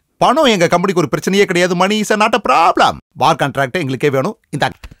 பணம் எங்க கம்பெனிக்கு ஒரு பிரச்சனையே கிடையாது. Money is not a problem. Bar contract எங்களுக்கே வேணும்.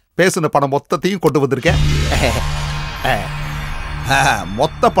 இந்த பேசுன பணம் மொத்தத்தையும் கொண்டு வந்திருக்கேன்.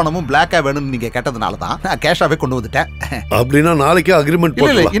 மொத்த பணமும் பிளாக்கா வேணும்னு நீங்க கேட்டதுனால தான் நான் கேஷாவே கொண்டு வந்துட்டேன். அப்படின்னா நாளைக்கே அக்ரிமெண்ட்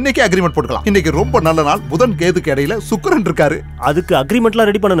போடலாம். இன்னைக்கு அக்ரிமெண்ட் போட்டுக்கலாம். இன்னைக்கு ரொம்ப நல்ல நாள். புதன் கேதுக்கு இடையில சுக்கிரன் இருக்காரு. அதுக்கு அக்ரிமெண்ட்லாம்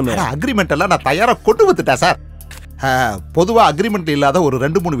ரெடி பண்ணணுமே. அக்ரிமெண்ட் எல்லாம் நான் தயாரா கொண்டு வந்துட்டேன் சார். பொதுவா அக்ரிமெண்ட் இல்லாத ஒரு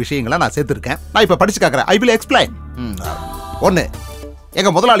 2-3 விஷயங்களை நான் சேர்த்திருக்கேன். நான் இப்ப படிச்சு காக்குறேன். I will explain. 1,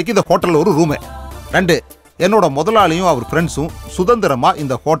 எங்க முதலாளிக்கு இந்த ஹோட்டல்ல ஒரு ரூமு. 2, என்னோட முதலாளியும் அவர் ஃப்ரெண்ட்ஸும் சுதந்திரமா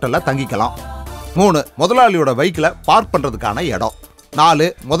இந்த ஹோட்டல்ல தங்கிக்கலாம். 3, முதலாளியோட பைக்ல பார்க் பண்றதுக்கான இடம். 4,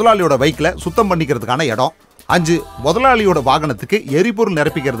 முதலாளியோட பைக்ல சுத்தம் பண்ணிக்கிறதுக்கான இடம். 5, முதலாளியோட வாகனத்துக்கு எரிபொருள்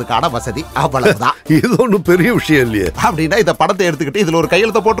நிரப்பிக்கிறதுக்கான வசதி. அவ்வளவுதான். இது ஒன்றும் பெரிய விஷயம் இல்லையே. அப்படின்னா இந்த படத்தை எடுத்துக்கிட்டு இதுல ஒரு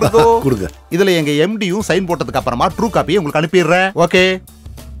கையெழுத்த போட்டுருக்கோ கொடுங்க. இதுல எங்க எம்டியும் சைன் போட்டதுக்கு அப்புறமா ட்ரூ காப்பியை உங்களுக்கு அனுப்பிடுறேன். Okay,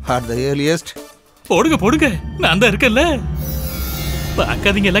 at the earliest. போடுங்க போடுங்க, நான் தான் இருக்கேன்ல.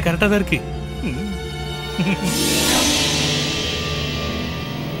 பார்க்காதீங்க, எல்லாம் கரெக்டா தான் இருக்கு.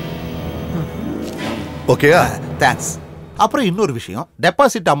 ஓகேயா? தேங்க்ஸ். அப்புறம் இன்னொரு விஷயம்,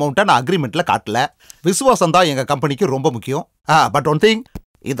 டெபாசிட் அமௌண்ட்டை நான் அக்ரிமெண்ட்ல காட்டல. விசுவாசம் தான் எங்க கம்பெனிக்கு ரொம்ப முக்கியம். பட் ஒன் திங்,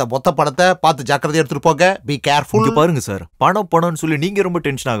 இந்த மொத்த பணத்தை பார்த்து ஜாக்கிரதை எடுத்துட்டு போங்க. Be careful. பாருங்க சார், பணம்னு சொல்லி நீங்க ரொம்ப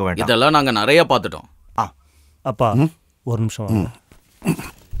டென்ஷன் ஆக வேண்டாம். இதெல்லாம் நாங்க நிறைய பார்த்துட்டோம். அப்பா ஒரு நிமிஷம்.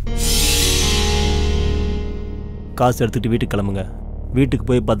 காசு எடுத்துட்டு வீட்டுக்கு கிளம்புங்க. வீட்டுக்கு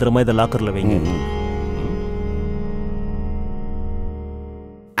போய் பத்திரமா இதை லாக்கர்ல வைங்க.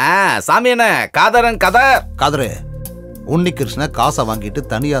 சாமி என்ன காதரன் காதரு உன்னி கிருஷ்ண காசை வாங்கிட்டு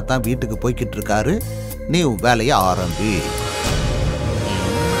தனியா தான் வீட்டுக்கு போய்கிட்டு இருக்காரு. நீ வேலையை ஆரம்பி.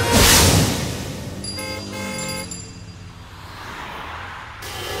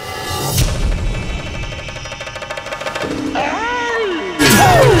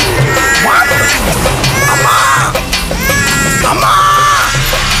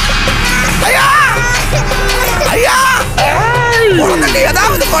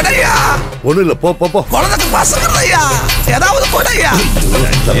 ஏதாவது கொடையா? ஒண்ணு இல்ல, போ போ போ. குழந்தைக்கு பசங்களையா? ஏதாவது கொடையா?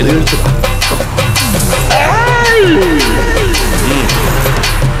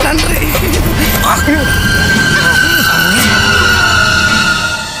 நன்றி.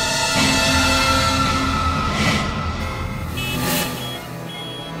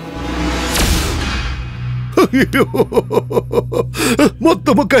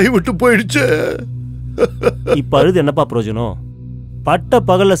 மொத்தமா கைவிட்டு போயிடுச்சு. இப்ப அழுது என்னப்பா பிரயோஜனம்? பட்ட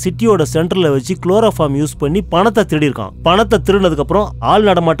பகல்ல சிட்டியோட சென்டர்ல வச்சு குளோரோஃபார்ம் யூஸ் பண்ணி பணத்தை திருடிருக்கான். பணத்தை திருடினதுக்கு அப்புறம் ஆள்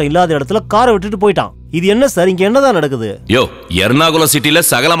நடமாட்டம் இல்லாத இடத்துல காரை விட்டுட்டு போயிட்டான். இது என்ன சார், இங்க என்னதான் நடக்குது? யோ, எர்ணாகுளம் சிட்டில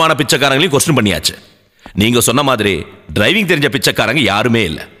சகலமான பிச்சைக்காரங்களையும் கொஸ்டின் பண்ணியாச்சு. நீங்க சொன்ன மாதிரி டிரைவிங் தெரிஞ்ச பிச்சைக்காரங்க யாருமே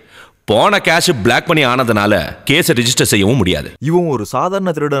இல்ல. போன கேஷ் பிளாக் பண்ணி ஆனதுனால கேஸை ரெஜிஸ்டர் செய்யவும் முடியாது. இவன் ஒரு சாதாரண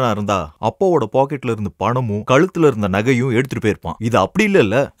திருடனா இருந்தா அப்பாவோட பாக்கெட்ல இருந்த பணமும் கழுத்துல இருந்த நகையும் எடுத்துட்டு போயிருப்பான். இது அப்படி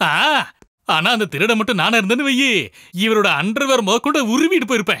இல்ல. ஆனா அந்த திருட மட்டும் நானா இருந்தேன்னு வையே, இவரோட அண்டர்வேர் முதற்கொண்டு உருவிட்டு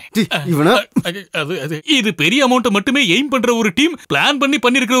போயிருப்பேன். இது பெரிய அமௌண்ட் மட்டுமே எய்ம் பண்ற ஒரு டீம் பிளான் பண்ணி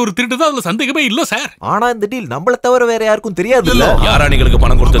பண்ணிருக்கிற ஒரு திருட்டு தான், அதுல சந்தேகமே இல்ல சார். ஆனா இந்த டீல் நம்மள தவிர வேற யாருக்கும் தெரியாது. யாராணிகளுக்கு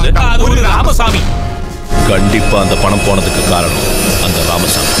பணம் கொடுத்தது? அது ஒரு ராமசாமி. கண்டிப்பா அந்த பணம் போனதுக்கு காரணம் அந்த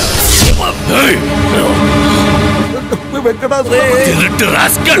ராமசாமி.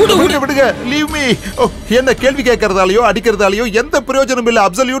 என்ன கேள்வி கேட்கறதாலயோ அடிக்கிறதாலயோ எந்த பிரயோஜனம் இல்ல.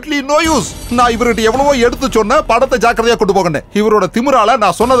 Absolutely no use. நான் இவர்கிட்ட எவ்வளவோ எடுத்து சொன்ன பணத்தை ஜாக்கிரதையா கொண்டு போகணும். இவரோட திமிரால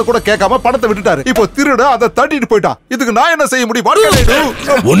நான் சொன்னதை கூட கேட்காம பணத்தை விட்டுட்டாரு. இப்போ திருட அதை தட்டிட்டு போயிட்டான். இதுக்கு நான் என்ன செய்ய முடியும்?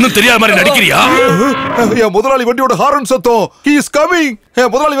 ஒண்ணும் தெரியாத மாதிரி நடிக்கிறியா? என் முதலாளி வண்டியோட ஹாரன் சத்தம். He is coming.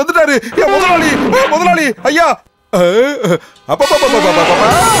 என் முதலாளி வந்துட்டாரு. என் முதலாளி ஐயா.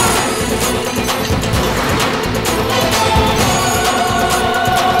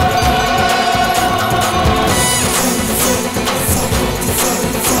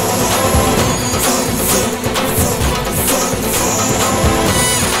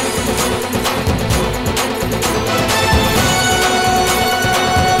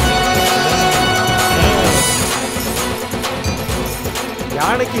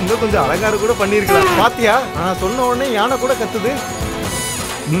 யானைக்கு இன்னும் கொஞ்சம் அலங்காரம் கூட பண்ணிருக்கலாம். பாத்தியா, நான் சொன்ன உடனே யானை கூட கத்துது.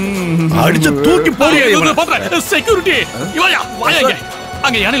 அடிச்சு தூக்கி போறியா? செக்யூரிட்டி வாங்க,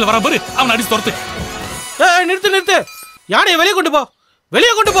 அங்க யானையில வர பாரு, அவன் அடிச்சு துரத்து. நிறுத்து. யானையை வெளியே கொண்டு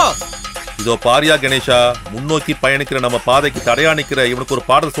போ. இதோ பாரியா கணேஷா, முன்னோக்கி பயணிக்கிற நம்ம பாதைக்கு தடையா நிக்கிற இவனுக்கு ஒரு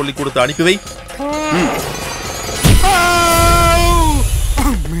பாடல் சொல்லி கொடுத்து அனுப்பி வை.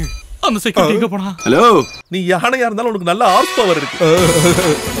 அந்த செக்யூரிட்டி எங்க போனா? ஹலோ, நீ யானையா இருந்தாலும் உனக்கு நல்ல ஹார்ஸ் பவர் இருக்கு.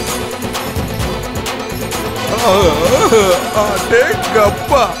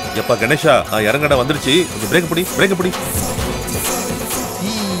 எப்பா கணேஷா, நான் இறங்கட வந்துருச்சு. பிரேக் பிடி.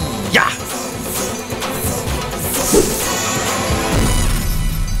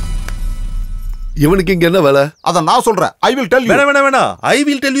 இவனுக்கு இங்க என்ன வேலை? அத நான் சொல்றேன். I will tell you. வேணா. I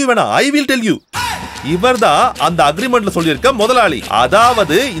will tell you. இவர்தான் அந்த அக்ரிமெண்ட்ல சொல்லியிருக்க முதலாளி.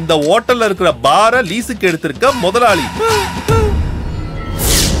 அதாவது இந்த ஹோட்டல்ல இருக்கிற பார லீஸுக்கு எடுத்திருக்க முதலாளி.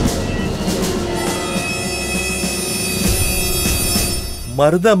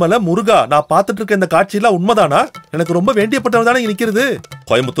 மருதமலை முருகா, நான் பார்த்துட்டு இருக்க இந்த காட்சியெல்லாம் உண்மைதானா? எனக்கு ரொம்ப வேண்டியப்பட்டவர் தானே நிக்கிறது.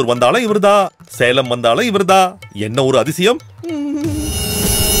 கோயம்புத்தூர் வந்தாலும் இவர்தான், சேலம் வந்தாலும் இவர்தான். என்ன ஒரு அதிசயம்!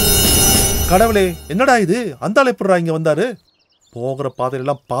 கடவுளே, என்னடா இது? அந்த ஆள் எப்படிடா இங்க வந்தாரு? போகிற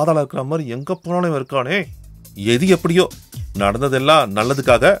பாதையெல்லாம் பாதாளம் இருக்கிற மாதிரி எங்க போனாலும் இருக்கானே. எது எப்படியோ, நடந்ததெல்லாம்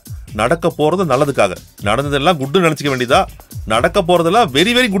நல்லதுக்காக, நடக்க போறது நல்லதுக்காக. நடந்ததெல்லாம் குட்டு நினைச்சுக்க வேண்டியதா, நடக்க போறதெல்லாம்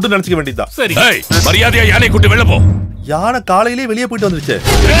வெரி வெரி குட்டு நினைச்சுக்க வேண்டியதா. சரி, மரியாதையா யானை கூட்டு வெளில போ. யானை காலையிலே வெளியே போயிட்டு வந்துருச்சு.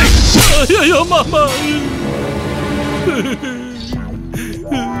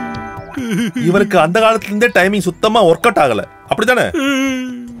 இவருக்கு அந்த காலத்துல இருந்தே டைமிங் சுத்தமா ஒர்க் அவுட் ஆகல, அப்படித்தானே?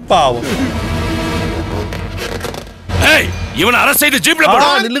 பாவம். இவனை அரெஸ்ட் செய்து ஜீப்ல போடு.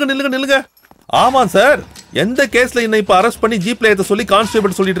 நில்லுங்க. ஆமா சார், எந்த கேஸ்ல என்ன இப்ப அரெஸ்ட் பண்ணி ஜீப்ல ஏத்த சொல்லி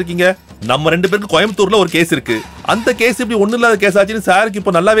கான்ஸ்டேபிள் சொல்லிட்டு இருக்கீங்க? நம்ம ரெண்டு பேருக்கு கோயம்புத்தூர்ல ஒரு கேஸ் இருக்கு. அந்த கேஸ் இப்படி ஒண்ணு இல்லாத கேஸ் ஆச்சுன்னு சாருக்கு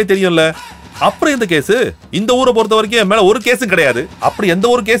இப்ப நல்லாவே தெரியும்ல. அப்புறம் இந்த கேஸ், இந்த ஊரை பொறுத்த வரைக்கும் என் மேல ஒரு கேஸும் கிடையாது. அப்படி எந்த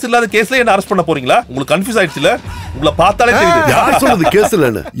ஒரு கேஸ் இல்லாத கேஸ்ல என்ன அரெஸ்ட் பண்ண போறீங்களா? உங்களுக்கு கன்ஃபியூஸ் ஆயிடுச்சுல? உங்களை பார்த்தாலே தெரியுது யார் சொல்றது கேஸ்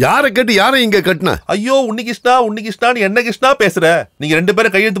இல்லன்னு. யாரை கேட்டு யாரை இங்க கட்டின? ஐயோ, உன்னி கிருஷ்ணா என்ன கிருஷ்ணா பேசுற? நீங்க ரெண்டு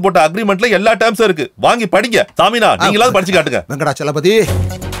பேரும் கையெழுத்து போட்ட அக்ரிமெண்ட்ல எல்லா டேர்ம்ஸும் இருக்கு. வாங்கி படிங்க. சாமினா, நீங்களாவது படிச்சு காட்டுங்க. வெங்கடாச்சலபதி,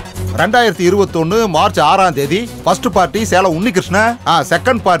 2021 மார்ச் 6ஆம் தேதி first party Salem Unnikrishnan,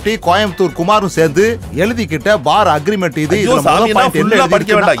 second party Coimbatore குமாரும் சேர்ந்து எழுதிக்கிட்ட பார் அக்ரிமெண்ட் இது.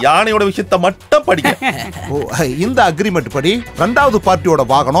 படிக்க வேண்டாம், யானையோட விஷயத்தை மட்டும் படிக்க. இந்த அக்ரிமெண்ட் படி ரெண்டாவது பார்ட்டியோட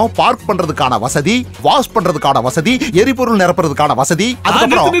வாகனம் பார்க் பண்றதுக்கான வசதி, வாஷ் பண்றதுக்கான வசதி, எரிபொருள் நிரப்புறதுக்கான வசதி.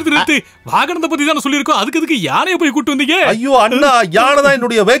 அதுக்கப்புறம் வாகனத்தை பத்தி தான சொல்லிருக்கோம். அதுக்கு யானையை போய் கூட்டு வந்தீங்க? ஐயோ அண்ணா, யானை தான்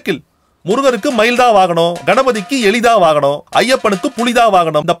என்னுடைய வெஹிக்கிள். முருகருக்கு மயில்தா வாகனம், கணபதிக்கு எலிதா வாகனம், ஐயப்பனுக்கு புலிதா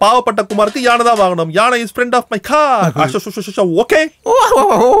வாகனம், இந்த பாவப்பட்ட குமாருக்கு யானைதா வாகனம். யானை is friend of my car. Okay.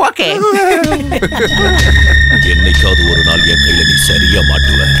 என்னைக்காவது ஒரு நாள் என் கையில நீ சரியா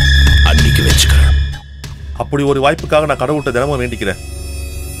மாட்டுவ, அன்னைக்கு வச்சுக்கிறேன். அப்படி ஒரு வாய்ப்புக்காக நான் கடவுள்கிட்ட தினமும் வேண்டிக்கிறேன்.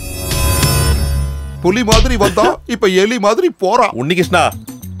 புலி மாதிரி வந்தா இப்ப எலி மாதிரி போறான். உன்னிகிருஷ்ணா,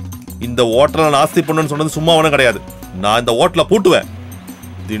 இந்த ஹோட்டலை நாஸ்தி பண்ணுன்னு சொன்னது சும்மா ஒன்றும் கிடையாது. நான் இந்த ஹோட்டலை பூட்டுவேன்.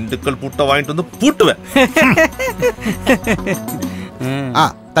 திண்டுக்கல் பூட்டை வாங்கிட்டு வந்து பூட்டுவேன்.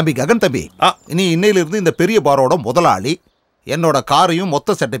 தம்பி ககன் தம்பி, நீ இன்னையில இருந்து இந்த பெரிய பாரோட முதலாளி. என்னோட காரையும்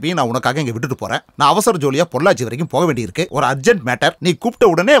மொத்த செட்டப்பையும் நான் உனக்காக இங்க விட்டுட்டு போறேன். நான் அவசர ஜோலியா பொள்ளாச்சி வரைக்கும் போக வேண்டியிருக்கு. ஒரு அர்ஜென்ட் மேட்டர். நீ கூப்பிட்ட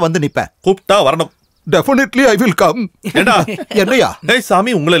உடனே வந்து நிப்பேன். கூப்பிட்டா வரணும். Definitely I will come. ஏண்டா என்னையா? டேய்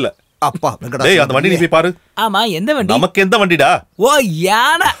சாமி உங்கள இல்ல. அப்பா வெங்கடா. டேய் அந்த வண்டி நீ போய் பாரு. ஆமா எந்த வண்டி? நமக்கு எந்த வண்டிடா? ஓ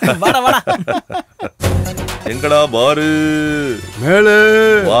யானை. வாடா வாடா. எங்கடா பாரு? மேலே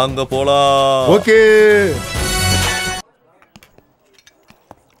வாங்க போலாம். ஓகே.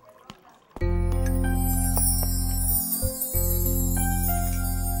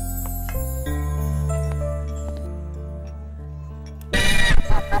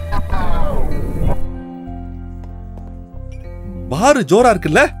 பாரு ஜோரா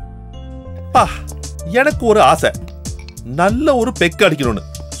இருக்குல்ல? பா எனக்கு ஒரு ஆசை, நல்ல ஒரு பெக்கு அடிக்கணும்னு.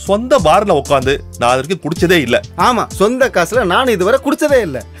 சொந்த பார்ல உட்காந்து நான் அதற்கு குடிச்சதே இல்ல. ஆமா, சொந்த காசுல நான் இதுவரை குடிச்சதே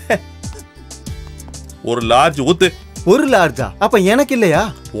இல்ல. ஒரு லார்ஜ் ஊத்து. ஒரு லார்ஜா? அப்ப எனக்கு இல்லையா?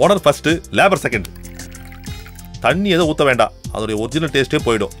 Owner first, labour second. தண்ணி எதை ஊத்த வேண்டாம், அதோட ஒரிஜினல் டேஸ்டே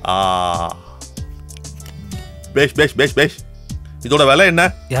போயிடும். பேஷ் பேஷ் பேஷ் பேஷ். இதோட விலை என்ன?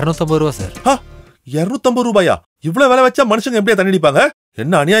 250 ரூபா சார். 250 ரூபாயா? இவ்வளவு விலை வச்சா மனுஷங்க எப்படியா தண்ணி அடிப்பாங்க?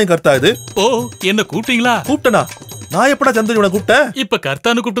 என்ன அநியாயம் கர்த்தா இது? ஓ என்ன கூப்பிட்டீங்களா? கூப்பிட்டனா? நான் எப்படா சந்திரன் இவனை கூப்பிட்டேன்? இப்ப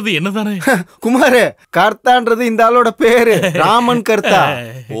கர்த்தான்னு கூப்பிட்டது என்னதானே? குமாரே, கர்த்தான்றது இந்த ஆளோட பேரு. ராமன் கர்த்தா.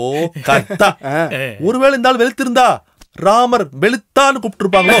 ஓ கர்த்தா. ஒருவேளை இந்த ஆள் வெளுத்திருந்தா ராமர் வெளுத்தான்னு கூப்பிட்டு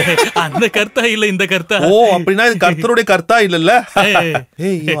இருப்பாங்களோ? அந்த கர்த்தா இல்ல இந்த கர்த்தா. ஓ அப்படின்னா இது கர்த்தருடைய கர்த்தா இல்லல்ல?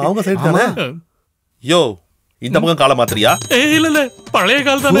 ஏய் அவங்க சைடு தானே? யோ இந்த பக்கம் கால மாத்திரியா? இல்ல இல்ல பழைய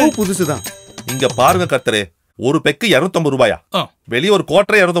கால் தானே. புதுசுதான். இங்க பாருங்க கர்த்தரே, ஒரு பெக்கு 250 ரூபாயா? வெளிய ஒரு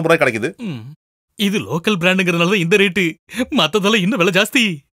கோட்டரை 250 ரூபாய் கிடைக்குது. இது லோக்கல் பிராண்டுங்கிறதுனால இந்த ரேட்டு, மத்ததெல்லாம் இன்னும் விலை ஜாஸ்தி.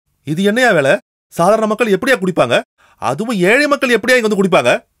 இது என்னையா வேலை? சாதாரண மக்கள் எப்படியா குடிப்பாங்க? அதுவும் ஏழை மக்கள் எப்படியா இங்க வந்து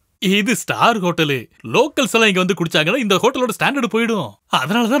குடிப்பாங்க? இது ஸ்டார் ஹோட்டலு. லோக்கல்ஸ் எல்லாம் இங்க வந்து குடிச்சாங்கன்னா இந்த ஹோட்டலோட ஸ்டாண்டர்ட் போயிடும்.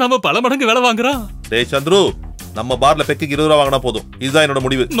 அதனாலதான் நம்ம பல மடங்கு விலை வாங்குறோம். டேய் சந்துரு, நம்ம பார்ல பெக்கு 20 ரூபா வாங்கினா போதும். இதுதான் என்னோட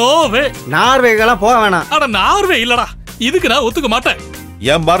முடிவு. நோவே. நார்வேகெல்லாம் போக வேணாம். அட நார்வே இல்லடா, இதுக்கு நான் ஒத்துக்க மாட்டேன்.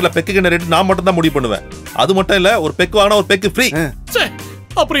 என் பார்ல பெக்கு ரேட் நான் மட்டும் தான் முடிவு பண்ணுவேன். அது மட்டும் இல்ல, ஒரு பெக்கு வாங்கினா ஒரு பெக்கு ஃப்ரீ.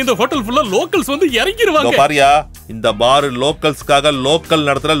 அப்புறம் இந்த ஹோட்டல் ஃபுல்லா லோக்கல்ஸ் வந்து இறங்கிடுவாங்க. பாரியா, இந்த பார் லோக்கல்ஸ்க்காக லோக்கல்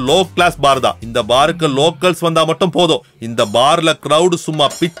நடத்துற லோ கிளாஸ் பார் தான். இந்த பாருக்கு லோக்கல்ஸ் வந்தா மட்டும் போதும். இந்த பார்ல கிரவுட் சும்மா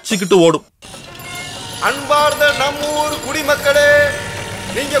பிச்சுக்கிட்டு ஓடும். அன்பார்ந்த நம்ம ஊர் குடிமக்களே,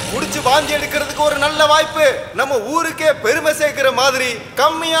 நீங்க குடிச்சு வாந்தி எடுக்கிறதுக்கு ஒரு நல்ல வாய்ப்பு. நம்ம ஊருக்கே பெருமை சேர்க்கிற மாதிரி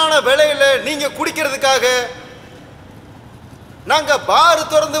கம்மியான விலையில நீங்க குடிக்கிறதுக்காக நாங்க பார்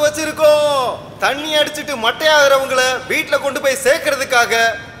திறந்து வச்சிருக்கோம். தண்ணி அடிச்சிட்டு மட்டையாகிறவங்கள வீட்டுல கொண்டு போய் சேர்க்கறதுக்காக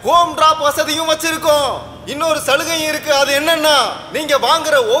ஹோம் டிராப் வசதியும் வச்சிருக்கோம். இன்னொரு சலுகையும் இருக்கு. அது என்னன்னா, நீங்க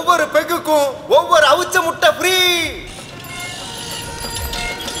வாங்குற ஒவ்வொரு பெக்குக்கும் ஒவ்வொரு அவிச்ச முட்டை ஃப்ரீ.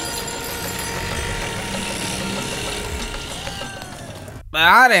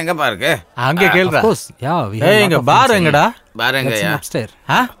 பார் எங்க பாருக்கு? அங்க கேளுடா. ஏய் எங்க பார் எங்கடா? பார் எங்கயா?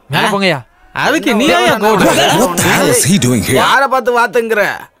 மேல போங்கயா. அதுக்கு நீ யார பார்த்து வாத்துங்கற?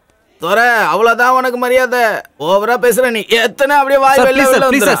 தோர அவ்வளவுதான் உனக்கு மரியாதை. ஓவரா பேசுற நீ. எத்தனை அப்படியே வாய் வெளிய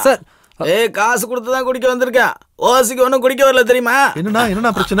வந்துற? ஏய் காசு கொடுத்து தான் குடிக்க வந்திருக்கேன். ஓசிக்கு ஒண்ணும் குடிக்க வரல தெரியுமா?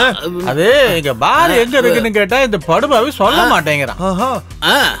 என்னடா பிரச்சனை? அது எங்க பார் எங்க இருக்குன்னு கேட்டா இந்த படுபாவி சொல்ல மாட்டேங்கறான்.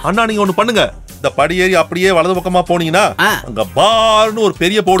 அண்ணா நீங்க ஒண்ணு பண்ணுங்க. இந்த படி ஏறி அப்படியே வலது பக்கமா போனீங்கன்னா அங்க பார்னு ஒரு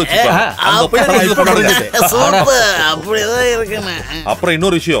பெரிய போர்டு வச்சிருக்காங்க. அங்க போய் சமையல் பண்ணுங்க. அப்படியே இருக்குன்னு. அப்புறம்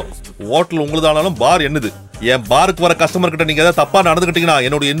இன்னொரு விஷயம், ஹோட்டல் உங்களுதானாலும் பார் என்னது. என் பாருக்கு வர கஸ்டமர் கிட்ட நீங்க ஏதாவது தப்பா நடந்துக்கிட்டீங்கன்னா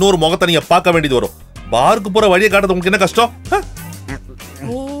என்னோட இன்னொரு முகத்தை நீங்க பார்க்க வேண்டியது வரும். பாருக்கு போற வழியை காட்டுறது உங்களுக்கு என்ன கஷ்டம்?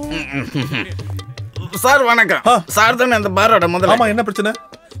 சார் வணக்கம். சார் தானே அந்த பாரோட முதல்ல? ஆமா, என்ன பிரச்சனை?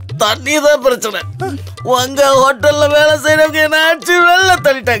 தண்ணி தான் பிரச்சனை. உங்க ஹோட்டல்ல வேலை செய்யறவங்க என்ன ஆச்சு வெள்ள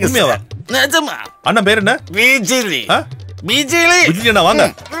தள்ளிட்டாங்க. உண்மையாவா? நிஜமா? அண்ணா பேர் என்ன? பிஜிலி. பிஜிலி. பிஜிலினா வாங்க.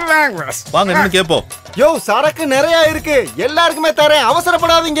 வாங்க என்னன்னு கேப்போம். யோ சரக்கு நிறைய இருக்கு, எல்லாருக்குமே தரேன்,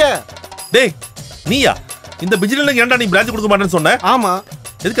 அவசரப்படாதீங்க. டேய் நீயா? இந்த பிஜிலில ஏன்டா நீ பிரான்ச் கொடுக்க மாட்டேன்னு சொன்ன? ஆமா.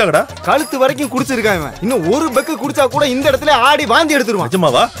 எதுக்காகடா? கழுத்து வரைக்கும் குடிச்சிருக்கான் இவன். இன்னும் ஒரு பெக்கு குடிச்சா கூட இந்த இடத்துல ஆடி வாந்தி எடுத்துருவான்.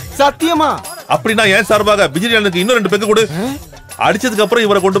 நிஜமாவா? சத்தியமா. அப்படின்னா ஏன் சார்பாக பிஜிலிக்கு இன்னும் 2 பெக்கு கொடு. அடிச்சதுக்கு அப்புறம்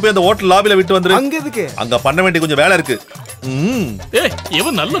இவரை கொண்டு போய் அந்த ஹோட்டல் லாபில விட்டு வந்துரு. அங்க எதுக்கு? அங்க பண்ண வேண்டிய கொஞ்சம் வேலை இருக்கு. ஏய்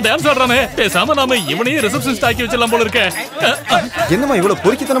இவன் நல்ல டான்ஸ் ஆடுறானே. பேசாம நாம இவனையே ரிசப்ஷனிஸ்ட் ஆக்கி வச்சிடலாம் போல இருக்கே. என்னமா இவ்வளவு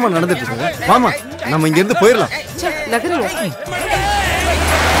பொறுக்கித்தனமா நடந்துட்டு இருக்கு? மாமா நம்ம இங்க இருந்து போயிடலாம்.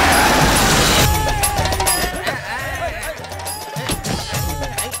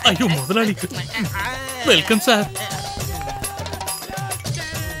 ஐயோ முதலாளி. Welcome sir.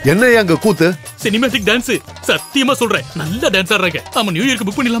 என்ன அங்க கூத்து? Cinematic dance. சத்தியமா சொல்றேன், நல்ல டான்ஸ் ஆடுறாங்க. நம்ம நியூ இயர்க்கு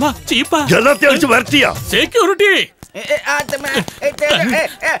புக் பண்ணிடலாமா? சீப்பா. எல்லாத்தையும் அடிச்சு வரட்டியா? செக்யூரிட்டி.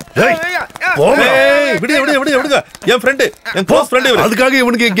 என் ஃப்ரெண்ட், என் க்ளோஸ் ஃப்ரெண்ட் இவரு. அதுக்காக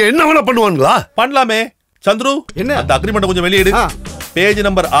இவனுக்கு இங்க என்ன வேணா பண்ணுவாங்களா? பண்ணலாமே. சந்துரு, என்ன அந்த அக்ரிமெண்ட் கொஞ்சம் வெளியிடு. பேஜ்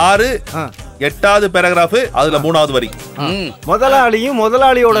நம்பர் 6, 8வது பேராகிராஃப் அதுல 3வது வரி. முதலாளியும்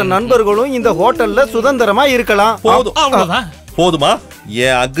முதலாளியோட நண்பர்களும் இந்த ஹோட்டல்ல சுதந்திரமா இருக்கலாம். போதுமா?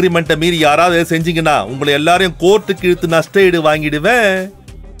 என் அக்ரிமெண்ட்டை மீறி யாராவது செஞ்சீங்கன்னா உங்களை எல்லாரையும் கோர்ட்டுக்கு இழுத்து நஷ்டஈடு வாங்கிடுவேன்.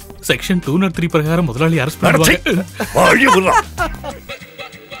 செக்ஷன் 203 பிரகாரம் முதலாளி அரெஸ்ட் பண்ணுவாங்க.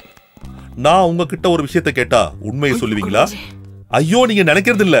 நான் உங்ககிட்ட ஒரு விஷயத்தை கேட்டா உண்மையை சொல்லுவீங்களா? ஐயோ, நீங்க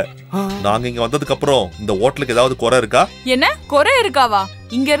நினைக்கிறது இல்ல. நாங்க இங்க வந்ததுக்கு அப்புறம் இந்த ஹோட்டலுக்கு ஏதாவது குறை இருக்கா? என்ன குறை இருக்காவா?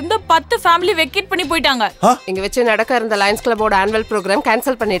 இங்க இருந்து 10 ஃபேமிலி வெக்கேட் பண்ணி போயிட்டாங்க. இங்க வச்சு நடக்க இருந்த லயன்ஸ் கிளப்போட ஆனுவல் ப்ரோகிராம்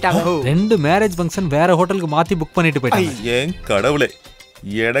கேன்சல் பண்ணிட்டாங்க. 2 மேரேஜ் ஃபங்க்ஷன் வேற ஹோட்டலுக்கு மாத்தி புக் பண்ணிட்டு போயிட்டாங்க. ஏன் கடவுளே,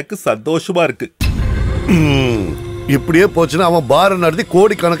 எனக்கு சந்தோஷமா இருக்கு. இப்படியே போச்சுன்னா அவன் பார நடத்தி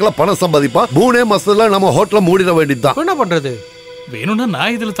கோடிக்கணக்கில் பணம் சம்பாதிப்பான். 3 மாசத்துல நம்ம ஹோட்டலை மூடிட வேண்டியதுதான். என்ன பண்றது? வேணும்னா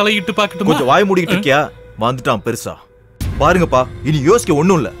நான் இதுல தலையிட்டு பார்க்கட்டுமா? கொஞ்சம் வாய் மூடிக்கிட்டு இருக்கியா? வந்துட்டான் பெருசா. பாருங்கப்பா, இனி யோசிக்க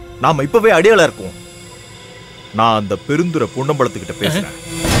ஒண்ணும் இல்ல. நாம இப்பவே அடியாளா இருக்கோம். நான் அந்த பெருந்துரை பொன்னம்பலத்துக்கிட்ட பேசுறேன்.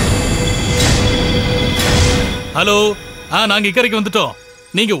 ஹலோ, நாங்க இக்கரைக்கு வந்துட்டோம்.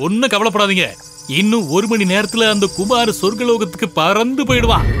 நீங்க ஒண்ணும் கவலைப்படாதீங்க. இன்னும் 1 மணி நேரத்துல அந்த குமார் சொர்க்கலோகத்துக்கு பறந்து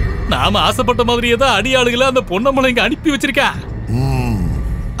போயிடுவான். நாம ஆசைப்பட்ட மாதிரியே தான் அடியாளுகளை அந்த பொன்னம்பலம் இங்க அனுப்பி வச்சிருக்கா.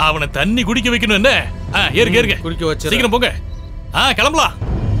 அவனை தண்ணி குடிக்க வைக்கணும். என்ன ஏறுங்க குடிக்க வச்சு சீக்கிரம் போங்க. கிளம்பலாம்.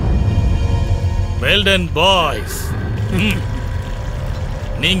 Well done boys.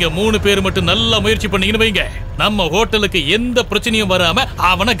 நீங்க 3 பேர் மட்டும் நல்லா முயற்சி பண்ணீங்கன்னு வைங்க, நம்ம ஹோட்டலுக்கு எந்த பிரச்சனையும் வராம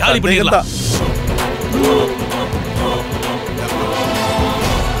அவனை காலி பண்ணிடலாம்.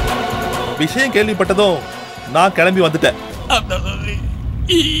 விஷயம் கேள்விப்பட்டதும் நான் கிளம்பி வந்துட்டேன்.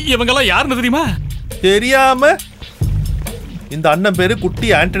 இவங்கெல்லாம் யாருன்னு தெரியுமா? தெரியாம? இந்த அண்ணன் பேரு குட்டி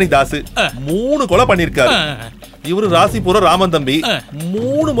ஆண்டனி தாஸ். 3 கொலை பண்ணிருக்காரு. இவரு ராசிபுர ராமன் தம்பி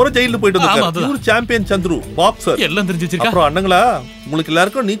 3 முறை ஜெயிலுக்கு போயிட்டு வந்தாரு. இவரு சாம்பியன் சந்துரு பாக்ஸர். எல்லாம் தெரிஞ்சு வச்சிருக்கா. அப்புறம் அண்ணங்களா, உங்களுக்கு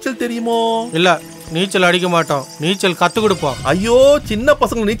எல்லாருக்கும் நீச்சல் தெரியுமோ? இல்ல, நீச்சல் அடிக்க மாட்டோம். நீச்சல் கத்து கொடுப்போம். ஐயோ, சின்ன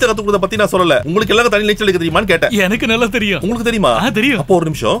பசங்க நீச்சல் கத்து கொடுத்த பத்தி நான் சொல்லல. உங்களுக்கு எல்லாரும் தனி நீச்சல் அடிக்க தெரியுமான்னு கேட்டேன். எனக்கு நல்லா தெரியும். உங்களுக்கு தெரியுமா? தெரியும். அப்போ ஒரு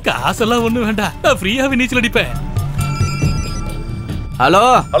நிமிஷம். காசெல்லாம் ஒண்ணு வேண்டாம், நான் ஃப்ரீயாவே நீச்சல் அடிப்பேன். ஹலோ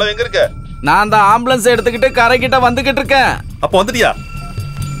ஹலோ, எங்க இருக்க? நான் தான் ஆம்புலன்ஸ் எடுத்துக்கிட்டு கரைக்கிட்ட வந்துகிட்டு இருக்கேன். அப்ப வந்துட்டியா?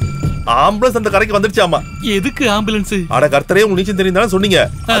 ஆம்புலன்ஸ் அந்த கரைக்கு வந்துருச்சாமா. எதுக்கு ஆம்புலன்ஸ்? அட கர்த்தரே, உங்களுக்கு நீச்சல் தெரியுதான்னு சொன்னீங்க.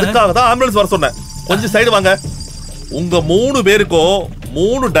 அதுக்காக தான் ஆம்புலன்ஸ் வர சொன்னேன். கொஞ்சம் சைடு வாங்க. உங்க 3 பேருக்கும்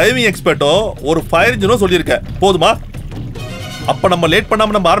 3 டைவிங் எக்ஸ்பர்ட்டோ ஒரு ஃபயர் இன்ஜினோ சொல்லியிருக்கேன். போதுமா? அப்ப நம்ம லேட்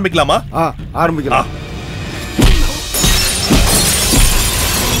பண்ணாம நம்ம ஆரம்பிக்கலாமா? ஆரம்பிக்கலாம்.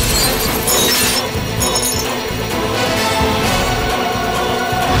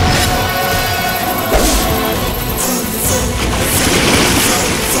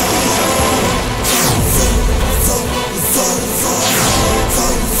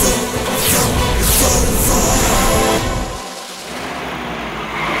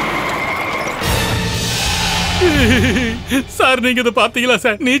 சார், நீங்க இதை பாத்தீங்களா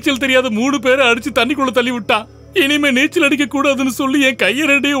சார்? நீச்சல் தெரியாத 3 பேரை அடிச்சு தண்ணிக்குள்ள தள்ளி விட்டான். இனிமே நீச்சல் அடிக்க கூடாதுன்னு சொல்லி என் கையை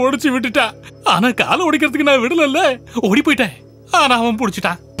 2 உடைச்சு விட்டுட்டான். ஆனா காலை உடைக்கிறதுக்கு நான் விடல, ஓடி போயிட்டேன். ஆனா அவன்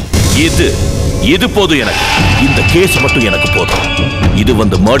புடிச்சிட்டான். இது போதும் எனக்கு. இந்த கேஸ் மட்டும் எனக்கு போதும். இது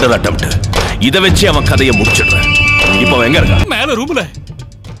வந்து மர்டர் அட்டெம்ப்ட். இத வச்சு அவன் கதையை முடிச்சிடுறேன். இப்போ எங்க இருக்கா? மேல ரூம்ல.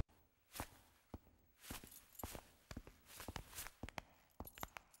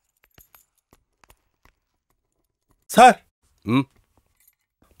 சார்,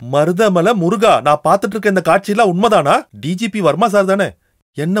 மருதமலை முருகா, நான் பார்த்துட்டு இருக்க இந்த காட்சியெல்லாம் உண்மைதானா? டிஜிபி வர்மா சார் தானே?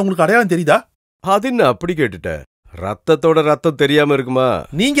 என்ன உங்களுக்கு அடையாளம் தெரியுதா? அது என்ன அப்படி கேட்டுட்ட? ரத்தத்தோட ரத்தம் தெரியாம இருக்குமா?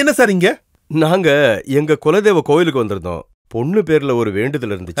 நீங்க என்ன சார் இங்க? நாங்க எங்க குலதெய்வ கோயிலுக்கு வந்திருந்தோம். பொண்ணு பேர்ல ஒரு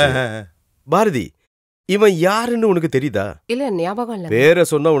வேண்டுதல் இருந்துச்சு. பாரதி, இவன் யாருன்னு உனக்கு தெரியுதா? இல்ல, ஞாபகம் இல்ல. பேரை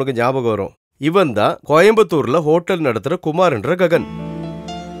சொன்னா உனக்கு ஞாபகம் வரும். இவன் தான் கோயம்புத்தூர்ல ஹோட்டல் நடத்துற குமார்ன்ற ககன்.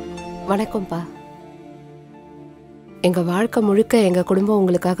 வணக்கம்ப்பா. எங்க வாழ்க்கை முழுக்க எங்க குடும்பம்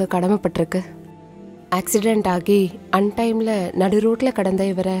உங்களுக்காக கடமைப்பட்டிருக்கு. ஆக்சிடென்ட் ஆகி அன்டைம்ல நடு ரோட்ல கடந்த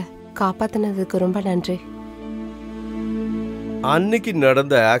இவரை காப்பாத்தினதுக்கு ரொம்ப நன்றி. அன்னைக்கு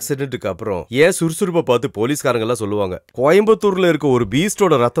நடந்த ஆக்சிடென்ட்டுக்கு அப்புறம் ஏன் சுறுசுறுப்பை பார்த்து போலீஸ்காரங்க எல்லாம் சொல்லுவாங்க, கோயம்புத்தூர்ல இருக்க ஒரு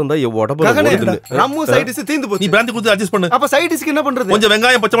பீஸ்டோட ரத்தம் தான் என் உடம்புல ஓடுதுன்னு. நம்ம சைடு டிஷ் தீந்து போச்சு. நீ பிராந்தி கொடுத்து அட்ஜஸ்ட் பண்ணு. அப்ப சைடு டிஷ்க்கு என்ன பண்றது? கொஞ்சம்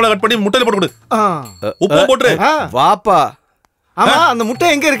வெங்காயம் பச்சை மிளகாய் கட் பண்ணி முட்டையில போட்டு கொடு. உப்பு போட்டு வாப்பா. ஆமா, அந்த முட்டை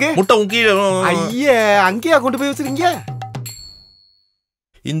எங்க இருக்கு? முட்டை உங்கி. ஐயே, அங்கேயா கொண்டு போய் வச்சிருக்கீங்க?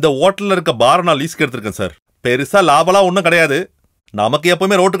 இந்த ஹோட்டல்ல இருக்க பார் நான் லீஸ்க்கு எடுத்திருக்கேன் சார். பெருசா லாபலாம் ஒண்ணும் கிடையாது. நமக்கு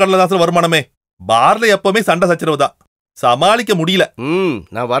எப்பவுமே ரோட்டு கடல தான் சார் வருமானமே. பார்ல எப்பவுமே சண்டை சச்சரவு தான். சமாளிக்க முடியல.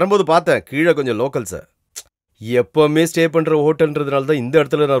 நான் வரும்போது பார்த்தேன், கீழே கொஞ்சம் லோக்கல் சார். எப்பவுமே ஸ்டே பண்ற ஹோட்டல்ன்றதுனால தான் இந்த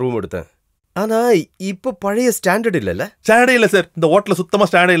இடத்துல நான் ரூம் எடுத்தேன். ஆனா இப்ப பழைய ஸ்டாண்டர்ட் இல்லல. ஸ்டாண்டர்ட் இல்ல சார். இந்த ஹோட்டல்ல சுத்தமா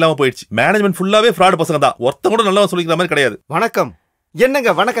ஸ்டாண்டர்ட் இல்லாம போயிடுச்சு. மேனேஜ்மெண்ட் ஃபுல்லாவே ஃப்ராட் பசங்க தான். ஒருத்தன் கூட நல்லவன் சொல்லிக்கிற மாதிரி கிடையாது. வணக்கம்.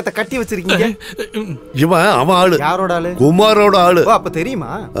 என்னங்க வணக்கத்தை கட்டி வச்சிருக்கீங்க? இவன் அவன் ஆளு. யாரோட ஆளு? குமாரோட ஆளு. அப்ப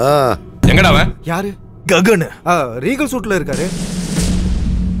தெரியுமா? எங்கடா அவன்? யாரு? ககன். ரீகல் சூட்ல இருக்காரு.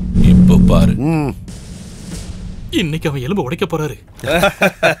 இப்போ பாரு. இன்னைக்கு அவன் எலும்பு உடைக்க போறாரு.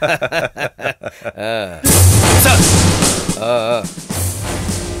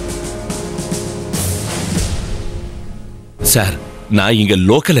 சார், நான் இங்க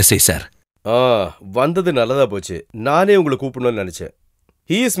லோக்கல் எஸ்ஐ சார். வந்தது நல்லதா போச்சு. நானே உங்களை கூப்பிடணும்னு நினைச்சேன்.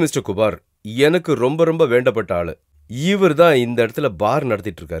 He is mister Kumar. எனக்கு ரொம்ப ரொம்ப வேண்டப்பட்ட ஆளு. இவர் தான் இந்த இடத்துல பார்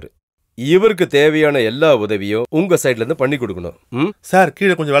நடத்திட்டு இருக்காரு. இவருக்கு தேவையான எல்லா உதவியும் உங்க சைட்ல இருந்து பண்ணி கொடுக்கணும். சார்,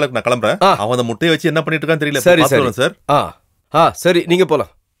 கீழே கொஞ்சம் வேலைக்கு நான் கிளம்புறேன். அவன் அந்த முட்டையை வச்சு என்ன பண்ணிட்டு இருக்கான்னு தெரியல. சரி சரி சார். சரி, நீங்க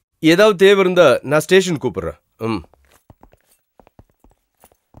போலாம். ஏதாவது தேவை இருந்தா நான் ஸ்டேஷன் கூப்பிடுறேன்.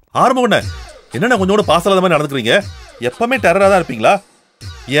 ஆரம்பம் என்னன்னா கொஞ்சம் பாசலாத மாதிரி நடந்துக்கிறீங்க. எப்பவுமே டெரரா தான் இருப்பீங்களா?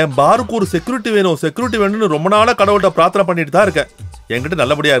 என் பாருக்கு ஒரு செக்யூரிட்டி வேணும்னு ரொம்ப நாளா கடவுள்கிட்ட பிரார்த்தனை பண்ணிட்டு தான் இருக்கேன். என்கிட்ட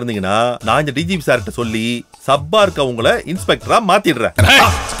நல்லபடியா இருந்தீங்கன்னா நான் இந்த டிஜிபி சார்கிட்ட சொல்லி சப்பா இருக்க உங்களை இன்ஸ்பெக்டரா மாத்திடுறேன்.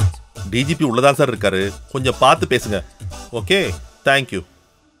 டிஜிபி உள்ளதான் சார் இருக்காரு, கொஞ்சம் பார்த்து பேசுங்க. Okay, thank you.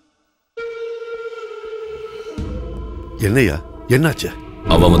 என்னையா என்னாச்சு?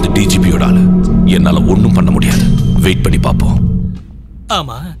 அவன் வந்து டிஜிபியோட ஆளு. என்னால ஒண்ணும் பண்ண முடியாது. வெயிட் பண்ணி பாப்போம்.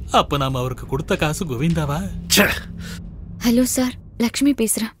 ஆமா, அப்ப நாம அவருக்கு கொடுத்த காசு கோவிந்தாவா? ஹலோ சார், லக்ஷ்மி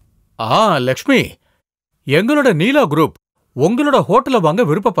பேசுறேன். லக்ஷ்மி, எங்களோட நீலா குரூப் உங்களோட ஹோட்டல வாங்க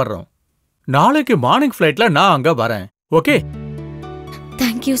விருப்பப்படுறோம். நாளைக்கு மார்னிங் ஃபிளைட்ல நான் அங்க வரேன். ஓகே?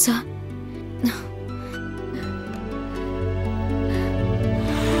 Thank you sir.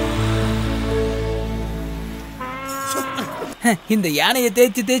 இந்த யானையை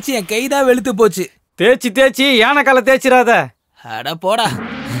தேய்ச்சி தேய்ச்சி என் கைதான் வெளுத்து போச்சு. தேய்ச்சி யானை காலை தேய்ச்சிராத. அட போடா.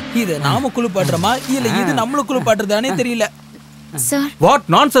 இத நாம குளிப்பாட்டுறோமா இல்ல இது நம்மள குளிப்பாட்டுறதானே தெரியல. Sir, what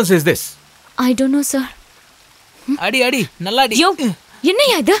nonsense is this? I don't know sir. அடி நல்லா அடி.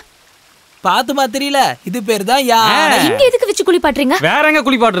 என்னையா இது? பாத்துமா தெரியல. இது பேர் தான் யானை. இங்க எதுக்கு வச்சு குளிப்பாட்டுறீங்க? வேற எங்க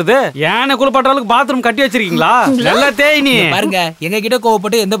குளிப்பாட்டுறது? யானை குளிப்பாட்டுறதுக்கு பாத்ரூம் கட்டி வச்சிருக்கீங்களா? நல்லா தேய் நீ. பாருங்க, எங்க கிட்ட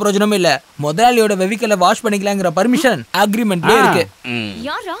கோவப்பட்டு எந்த பிரயோஜனமும் இல்ல. முதலாளியோட வெஹிக்கிளை வாஷ் பண்ணிக்கலாம்ங்கற பர்மிஷன் அக்ரிமெண்ட்ல இருக்கு.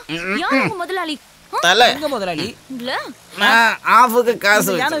 யாரா? யார் உங்க முதலாளி? எங்க முதலாளி? நான் ஆஃபுக்கு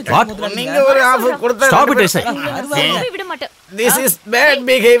காசு வச்சேன். நீங்க ஒரு ஆஃப் கொடுத்தா ஸ்டாப் இட் ஐ. விட மாட்டேன். This is bad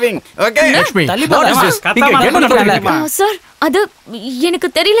behaving. Okay? Lakshmi, what is this? Sir, அது எனக்கு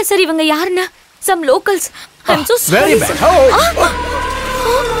தெரியல சார். இவங்க யாருன்னு? some locals. I'm so sorry. Very bad.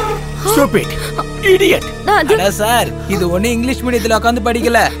 Stupid. Idiot. அட சார், இது ஒண்ணு இங்கிலீஷ் மீடியத்துல உட்கார்ந்து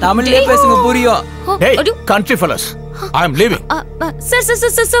படிக்கல. தமிழ்லயே பேசுங்க புரியும். Hey, country fellas. I am leaving.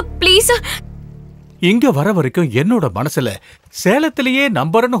 Sir please. இங்க வர வரைக்கும் என்னோட மனசுல சேலத்திலேயே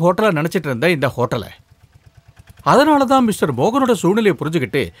நம்பர்னு ஹோட்டலா நினைச்சிட்டு இருந்த இந்த ஹோட்டலை. அதனாலதான் மிஸ்டர் மோகனோட சூழ்நிலையை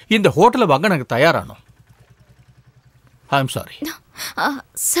புரிஞ்சுக்கிட்டு இந்த ஹோட்டலை வாங்க நாங்க தயாரானோம். I am sorry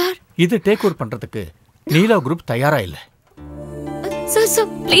sir. இது டேக் ஓவர் பண்றதுக்கு நீலா குரூப் தயாரா இல்ல. Sir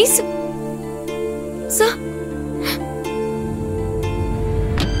please sir.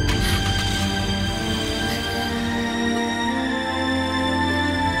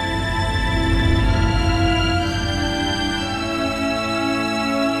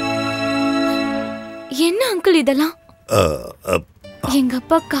 என்ன அங்கிள் இதெல்லாம்? எங்க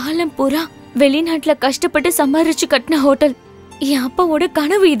அப்பா காலம் பூரா வெளிநாட்டுல கஷ்டப்பட்டு சம்பாரிச்சு கட்டின ஹோட்டல். என் அப்பாவோட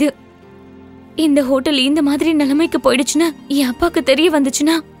கனவு இது. இந்த ஹோட்டல் இந்த மாதிரி நிலைமைக்கு போயிடுச்சுன்னா, என் அப்பாக்கு தெரிய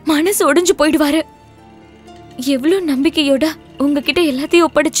வந்துச்சுன்னா மனசு ஒடிஞ்சு போயிடுவாரு. எவ்வளவு நம்பிக்கையோட உங்ககிட்ட எல்லாத்தையும்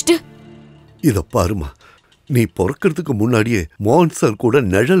ஒப்படைச்சிட்டு. இத பாருமா, நீ பிறக்கிறதுக்கு முன்னாடியே மோகன் சார் கூட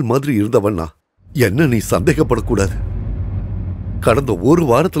நிழல் மாதிரி இருந்தவன்னா என்ன நீ சந்தேகப்படக்கூடாது. கடந்த ஒரு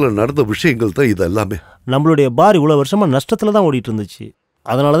வாரத்துல நடந்த விஷயங்கள் தான் இது எல்லாமே. நம்மளுடைய பார் இவ்வளவு வருஷமா நஷ்டத்துல தான் ஓடிட்டு இருந்துச்சு.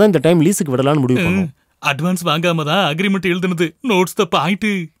 அதனாலதான் இந்த டைம் லீஸுக்கு விடலான்னு முடிவு பண்ணோம். அட்வான்ஸ் வாங்காம தான் அக்ரிமெண்ட் எழுதுனது. Notes the point.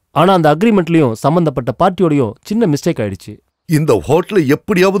 ஆனா அந்த அக்ரிமெண்ட்லயும் சம்பந்தப்பட்ட பார்ட்டியோடயும் சின்ன மிஸ்டேக் ஆயிடுச்சு. இந்த ஹோட்டலை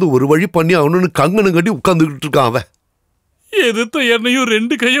எப்படியாவது ஒரு வழி பண்ணி அவனு கங்கணம் கட்டி உட்கார்ந்துகிட்டு இருக்கான் அவன். எதிர்த்த என்னையும்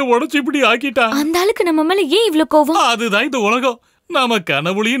ரெண்டு கையை உடைச்சு இப்படி ஆக்கிட்டான். அந்த ஆளுக்கு நம்ம மேல ஏன் இவ்வளவு கோவம்? அதுதான் இந்த உலகம். நாம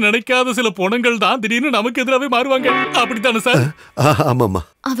கனவுலையும் நினைக்காத சில பொணங்கள் தான் திடீர்னு நமக்கு எதிராகவே மாறுவாங்க. அப்படித்தானே சார்? ஆமாமா.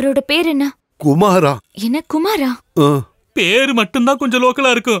 அவரோட பேர் என்ன? குமாரா. என்ன குமாரா? பேரு மட்டும்தான் கொஞ்சம்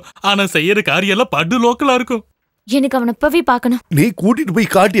லோக்கலா இருக்கும். ஆனா செய்யற காரியம் எல்லாம் படு லோக்கலா இருக்கும். எனக்கு அவனை இப்பவே பார்க்கணும். நீ கூட்டிட்டு போய்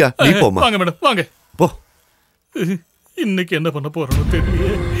காட்டியா? நீ போமா. வாங்க மேடம், வாங்க போ. இன்னைக்கு என்ன பண்ண போறோம் தெரியல.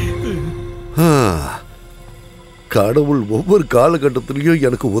 கடவுள் ஒவ்வொரு காலகட்டத்திலையும்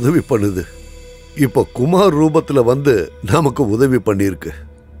எனக்கு உதவி பண்ணுது. இப்ப குமார் ரூபத்துல வந்து நமக்கு உதவி பண்ணிருக்கு.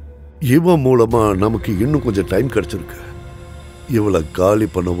 இவன் மூலமா நமக்கு இன்னும் கொஞ்சம் டைம் கிடைச்சிருக்கு. இவளை காலி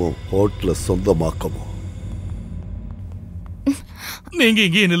பண்ணவும் ஹோட்டல சொந்தமாக்கவும். நீங்க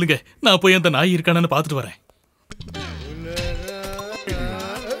இங்கே நில்லுங்க, நான் போய் அந்த நாய் இருக்கானு பாத்துட்டு வரேன்.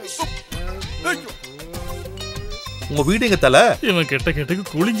 உங்க வீடு எங்க தல? இவன் கெட்ட கேட்டுக்கு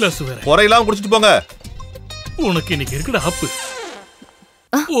கூலிங் கிளாஸ் வேற. குறையெல்லாம் குடிச்சிட்டு போங்க. உனக்கு இன்னைக்கு இருக்குடா ஆப்பு.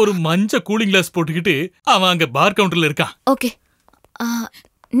 ஒரு மஞ்ச கூலிங் கிளாஸ் போட்டுக்கிட்டு அவன் அங்க பார் கவுண்டர்ல இருக்கான். ஓகே,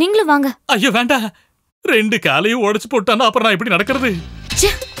 நீங்களும் வாங்க. ஐயோ வேண்டாம், 2 காலையும் உடைச்சு போட்டானா அப்புறம் நான் எப்படி நடக்கிறது?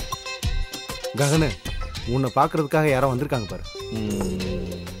 ககனு, உன்னை பாக்குறதுக்காக யாரோ வந்திருக்காங்க பாரு.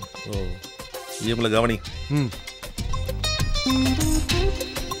 இவங்கள கவனி.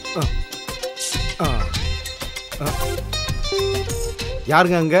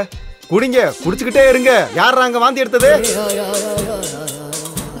 யாருங்க அங்க? குடிங்க, குடிச்சுக்கிட்டே இருங்க. யாரா அங்க வாந்தி எடுத்தது?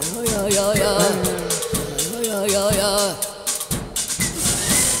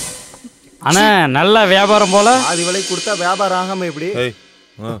 அண்ணா நல்ல வியாபாரம் போல. ஆதி விலை கொடுத்தா வியாபாரம் ஆகாம எப்படி?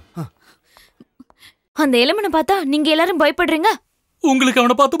 அந்த எலுமனை பார்த்தா நீங்க எல்லாரும் பயப்படுறீங்க. உங்களுக்கு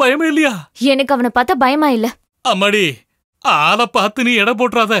அவனை பார்த்து பயமே இல்லையா? எனக்கு அவனை பார்த்தா பயமா இல்ல. அம்மாடி, ஆளை பார்த்து நீ எடை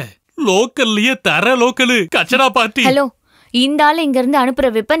போட்டுறாத. லோக்கல்லயே தர லோக்கலு கச்சடா பார்ட்டி. ஹலோ, இந்த ஆளு இங்க இருந்து அனுப்புற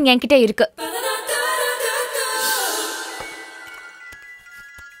வெப்பன் என்கிட்ட இருக்கு.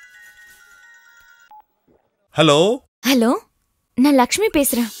 ஹலோ ஹலோ, நான் லக்ஷ்மி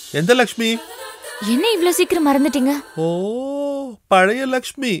பேசுறேன். எந்த லக்ஷ்மி? என்ன இவ்ளோ சீக்கிரம் மறந்துட்டீங்க? ஓ, பழைய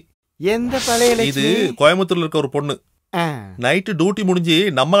லக்ஷ்மி. எந்த பழைய லக்ஷ்மி? இது கோயம்புத்தூர்ல இருக்க ஒரு பொண்ணு. நைட்டு டியூட்டி முடிஞ்சு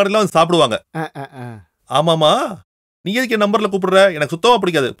நம்ம கடையில வந்து சாப்பிடுவாங்க. ஆமாமா, நீ எதுக்கு என் நம்பர்ல கூப்பிடுற? எனக்கு சுத்தமா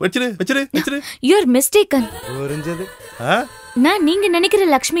பிடிக்காது. வச்சிரு வச்சிரு வச்சிரு. You are mistaken. புரிஞ்சது. நான் நீங்க நினைக்கிற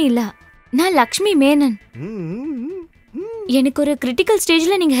லக்ஷ்மி இல்ல, நான் லக்ஷ்மி மேனன். எனக்கு ஒரு கிரிட்டிக்கல்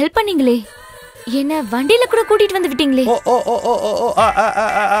ஸ்டேஜ்ல நீங்க ஹெல்ப் பண்ணீங்களே, என்ன வண்டியில கூட கூட்டிட்டு வந்து விட்டீங்களே. ஓ ஓ ஓ ஓ,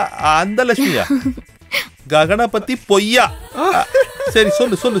 அந்த லட்சுமியா? ககன பத்தி பொய்யா? சரி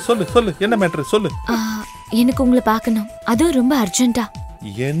சொல்லு சொல்லு சொல்லு சொல்லு, என்ன மேட்டர் சொல்லு. எனக்கு உங்களை பார்க்கணும், அதுவும் ரொம்ப அர்ஜென்ட்டா.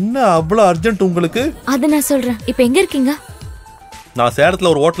 என்ன அவ்வளவு அர்ஜென்ட் உங்களுக்கு? அத நான் சொல்றேன். இப்போ எங்க இருக்கீங்க? நான்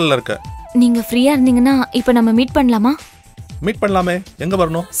சேலத்துல ஒரு ஹோட்டல்ல இருக்கேன். நீங்க ஃப்ரீயா இருந்தீங்கன்னா இப்போ நம்ம மீட் பண்ணலாமா? மீட் பண்ணலாமே. எங்க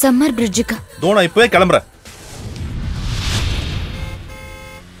வரணும்? சம்மர் பிரிட்ஜுக்கு. தோனா இப்பவே கிளம்புறேன்.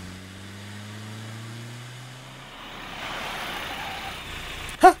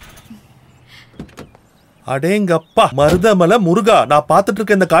 அடேங்கப்பா, மருதமலை முருகா, நான் பார்த்துட்டு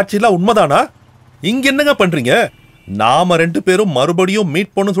இருக்க இந்த காட்சியெல்லாம் உண்மைதானா? இங்க என்னங்க பண்றீங்க? நாம 2 பேரும் மறுபடியும்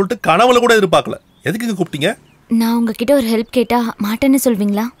மீட் பண்ணணும்னு சொல்லிட்டு கனவுல கூட எதிர்பார்க்கல. எதுக்கு இங்க கூப்பிட்டீங்க? நான் உங்ககிட்ட ஒரு ஹெல்ப் கேட்டா மாட்டேன்னு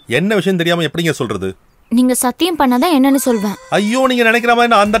சொல்வீங்களா? என்ன விஷயம் தெரியாம எப்படிங்க சொல்றது? நீங்க சத்தியம் பண்ணாதான் என்னன்னு சொல்வேன். ஐயோ, நீங்க நினைக்கிற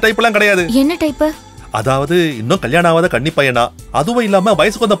மாதிரி நான் அந்த டைப் எல்லாம் கிடையாது. என்ன டைப்? அதாவது இன்னும் கல்யாணம் ஆகாத கன்னி பையனா, அதுவும் இல்லாம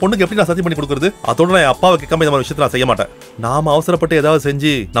வயசுக்கு வந்த பொண்ணுக்கு எப்படி நான் சத்தியம் பண்ணி கொடுக்கறது? அதோட நான் என் அப்பாவை கேட்காம இந்த மாதிரி விஷயத்தை நான் செய்ய மாட்டேன். நாம அவசரப்பட்டு ஏதாவது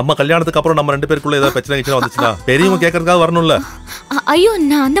செஞ்சு நம்ம கல்யாணத்துக்கு அப்புறம் நம்ம 2 பேருக்குள்ள ஏதாவது பிரச்சனை வந்துச்சுன்னா பெரியவங்க கேட்கறதுக்காக வரணும்ல. ஐயோ,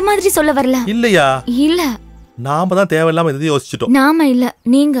 நான் அந்த மாதிரி சொல்ல வரல. இல்லையா? இல்ல, நாம தான் தேவையில்லாம எதையும் யோசிச்சுட்டோம். நாம இல்ல,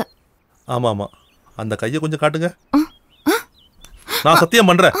 நீங்க. ஆமா ஆமா, அந்த கையை கொஞ்சம் காட்டுங்க. நான் சத்தியம்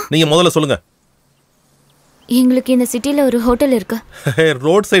பண்றேன், நீங்க முதல்ல சொல்லுங்க. எங்களுக்கு இந்த சிட்டில ஒரு ஹோட்டல் இருக்கு.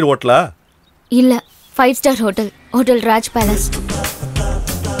 ரோட் சைடு ஹோட்டலா? இல்ல, 5 star hotel, hotel Raj palace.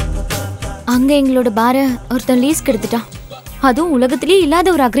 அங்க எங்களோட பார ஒருத்தன் லீஸ்க்கு எடுத்துட்டான். அதுவும் உலகத்திலேயே இல்லாத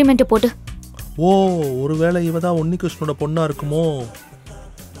ஒரு அக்ரிமெண்ட் போட்டு. ஓ, ஒருவேளை இவதான் உன்னிகிருஷ்ணனோட பொண்ணா இருக்குமோ?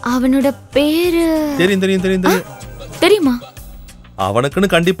 அவனோட பேரு தெரியும் தெரியும் தெரியும் தெரியும். தெரியுமா? அவனுக்குன்னு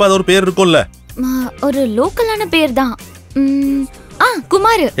கண்டிப்பா அது ஒரு பேர் இருக்கும்ல. ஒரு லோக்கலான பேர் தான்.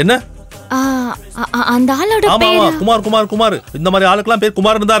 குமார். என்ன? அந்த ஆளோட பேரு குமார். குமார் குமார், இந்த மாதிரி ஆளுக்கெல்லாம் பேர்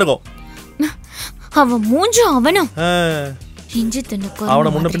குமார்னு தான் இருக்கும். அவன் மூஞ்சும் அவனும் இஞ்சி தின்னுக்கு. அவனை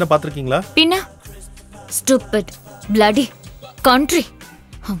முன்ன பின்ன பாத்திருக்கீங்களா? பின்ன stupid bloody country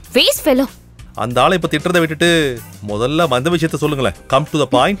waste fellow. அந்த ஆளை இப்ப திட்டறதை விட்டுட்டு முதல்ல வந்த விஷயத்தை சொல்லுங்களேன். Come to the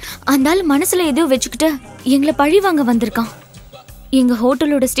point. அந்த ஆள் மனசுல ஏதோ வச்சுக்கிட்டு எங்களை பழி வாங்க வந்திருக்கான். எங்க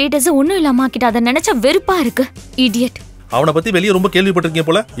ஹோட்டலோட ஸ்டேட்டஸ் ஒண்ணும் இல்லாம ஆக்கிட்டு அதை நினைச்சா வெறுப்பா இருக்கு. இடியட். அவனை பத்தி வெளியே ரொம்ப கேள்விப்பட்டிருக்கீங்க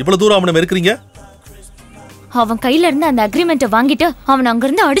போல. இவ்வளவு தூரம் அவனை வெறுக்கிறீங்க? அவன் கையில இருந்து அந்த அக்ரிமெண்ட்டை வாங்கிட்டு அவன்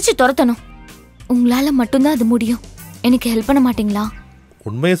அங்கிருந்து அடிச்சு துரத்தணும். உங்களால மட்டும்தான் அது முடியும். எனக்கு ஹெல்ப் பண்ண மாட்டீங்களா?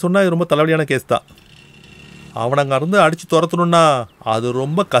 உண்மையை சொன்னா இது ரொம்ப தலைவலியான கேஸ் தான். அவன் அங்க இருந்து அடிச்சு துரத்தணும்னா அது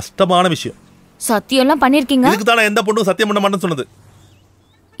ரொம்ப கஷ்டமான விஷயம். சத்தியம் எல்லாம் பண்ணிருக்கீங்க. இதுக்கு தான் எந்த பொண்ணும் சத்தியம் பண்ண மாட்டேன்னு சொன்னது.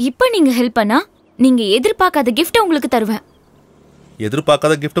 இப்போ நீங்க ஹெல்ப் பண்ணா நீங்க எதிர்பார்க்காத கிஃப்ட் உங்களுக்கு தருவேன்.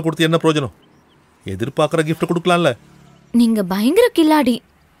 எதிர்பார்க்காத கிஃப்ட் கொடுத்து என்ன பிரயோஜனம்? எதிர்பார்க்கிற கிஃப்ட் கொடுக்கலாம்ல. நீங்க பயங்கர கில்லாடி.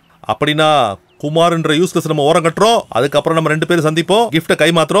 அப்படின்னா குமார்ன்ற யூஸ்லெஸ் நம்ம ஓரம் கட்டுறோம். அதுக்கப்புறம் நம்ம 2 பேரும் சந்திப்போம், கிஃப்ட்டை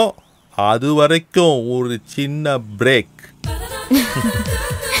கை மாத்துறோம். அது வரைக்கும் ஒரு சின்ன பிரேக்.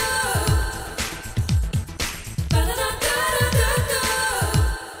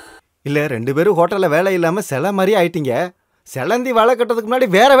 இல்ல, 2 பேரும் ஹோட்டல்ல வேலை இல்லாம சில மாதிரி ஆயிட்டீங்க. செலந்தி வேலை கட்டதுக்கு முன்னாடி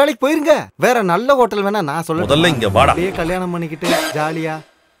வேற வேலைக்கு போயிருங்க. வேற நல்ல ஹோட்டல் வேணா நான் சொல்ல. முதல்ல இங்க வாடா. அப்படியே கல்யாணம் பண்ணிக்கிட்டு ஜாலியா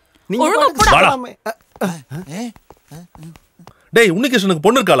நீங்க டேய், உன்னிகிருஷ்ணனுக்கு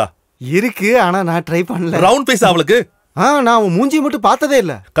பொண்ணு இருக்காளா? இருக்கு, ஆனா நான் ட்ரை பண்ணல. ரவுண்ட் ஃபேஸ் அவளுக்கு? நான் அவன் மூஞ்சி மட்டும் பார்த்ததே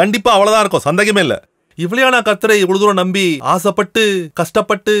இல்ல. கண்டிப்பா அவ்வளவுதான் இருக்கும், சந்தேகமே இல்ல. இவ்வளவு நான் கத்துரை இவ்வளவு தூரம் நம்பி ஆசைப்பட்டு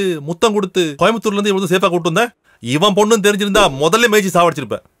கஷ்டப்பட்டு முத்தம் கொடுத்து கோயம்புத்தூர்ல இருந்து இவ்வளவு சேஃபா கூட்டு வந்தேன். இவன் பொண்ணுன்னு தெரிஞ்சிருந்தா முதல்ல மேய்ச்சி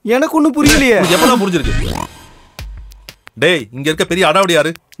சாவடிச்சிருப்பேன். எனக்கு ஒண்ணும் புரியலையே. எப்பதான் புரிஞ்சிருக்கு? டேய், இங்க இருக்க பெரிய அடாவடி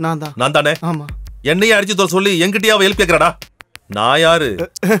யாரு? நான் தானே. ஆமா. என்னையே அடிச்சு தோல் சொல்லி என்கிட்டயே அவ ஹெல்ப் கேக்குறாடா. நான் யாரு?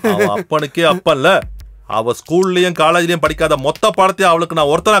 அவ அப்பனுக்கே அப்பன்ல. அவ ஸ்கூல்லயும் காலேஜ்லயும் படிக்காத மொத்த பாடத்தையும் அவளுக்கு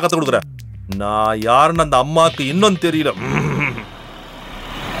நான் ஒருத்தனா கத்து கொடுக்குறேன். நான் யாருன்னு அந்த அம்மாக்கு இன்னும் தெரியல.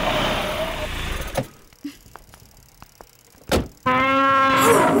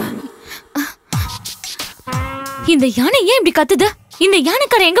 இந்த யானை ஏன் இப்படி கத்துது? இந்த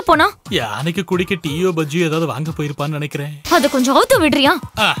யானைக்கார எங்க போனா? யானைக்கு குடிக்க டீயோ பஜ்ஜியோ ஏதாவது வாங்க போயிருப்பான்னு நினைக்கிறேன். அத கொஞ்சம் அவுத்து விடுறியா?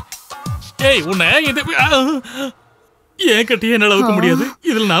 ஏய், உன்னை இது ஏன் கட்டியே என்னால அவுக்க முடியாது.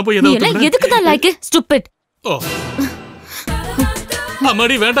 இதுல நான் போய் ஏதாவது எதுக்கு தான் லைக் ஸ்டூபிட். ஓ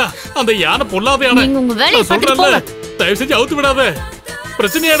அம்மாடி வேண்டாம், அந்த யானை பொல்லாத யானை. நீங்க உங்க வேலையை பார்த்துட்டு போங்க. தயவு செஞ்சு அவுத்து விடாத,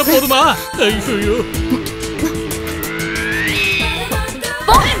 பிரச்சனையான போதுமா? ஐயோ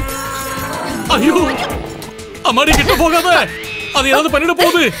ஐயோ, அம்மாடி கிட்ட போகாத, அது ஏதாவது பண்ணிட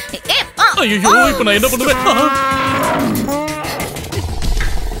போகுது. ஐயோ, இப்ப நான் என்ன பண்ணுவேன்?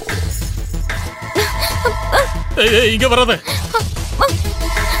 இங்க வராத,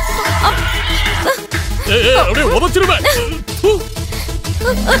 அப்படியே உதச்சிருவேன்.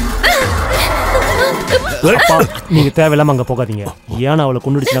 நீங்க தேவையில்லாம அங்க போகாதீங்க. ஏன்னா அவளை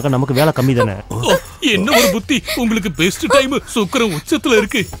கொண்டுடுச்சுனாக்கா நமக்கு வேலை கம்மி தானே. என்ன ஒரு புத்தி உங்களுக்கு. பெஸ்ட் டைம் சுக்கரம் உச்சத்துல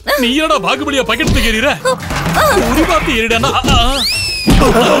இருக்கு. நீயாடா பாகுபலியா பக்கெட் ஏறிற? ஒரு வார்த்தை ஏறிடானா?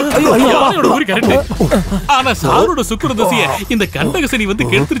 ஆனா சாரோட சுக்கர தசைய இந்த கண்டகசனி வந்து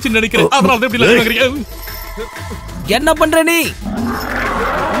கெடுத்துருச்சுன்னு நினைக்கிறேன். அதனால எப்படி நினைக்கிறீங்க? என்ன பண்ற நீ?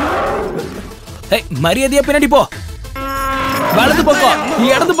 மரியாதையா பின்னாடி போ. வலது பக்கம்,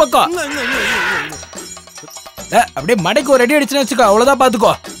 இடது பக்கம். அப்படியே மடைக்கு ஒரு அடி அடிச்சுன்னு வச்சுக்கோ, அவ்வளவுதான்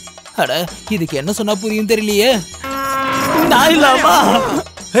பாத்துக்கோ. அட, இதுக்கு என்ன சொன்னா புரியும் தெரியலையே. நான் இல்லாமா?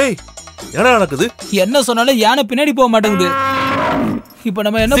 என்ன நடக்குது? என்ன சொன்னாலும் யானை பின்னாடி போக மாட்டேங்குது. இப்ப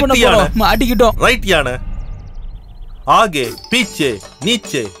நம்ம என்ன பண்ண போறோம்? மாட்டிக்கிட்டோம். ரைட் யானை. ஆகே பீச்சே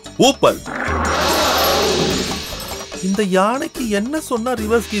நீச்சே ஊப்பர். இந்த யானைக்கு என்ன சொன்னா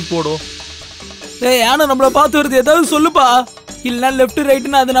ரிவர்ஸ் கீ போடும்? யானை நம்மள பார்த்து வருது, ஏதாவது சொல்லுப்பா. இல்ல லெஃப்ட்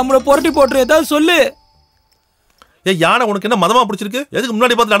ரைட்னு அது நம்மள புரட்டி போட்டுரு, ஏதாவது சொல்லு. யானை உனக்கு என்ன மதமா பிடிச்சிருக்கு? எதுக்கு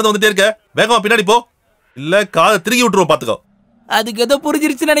முன்னாடி பார்த்து நடந்து வந்துட்டே இருக்க? வேகமா பின்னாடி போ, இல்ல காதை திருகி விட்டுருவோம், பாத்துக்கோ. அதுக்கு ஏதோ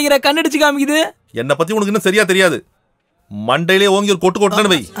புரிஞ்சிருச்சுன்னு நினைக்கிற, கண்ணடிச்சு காமிக்குது. என்ன பத்தி உனக்கு இன்னும் சரியா தெரியாது. மண்டையிலே ஓங்கி ஒரு கொட்டு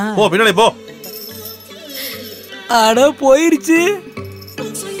கொட்டுன்னு வை. போ பின்னாடி போ. அட போயிருச்சு.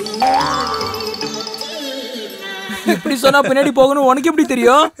 இப்படி சொன்னா பின்னாடி போகணும், உனக்கு எப்படி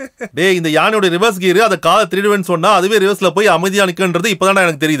தெரியும்? டேய், இந்த யானையோட ரிவர்ஸ் கியர் அத காதை திருடுவேன்னு சொன்னா அதுவே ரிவர்ஸ்ல போய் அமைதியா நிக்கன்றது இப்பதான்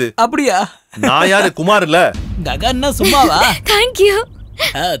எனக்கு தெரியுது. அப்படியா? நான் யாரு? குமார் இல்ல. ககன்னா சும்மாவா? Thank you.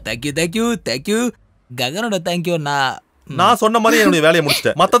 Thank you. ககனோட thank you. நான் சொன்ன மாதிரி என்னோட வேலையை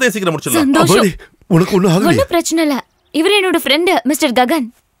முடிச்சிட்டேன். மத்ததையும் சீக்கிரம் முடிச்சிடலாம். உனக்கு ஒண்ணும் ஆகலையா? ஒண்ணும் பிரச்சனை இல்ல. இவர் என்னோட ஃப்ரெண்ட் மிஸ்டர் ககன்.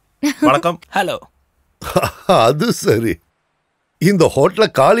 வணக்கம். ஹலோ. அது சரி. இந்த ஹோட்டல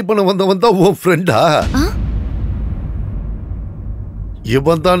காலி பண்ண வந்தவன் தான் உன் ஃப்ரெண்டா?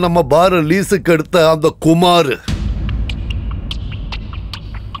 இவன் தான் நம்ம பார லீஸுக்கு எடுத்த அந்த Kumar.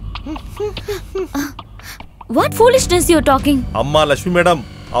 What foolishness you are talking? அம்மா லட்சுமி மேடம்,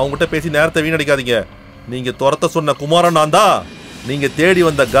 அவங்ககிட்ட பேசி நேரத்தை வீணடிக்காதீங்க. நீங்க துரத்த சொன்ன குமாரன் நான் தான். நீங்க தேடி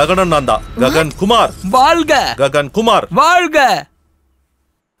வந்த ககனன் நான் தான். ககன் குமார் வாழ்க. ககன் குமார் வாழ்க.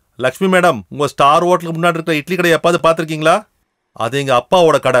 லட்சுமி மேடம், உங்க ஸ்டார் ஹோட்டலுக்கு முன்னாடி இருக்கிற இட்லி கடையை எப்பாவது பாத்திருக்கீங்களா? அது எங்க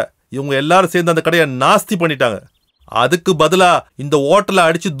அப்பாவோட கடை. இவங்க எல்லாரும் சேர்ந்து அந்த கடையை நாஸ்தி பண்ணிட்டாங்க. அதுக்கு பதிலா இந்த ஹோட்டலை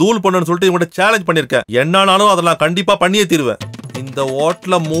அடிச்சு தூள் பண்ணணும்னு சொல்லிட்டு இவங்கள்ட்ட சேலஞ்ச் பண்ணிருக்கேன். என்னானாலும் அதை நான் கண்டிப்பா பண்ணியே தீருவேன். இந்த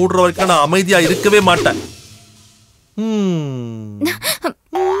ஹோட்டலை மூடுற வரைக்கும் நான் அமைதியா இருக்கவே மாட்டேன்.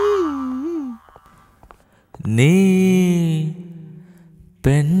 நீ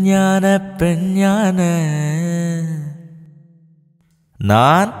பெஞ்ஞான பெஞ்ஞான,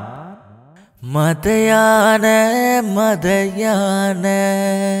 நான் மதயான மதயான.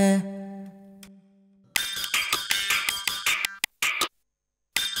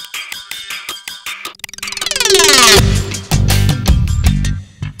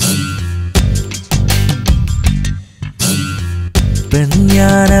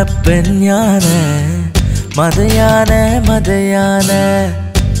 பெஞ்ஞான பெஞ்ஞான, மதயான மதயான.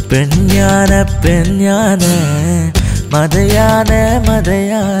 பெஞ்ஞான பெஞ்ஞான, மதயான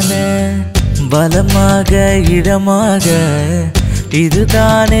மதயான. பலமாக இடமாக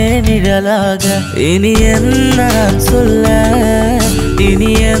இதுதானே நிழலாக. இனி என்ன நான் சொல்ல,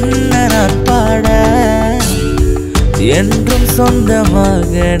 இனி என்ன நான் பாட, என்றும்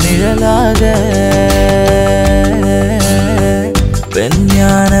சொந்தமாக நிழலாக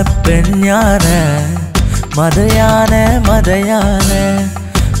பெண்ஞான பெண்ஞான மதையான மதையான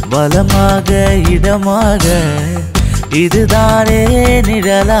பலமாக இடமாக இதுதானே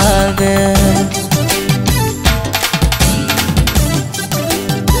நிழலாக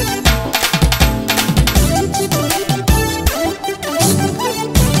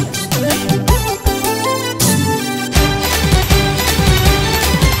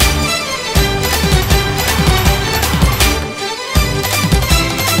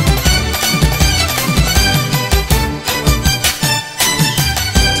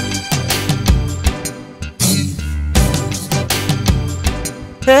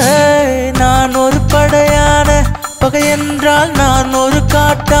நான் ஒரு படையான பகை என்றால் நான் ஒரு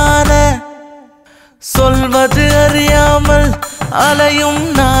காட்டான சொல்வது அறியாமல் அலையும்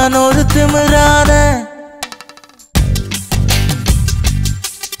நான் ஒரு திமிரான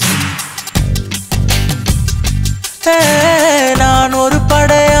நான் ஒரு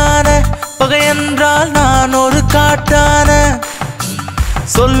படையான பகை என்றால் நான் ஒரு காட்டான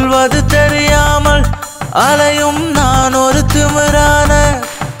சொல்வது தெரியாமல் அலையும் நான் ஒரு திமிரான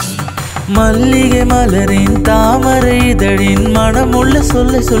மல்லிகை மலரின் தாமரை இதழின் மனமுள்ள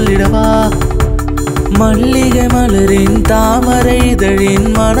சொல்லிடவா மல்லிகை மலரின் தாமரை இதழின்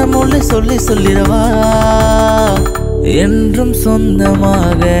மனமுள்ள சொல்லிடவா என்றும்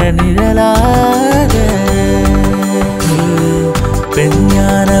சொந்தமாக நிழலாக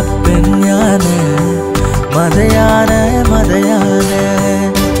பெண்ஞான பெண்ஞான மதையான மதையான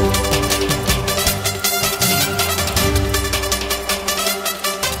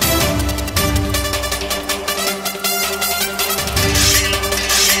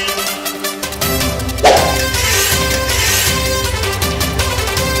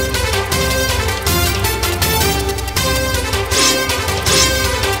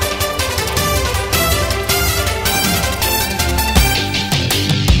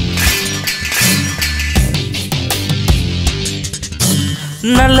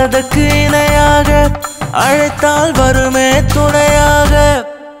நல்லதற்கு இணையாக அழைத்தால் வருமே துணையாக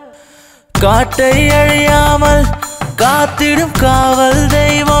காட்டை அழியாமல் காத்திடும் காவல்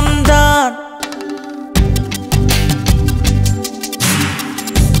தெய்வம்தான்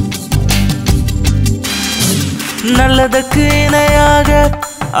நல்லதற்கு இணையாக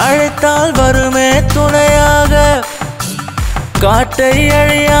அழைத்தால் வருமே துணையாக காட்டை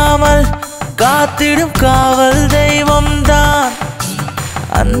அழியாமல் காத்திடும் காவல் தெய்வம்தான்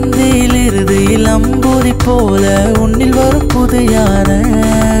அந்தியில் இறுதியில் அம்பூரி போல உன்னில் வரும் புதையான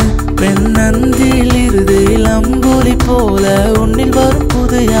பெண் அந்தியில் இறுதியில் அம்பூரி போல உன்னில் வரும்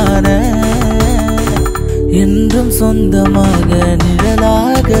புதையான என்றும் சொந்தமாக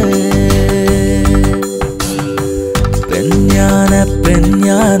நிழலாக பெண்ஞான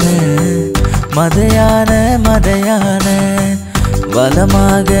பெண்ஞான மதையான மதையான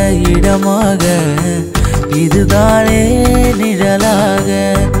வலமாக இடமாக இதுதானே நிழலாக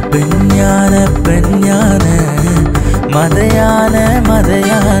பெண்ஞான பெண்ஞான மதையான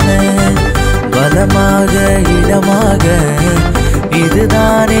மதையான வலமாக இடமாக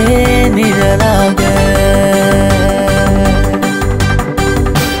இதுதானே நிழலாக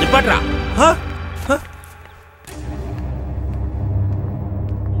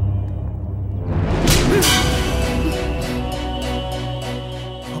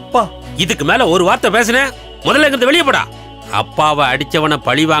அப்பா இதுக்கு மேல ஒரு வார்த்தை பேசுனேன் முதல்ல இங்க வெளியே போடா அப்பாவை அடிச்சவனை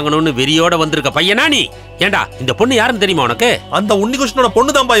பழி வாங்கணும்னு வெறியோட வந்திருக்க பையனா நீ ஏண்டா இந்த பொண்ணு யாருன்னு தெரியுமா உனக்கு அந்த உன்னிகிருஷ்ணனோட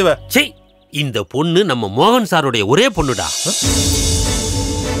பொண்ணு தான் பாய்வ சீ இந்த பொண்ணு நம்ம மோகன் சாருடைய ஒரே பொண்ணுடா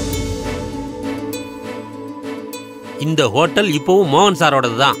இந்த ஹோட்டல் இப்பவும் மோகன்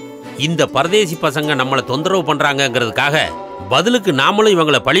சாரோடது தான் இந்த பரதேசி பசங்க நம்மளை தொந்தரவு பண்றாங்கங்கிறதுக்காக பதிலுக்கு நாமளும்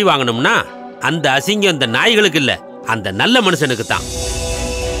இவங்களை பழி வாங்கணும்னா அந்த அசிங்கம் அந்த நாய்களுக்கு இல்ல அந்த நல்ல மனுஷனுக்கு தான்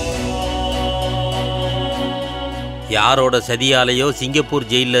யாரோட சதியாலேயோ சிங்கப்பூர்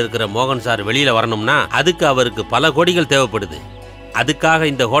ஜெயிலில் இருக்கிற மோகன் சார் வெளியில வரணும்னா அதுக்கு அவருக்கு பல கோடிகள் தேவைப்படுது அதுக்காக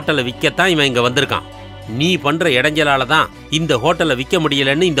இந்த ஹோட்டலை விற்கத்தான் இவன் இங்க வந்திருக்கான் நீ பண்ற இடைஞ்சலால தான் இந்த ஹோட்டலை விற்க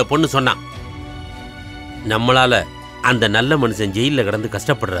முடியலன்னு இந்த பொண்ணு சொன்னான் நம்மளால அந்த நல்ல மனுஷன் ஜெயிலில் கிடந்து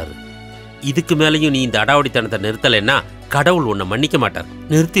கஷ்டப்படுறாரு இதுக்கு மேலேயும் நீ இந்த அடாவடித்தனத்தை நிறுத்தலைன்னா கடவுள் உன்னை மன்னிக்க மாட்டார்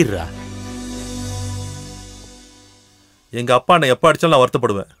நிறுத்திடுறா எங்க அப்பா என்னை எப்போ அடிச்சாலும் நான்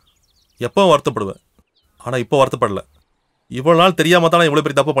வருத்தப்படுவேன் எப்பவும் வருத்தப்படுவேன் ஆனா இப்போ வருத்தப்படல இவ்வளவு நாள் தெரியாம தான் நான் இவ்வளவு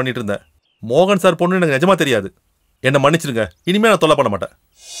பெரிய தப்பு பண்ணிட்டு இருந்தேன் மோகன் சார் பொண்ணு எனக்கு நிஜமா தெரியாது என்னை மன்னிச்சிருங்க இனிமே நான் தொல்லை பண்ண மாட்டேன்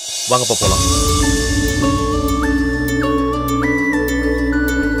வாங்கப்பா போலாம்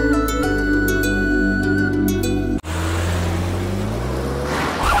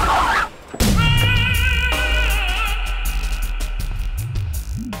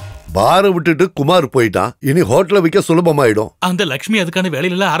பாரை விட்டுட்டு குமார் போயிட்டான். இனி ஹோட்டல வைக்க சுலபமாயிடும். அந்த லக்ஷ்மி அதுக்கான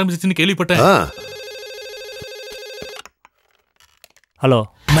வேலையில எல்லாம் ஆரம்பிச்சிச்சுன்னு கேள்விப்பட்டேன். हेलो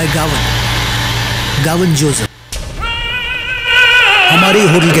मैं गावन जोसेफ हमारे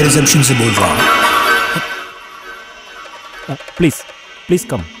होटल के रिसेप्शन से बोल रहा हूँ. Please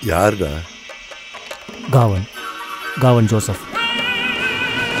come. யாருடா? गावन जोसेफ.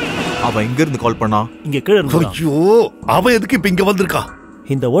 அவன் எங்க இருந்து கால் பண்ணா? இங்க கீழ இருந்து. ஐயோ, அவன் எதுக்கு இப்ப இங்க வந்திருக்கான்?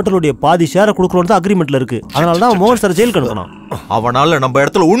 இந்த ஹோட்டலுடைய பாதி ஷேரை கொடுக்கறோம்னு அக்ரிமெண்ட்ல இருக்கு. அதனால தான் மோகன் சார் ஜெயிலுக்கு அனுப்பணும். அவனால நம்ம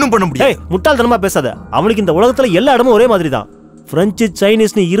இடத்துல ஒண்ணும் பண்ண முடியாது. முட்டாள்தனமா பேசாத. அவனுக்கு இந்த உலகத்துல எல்லா இடமும் ஒரே மாதிரி தான். பிரெஞ்சு,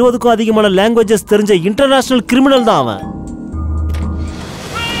 சைனீஸ்னு 20க்கும் அதிகமான லாங்குவேஜஸ் தெரிஞ்ச இன்டர்நேஷனல் கிரிமினல் தான் அவன்.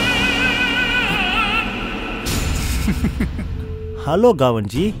 Hello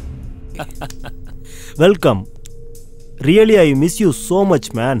காவன்ஜி, welcome. Really I miss you so much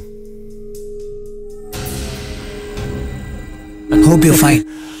man. Hope you're fine.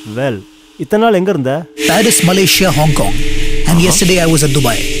 Well, इतना नाल எங்க இருந்த? Paris, Malaysia, Hong Kong, and yesterday I was at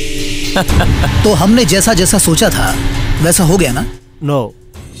Dubai. तो हमने जैसा जैसा सोचा था वैसा हो गया ना? No,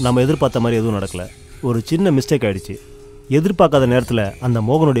 நம்ம எதிர்பார்த்த மாதிரி எதுவும் நடக்கல. ஒரு சின்ன மிஸ்டேக் ஆயிடுச்சு. எதிர்பார்க்காத நேரத்துல அந்த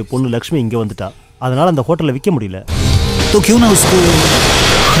மோகனுடைய பொண்ணு லக்ஷ்மி இங்க வந்துட்டா. அதனால அந்த ஹோட்டல்ல விக்க முடியல. तो क्यों ना उसको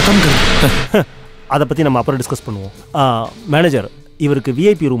खत्म कर. அதை பத்தி நம்ம அப்புறம் டிஸ்கஸ் பண்ணுவோம். மேனேஜர், இவருக்கு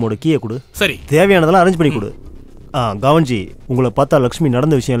விஐபி ரூமோட கீயை கொடு. சரி. தேவையானதெல்லாம் அரேஞ்ச் பண்ணி கொடு. கவன்ஜி, உங்களை பார்த்தா லக்ஷ்மி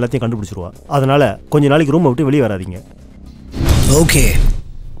நடந்த விஷயம் எல்லாத்தையும் கண்டுபிடிச்சிருவா. அதனால கொஞ்ச நாளைக்கு ரூமை விட்டு வெளியே வராதீங்க. ஓகே.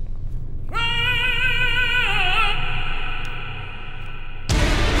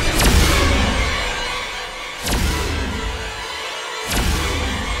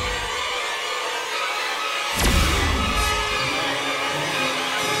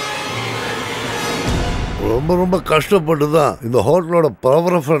 ரொம்ப ரொம்ப கஷ்டப்பட்டு தான் இந்த ஹோட்டலோட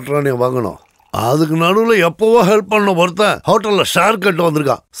பவர் ஆஃப் அட்ரானியை வாங்கணும். அதுக்கு நடுவில் எப்பவோ ஹெல்ப் பண்ண ஒருத்தன் ஹோட்டலில் ஷேர் கட்டு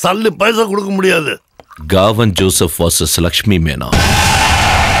வந்திருக்கான். சல்லி பைசா கொடுக்க முடியாது. காவன் ஜோசப் வர்சஸ் லக்ஷ்மி மேனா.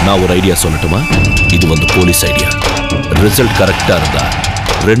 நான் ஒரு ஐடியா சொல்லட்டுமா? இது வந்து போலீஸ் ஐடியா. ரிசல்ட் கரெக்டா இருந்தா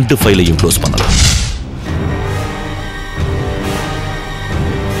 2 ஃபைலையும் க்ளோஸ் பண்ணலாம்.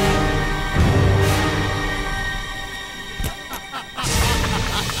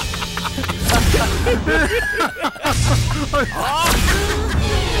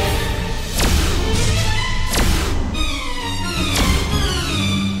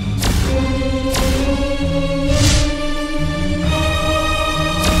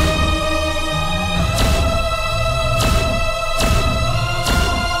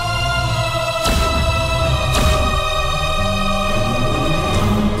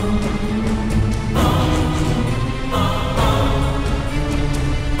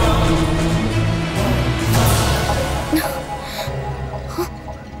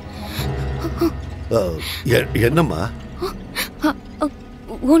 என்னம்மா?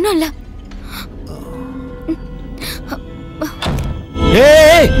 ஒன்றும் இல்லை.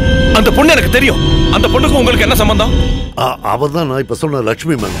 அந்த பொண்ணு எனக்கு தெரியும். அந்த பொண்ணுக்கு உங்களுக்கு என்ன சம்பந்தம்? அவர் தான் நான் இப்ப சொன்ன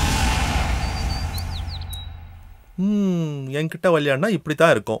லட்சுமி மேடம். என்கிட்ட வழியானா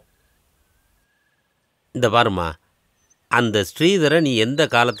இப்படித்தான் இருக்கும். இந்த பாருமா, அந்த ஸ்ரீதரை நீ எந்த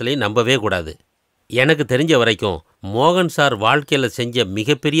காலத்திலையும் நம்பவே கூடாது. எனக்கு தெரிஞ்ச வரைக்கும் மோகன் சார் வாழ்க்கையில் செஞ்ச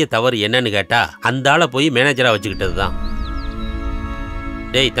மிகப்பெரிய தவறு என்னன்னு கேட்டா அந்த ஆளை போய் மேனேஜராக வச்சுக்கிட்டது தான்.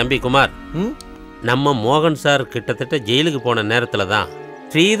 டேய் தம்பி குமார், நம்ம மோகன் சார் கிட்டத்தட்ட ஜெயிலுக்கு போன நேரத்தில் தான்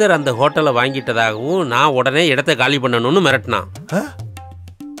ஸ்ரீதர் அந்த ஹோட்டலை வாங்கிட்டதாகவும் நான் உடனே இடத்த காலி பண்ணணும்னு மிரட்டினான்.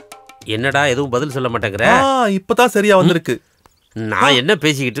 என்னடா எதுவும் பதில் சொல்ல மாட்டேங்கிற? இப்பதான் சரியா வந்திருக்கு. நான் என்ன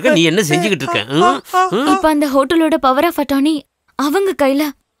பேசிக்கிட்டு இருக்கேன், நீ என்ன செஞ்சுக்கிட்டு இருக்க? இப்ப அந்த ஹோட்டலோட பவர் ஆஃப் அட்டார்னி அவங்க கையில.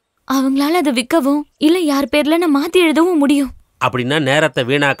 அவங்களால அதை விற்கவும் இல்ல யார் பேர்ல நான் மாத்தி எழுதவும் முடியும். அப்படின்னா நேரத்தை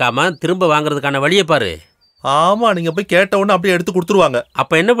வீணாக்காம திரும்ப வாங்குறதுக்கான வழியை பாரு. ஆமா, நீங்க போய் கேட்ட உடனே அப்படியே எடுத்து கொடுத்துருவாங்க.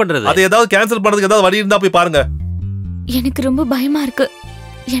 அப்ப என்ன பண்றது? அதை ஏதாவது கேன்சல் பண்றதுக்கு ஏதாவது வழி இருந்தா போய் பாருங்க. எனக்கு ரொம்ப பயமா இருக்கு.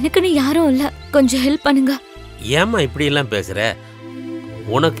 எனக்குன்னு யாரும் இல்ல, கொஞ்சம் ஹெல்ப் பண்ணுங்க. ஏமா இப்படி எல்லாம் பேசுற?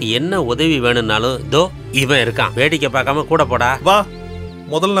 உனக்கு என்ன உதவி வேணும்னாலும் இதோ இவன் இருக்கான். வேடிக்கை பார்க்காம கூட போடா. வா,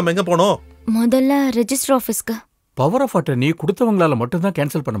 முதல்ல நம்ம எங்க போனோம்? முதல்ல ரெஜிஸ்டர் ஆபீஸ்க்கு. பவர் ஆஃப் அட்டர்னி கொடுத்தவங்களால மட்டும்தான்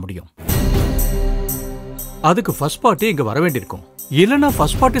கேன்சல் பண்ண முடியும். அதுக்கு ஃபர்ஸ்ட் பார்ட்டி இங்க வர வேண்டியிருக்கும். இல்லனா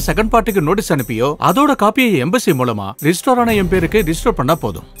ஃபர்ஸ்ட் பார்ட்டி செகண்ட் பார்ட்டிக்கு நோட்டீஸ் அனுப்பியோ அதோட காப்பியை எம்பசி மூலமா ரிஜிஸ்டர் ஆன என் பேருக்கு ரிஜிஸ்டர் பண்ணா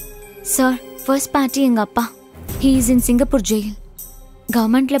போதும். சார், ஃபர்ஸ்ட் பார்ட்டி எங்க அப்பா. He is in Singapore jail.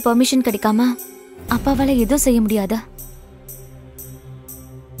 கவர்மெண்ட்ல பெர்மிஷன் கிடைக்காம அப்பாவால எதுவும் செய்ய முடியாதா?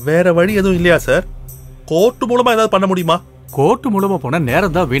 வேற வழி எதுவும் இல்லையா சார்? கோர்ட் மூலமா ஏதாவது பண்ண முடியுமா? கோர்ட் மூலமா போனா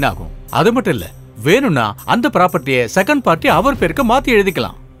நேரம் தான் வீணாகும். அது மட்டும் இல்ல, வேணும்னா அந்த ப்ராப்பர்ட்டியை செகண்ட் பார்ட்டி அவர் பேருக்கு மாத்தி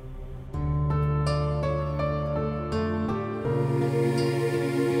எழுதிக்கலாம்.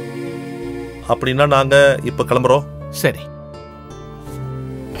 அப்படின்னா நாங்க இப்ப கிளம்புறோம். சரி.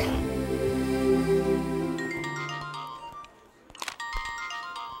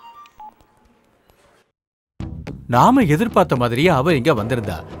 நாம எதிர்பார்த்த மாதிரியே அவ இங்க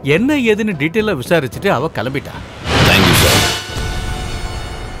வந்திருந்தா. என்ன ஏதுன்னு டீட்டெயிலா விசாரிச்சுட்டு அவ கிளம்பிட்டா. Thank you sir.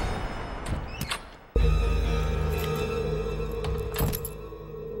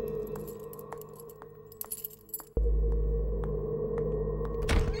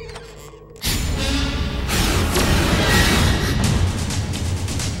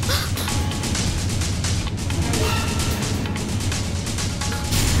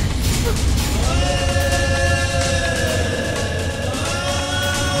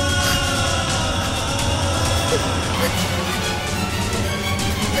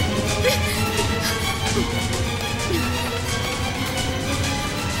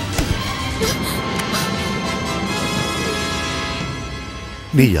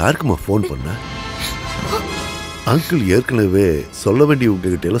 நீ யாருக்குமா ஃபோன் பண்ண? அங்கிள் ஏற்கனவே சொல்ல வேண்டிய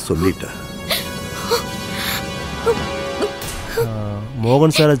உங்ககிட்ட எல்லாம் சொல்லிட்டேன்.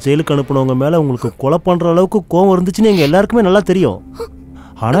 மோகன் சாரை ஜெயிலுக்கு அனுப்புனவங்க மேலே உங்களுக்கு கொலை பண்ணுற அளவுக்கு கோவம் இருந்துச்சுன்னு எங்கள் எல்லாருக்குமே நல்லா தெரியும்.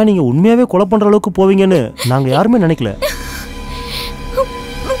 ஆனால் நீங்கள் உண்மையாகவே கொலை பண்ணுற அளவுக்கு போவீங்கன்னு நாங்கள் யாருமே நினைக்கல.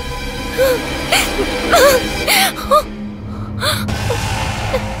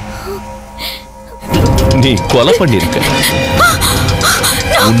 நீ கொலை பண்ணிருக்க.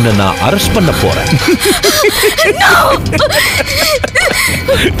 உன்னை நான் அரெஸ்ட் பண்ண போறேன்.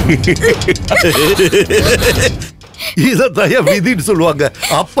 இதத்தான் விதின்னு சொல்லுவாங்க.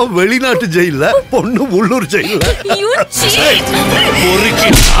 அப்ப வெளிநாட்டு ஜெயில, பொண்ணு உள்ளூர் ஜெயில.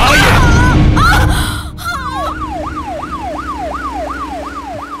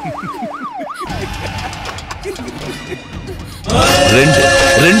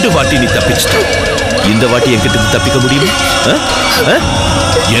 ரெண்டு வாட்டி நீ தப்பிச்சிட்ட. இந்த வாட்டி என்கிட்ட தப்பிக்க முடியுமா?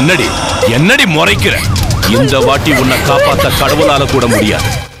 என்னடி முறைக்கிற? இந்த வாட்டி உன்னை காப்பாத்த கடவுளால கூட முடியாது.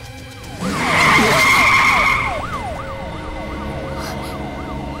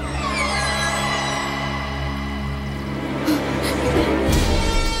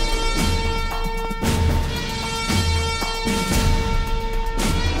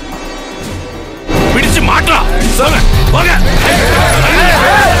 பிடிச்சு மாட்டா. வாங்க.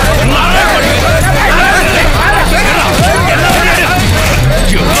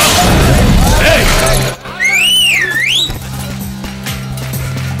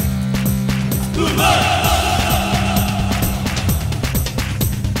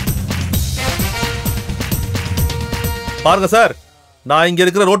 பாருங்க சார், நான் இங்க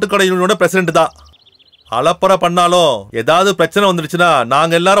இருக்கிற ரோட்டு கடை யூனியனோட பிரசிடென்ட் தான். அலப்பறை பண்ணாலும் ஏதாவது பிரச்சனை வந்துடுச்சுன்னா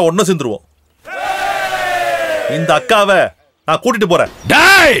நாங்க எல்லாரும் ஒன்னும் சேர்ந்துருவோம். இந்த அக்காவை நான் கூட்டிட்டு போறேன்.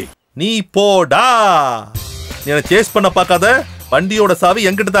 நீ போடா. நீ என்ன சேஸ் பண்ண பார்க்காத. வண்டியோட சாவி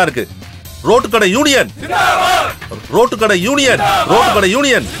என்கிட்ட தான் இருக்கு. ரோட்டு கடை யூனியன், ரோட்டு கடை யூனியன், ரோட்டு கடை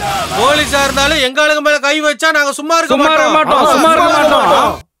யூனியன். போலீஸா இருந்தாலும் எங்க ஆளுங்க மேல கை வச்சா நாங்க சும்மா இருக்க மாட்டோம்.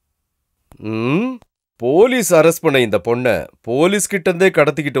 போலீஸ் அரெஸ்ட் பண்ண இந்த பொண்ணை போலீஸ் கிட்ட இருந்தே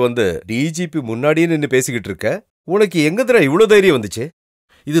கடத்திக்கிட்டு வந்து டிஜிபி முன்னாடியே நின்று பேசிக்கிட்டு இருக்க. உனக்கு எங்கதுரா இவ்வளவு தைரியம் வந்துச்சு?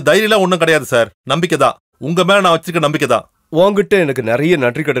 இது தைரியம்லாம் ஒன்றும் கிடையாது சார், நம்பிக்கை தான். உங்க மேல நான் வச்சிருக்க நம்பிக்கை தான். உங்ககிட்ட எனக்கு நிறைய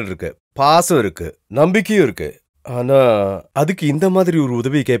நன்றி கடன் இருக்கு, பாசம் இருக்கு, நம்பிக்கையும் இருக்கு. ஆனா அதுக்கு இந்த மாதிரி ஒரு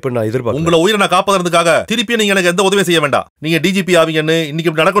உதவி கேட்பேன் நான் எதிர்பார்க்க. உங்களை உயிரை நான் காப்பாதுறதுக்காக திருப்பியும் நீங்க எனக்கு எந்த உதவியும் செய்ய வேண்டாம். நீங்க டிஜிபி ஆவீங்கன்னு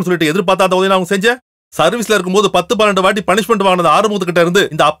இன்னைக்கு நடக்கும்னு சொல்லிட்டு எதிர்பார்த்தாத உதவி நான் செஞ்சேன். சர்வீஸ்ல இருக்கும்போது 10-12 வாட்டி பனிஷ்மெண்ட் வாங்கினது ஆறுமுகத்துக்கிட்ட இருந்து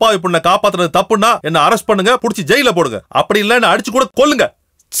இந்த அப்பாவி பொண்ணை காப்பாத்துறது தப்புன்னா என்ன அரெஸ்ட் பண்ணுங்க, புடிச்சு ஜெயில போடுங்க. அப்படி இல்ல என்ன அடிச்சு கூட கொல்லுங்க.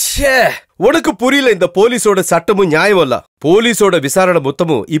 உனக்கு புரியல இந்த போலீஸோட சட்டமும் நியாயம் இல்ல. போலீஸோட விசாரணை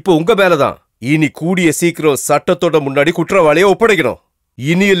மொத்தமும் இப்போ உங்க மேலதான். இனி கூடிய சீக்கிரம் சட்டத்தோட முன்னாடி குற்றவாளியை ஒப்படைக்கணும்.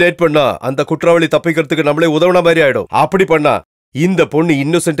 இனியும் லேட் பண்ணா அந்த குற்றவாளி தப்பிக்கிறதுக்கு நம்மளே உதவுன மாதிரி ஆயிடும். அப்படி பண்ணா இந்த பொண்ணு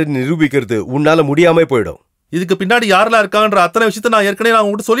இன்னோசென்ட் நிரூபிக்கிறது உன்னால முடியாம போயிடும். இதுக்கு பின்னாடி யாரெல்லாம் இருக்காங்கன்ற அத்தனை விஷயத்த நான் ஏற்கனவே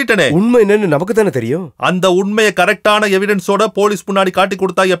உங்ககிட்ட சொல்லிட்டேனே. உண்மை என்னன்னு நமக்கு தானே தெரியும். அந்த உண்மையை கரெக்டான எவிடன்ஸோட போலீஸ் முன்னாடி காட்டி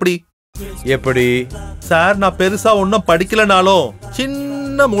கொடுத்தா எப்படி? எப்படி சார், நான் பெருசா ஒன்னும் படிக்கலனாலும்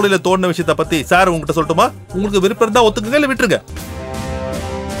சின்ன மூலையில தோணுன விஷயத்த பத்தி சார் உங்ககிட்ட சொல்லட்டுமா? உங்களுக்கு விருப்பம் இருந்தா ஒத்துக்குங்க, இல்ல விட்டுருங்க.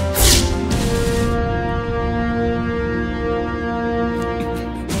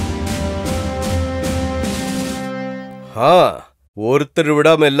 ஒருத்தர்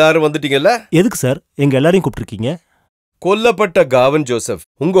விடாம எல்லாரும் வந்துட்டீங்கல்ல? எதுக்கு சார் எங்க எல்லாரையும் கூப்பிட்டுருக்கீங்க? கொல்லப்பட்ட காவன் ஜோசப்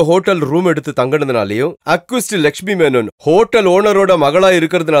உங்க ஹோட்டல் ரூம் எடுத்து தங்கினதுனாலையும் அக்யூஸ்ட் லட்சுமி மேனன் ஹோட்டல் ஓனரோட மகளா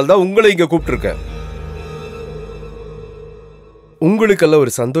இருக்கிறதுனால தான் உங்களை இங்க கூப்பிட்டுருக்கேன். உங்களுக்கெல்லாம்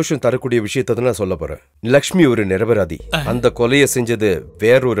ஒரு சந்தோஷம் தரக்கூடிய விஷயத்தை நான் சொல்ல போறேன். லக்ஷ்மி ஒரு நிரபராதி. அந்த கொலையை செஞ்சது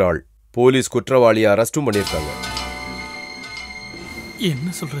வேறொரு ஆள். போலீஸ் குற்றவாளியை அரெஸ்டும் பண்ணிருக்காங்க. என்ன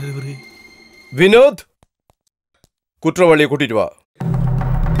சொல்றாரு இவரு? வினோத், குற்றவாளியை கூட்டிட்டு வா.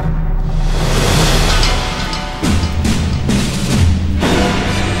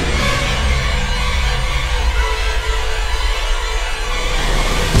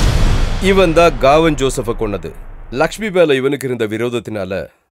 இவன் தான் காவன் ஜோசப்பை கொன்னது. லக்ஷ்மி மேல இவனுக்கு இருந்த விரோதத்தினால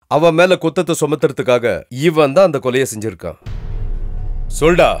அவன் மேல குத்தத்தை சுமத்துறதுக்காக இவன் தான் அந்த கொலையை செஞ்சிருக்கான்.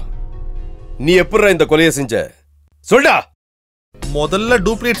 சொல்டா, நீ எப்படா இந்த கொலையை செஞ்ச? சொல்டா. முதல்ல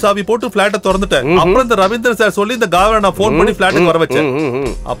டூப்ளிகேட் சாவி போட்டு பிளாட்டை திறந்துட்டேன். அப்புறம் இந்த ரவீந்திரன் சார் சொல்லி இந்த காவலை நான் போன் பண்ணி பிளாட்டுக்கு வர வச்சேன்.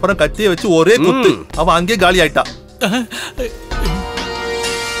 அப்புறம் கத்தியை வச்சு ஒரே குத்து அவன் அங்கே காலி ஆயிட்டான்.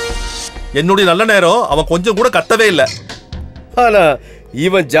 என்னுடைய நல்ல நேரம் அவன் கொஞ்சம் கூட கத்தவே இல்லை. ஆனா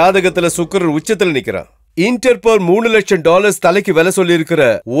இவன் ஜாதகத்துல சுக்கிரன் உச்சத்துல நிக்கிறான். இன்டர்போல் $3 லட்சம் தலைக்கு விலை சொல்லி இருக்கிற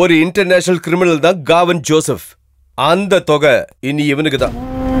ஒரு இன்டர்நேஷனல் கிரிமினல் தான் காவன் ஜோசப். அந்த தொகை இனி இவனுக்கு தான்.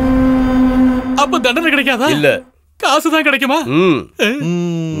 அப்ப தண்டனை கிடைக்காதா? இல்ல, காசுதான் கிடைக்குமா?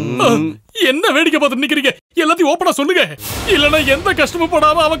 என்ன வேடிக்கை பார்த்து நிக்கிறீங்க? எல்லாத்தையும் ஓப்பனா சொல்லுங்க, இல்லன்னா எந்த கஷ்டமும்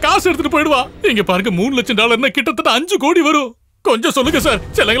போடாம அவன் காசு எடுத்துட்டு போயிடுவான். இங்க பாருங்க, $3 லட்சம் கிட்டத்தட்ட 5 கோடி வரும். கொஞ்சம் சொல்லுங்க சார்.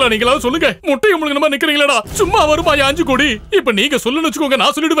 செல்லங்களா, நீங்களாவது சொல்லுங்க. முட்டையை முழுங்கணுமா நிக்கிறீங்களா? சும்மா வருமா 5 கோடி? இப்ப நீங்க சொல்லுன்னு வச்சுக்கோங்க,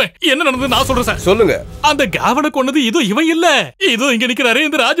 நான் சொல்லிடுவேன். என்ன நடந்தது நான் சொல்றேன் சார். சொல்லுங்க. அந்த காவனை கொன்னது இதோ இவன் இல்ல, இதோ இங்க நிக்கிறாரு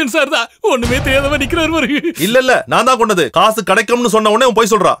இந்த ராஜன் சார் தான். ஒண்ணுமே தெரியாதவன் நிக்கிறாரு. இல்ல நான் தான் கொண்டது. காசு கிடைக்கும்னு சொன்ன உடனே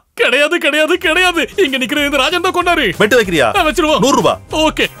போய் சொல்றா. கிடையாது கிடையாது கிடையாது, இங்க நிக்கிற இந்த ராஜன் தான் கொண்டாரு. வெட்டு வைக்கிறியா? வச்சிருவோம். 100 ரூபாய்.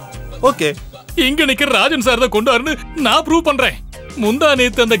 Okay okay. இங்க நிக்கிற ராஜன் சார் தான் கொண்டாருன்னு நான் ப்ரூவ் பண்றேன். முந்தா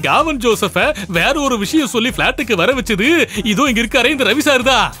நேத்து அந்த காவன் ஜோசஃப வேற ஒரு விஷயம் சொல்லி பிளாட்டுக்கு வர வச்சது இதோ இங்க இருக்காரே இந்த ரவி சார்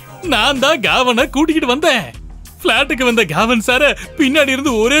தான். நான் தான் காவனை கூட்டிக்கிட்டு வந்தேன். பிளாட்டுக்கு வந்த காவன் சார பின்னாடி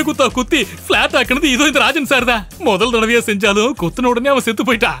இருந்து ஒரே குத்தா குத்தி பிளாட் ஆக்குனது இதோ இந்த ராஜன் சார் தான். முதல் தடவையா செஞ்சாலும் குத்துன உடனே அவன் செத்து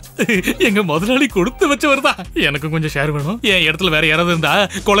போயிட்டா. எங்க முதலாளி கொடுத்து வச்சவர் தான். எனக்கு கொஞ்சம் ஷேர் வேணும். என் இடத்துல வேற யாராவது இருந்தா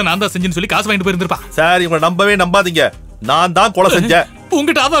கொலை நான் தான் செஞ்சேன்னு சொல்லி காசு வாங்கிட்டு போயிருந்திருப்பா. சார், இவங்க நம்பவே நம்பாதீங்க. நான் தான் கொலை செஞ்சேன்.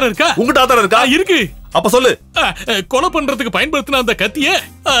 உங்ககிட்ட ஆதாரம் இருக்கா? உங்ககிட்ட ஆதாரம் இருக்கா? இருக்கு. அப்ப சொல்லு. கொலை பண்றதுக்கு பயன்படுத்தின அந்த கத்திய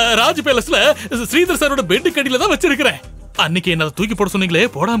ராஜ் பேலஸ்ல ஸ்ரீதர் சாரோட பெட் கடியில தான் வச்சிருக்கிறேன். அன்னைக்கு என்ன தூக்கி போட சொன்னீங்களே,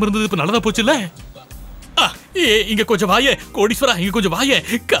 போடாம இருந்தது இப்ப நல்லதா போச்சுல்ல. இங்க கொஞ்சம் வாய கோடீஸ்வரா, இங்க கொஞ்சம் வாய.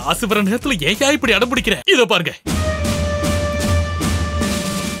 காசு வர நேரத்துல ஏயா இப்படி அடம் பிடிக்கிறேன்? இதோ பாருங்க.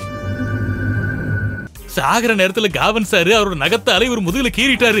 சாகர நேரத்துல காவன் சார் அவரோட நகத்தால ஒரு முதுகுல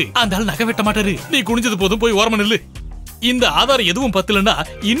கீறிட்டாரு. அந்த ஆள் நகை வெட்ட மாட்டாரு. நீ குனிஞ்சது போதும், போய் ஓரமா நில்லு. இந்த ஆதாரம் எதுவும் பத்தலன்னா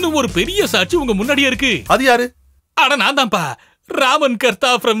இன்னும் ஒரு பெரிய சாட்சி உங்க முன்னாடியே இருக்கு. அது யாரு? அட நான் தான்ப்பா, ராமன்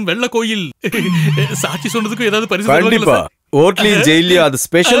கர்த்தா ஃப்ரம் வெள்ள கோயில். சாட்சி சொன்னதுக்கு ஏதாவது பரிசு? கண்டிப்பா. ஓட்லியும் ஜெயிலையும் அது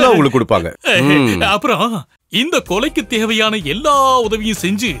ஸ்பெஷலா உங்களுக்கு கொடுப்பாங்க. அப்புறம் இந்த கொலைக்கு தேவையான எல்லா உதவியும்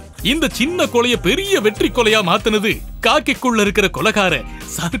செஞ்சு இந்த சின்ன கொலைய பெரிய வெற்றி கொலையா மாத்துனது காக்கிக்குள்ள இருக்கிற கொலைகார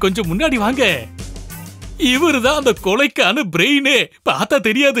சார். கொஞ்சம் முன்னாடி வாங்க. இவருதான் அந்த கொலைக்கான பிரெயினே. பார்த்தா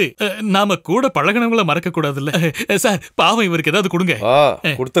தெரியாது. நாம கூட பழகினவங்கள மறக்க கூடாதுல்ல சார். பாவம், இவருக்கு ஏதாவது கொடுங்க.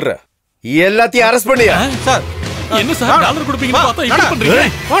 கொடுத்துறேன். எல்லாத்தையும் அரெஸ்ட் பண்ணியா? சார் என்ன சார் டாலர் கொடுப்பீங்கன்னு பார்த்தா இப்படி பண்றீங்க?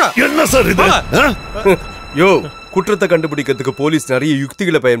 என்ன சார் இது? யோ, குற்றத்தை கண்டுபிடிக்கிறதுக்கு போலீஸ் நிறைய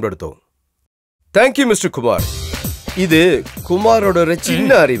யுக்திகளை பயன்படுத்தும். Thank you mister Kumar. இது குமாரோட ஒரு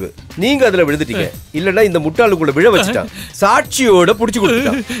சின்ன அறிவு. நீங்க அதுல விழுந்துட்டீங்க. இல்லன்னா இந்த முட்டாளுக்குள்ள விழ வச்சுட்டான். சாட்சியோட புடிச்சு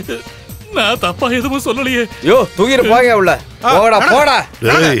கொடுத்துட்டான். நான் தப்பா எதுவும் சொல்லலையே. யோ, தூக்கிட்டு போங்க உள்ள. போடா போடா.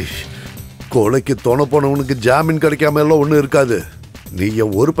 கொலைக்கு தொண போனவனுக்கு ஜாமீன் கிடைக்காம எல்லாம் ஒண்ணும் இருக்காது. நீ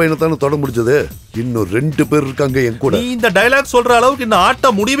என் ஒரு பையனை தானே தொட முடிஞ்சது. இன்னும் 2 பேர் இருக்காங்க என் கூட. நீ இந்த டயலாக் சொல்ற அளவுக்கு இந்த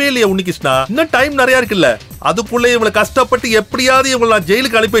ஆட்டம் முடியவே இல்லையா உன்னிகிருஷ்ணா? இன்னும் டைம் நிறைய இருக்குல்ல. அதுக்குள்ள இவங்களை கஷ்டப்பட்டு எப்படியாவது இவங்களை நான்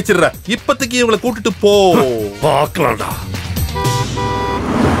ஜெயிலுக்கு அனுப்பி வச்சிடுறேன். இப்போதைக்கு இவங்களை கூட்டிட்டு போ. பார்க்கலாம்டா.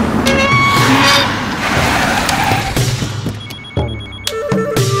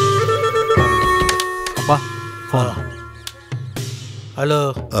 ஹலோ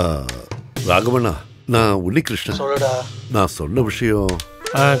ராகவண்ணா, நான் உன்னிகிருஷ்ணன். சொல்லுடா. நான் சொன்ன விஷயம்.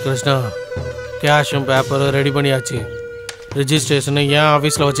 கிருஷ்ணா, கேஷும் பேப்பரும் ரெடி பண்ணியாச்சு. ரிஜிஸ்ட்ரேஷனை என்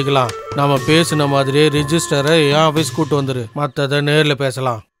ஆஃபீஸில் வச்சுக்கலாம். நாம பேசின மாதிரியே ரிஜிஸ்டரை என் ஆஃபீஸ் கூட்டு வந்துரு. மற்றதை நேரில்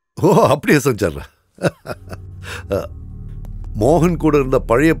பேசலாம். ஓ, அப்படியே செஞ்சிடறேன். மோகன் கூட இருந்த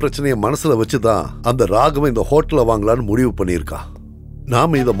பழைய பிரச்சனையை மனசுல வச்சுதான் அந்த ராகவன் இந்த ஹோட்டலை வாங்கலான்னு முடிவு பண்ணியிருக்கான்.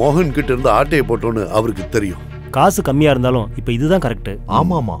 நாம இதை மோகன் கிட்ட இருந்து ஆட்டையை போட்டோன்னு அவருக்கு தெரியும். காசு கம்மியா இருந்தாலும் இப்ப இதுதான் கரெக்ட்.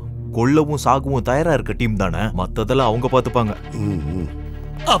 ஆமாமா, கொல்லவும் சாகவும் தயாரா இருக்க டீம் தானே. மத்ததெல்லாம் அவங்க பாத்துப்பாங்க.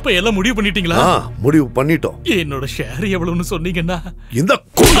 அப்ப எல்லாம் முடிவு பண்ணிட்டீங்களா? முடிவு பண்ணிட்டோம். என்னோட ஷேர் எவ்வளவுன்னு சொன்னீங்கன்னா? இந்த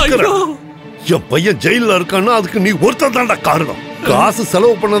என் பையன் ஜெயில இருக்கான்னா அதுக்கு நீ ஒருத்தர் தான்டா காரணம். காசு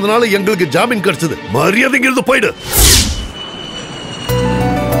செலவு பண்ணதுனால எங்களுக்கு ஜாமீன் கிடைச்சது. மரியாதைங்கிறது போயிடு.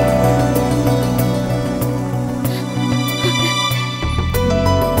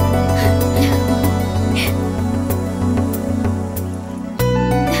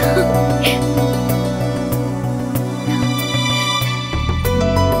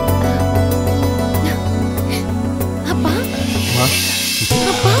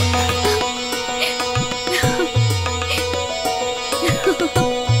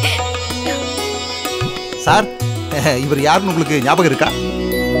 சார், இவர் யாருன்னு உங்களுக்கு ஞாபகம் இருக்கா?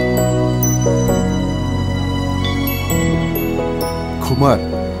 குமார்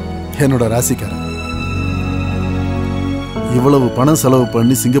என்னோட ராசிக்காரன். இவ்வளவு பணம் செலவு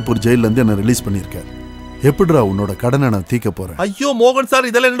பண்ணி சிங்கப்பூர் ஜெயில இருந்து என்ன ரிலீஸ் பண்ணிருக்கார். எப்படிடா உன்னோட கடனை நான் தீக்க போறேன்? ஐயோ மோகன் சார்,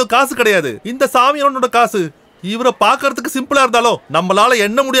 இதெல்லாம் என்னோட காசு கிடையாது. இந்த சாமியோட காசு. இவரை பாக்குறதுக்கு சிம்பிளா இருந்தாலும் நம்மளால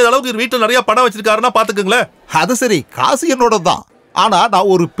எண்ண முடியாத அளவுக்கு வீட்டுல நிறைய பணம் வச்சிருக்காருன்னா பாத்துக்கங்களேன். அது சரி, காசு என்னோட தான். ஆனா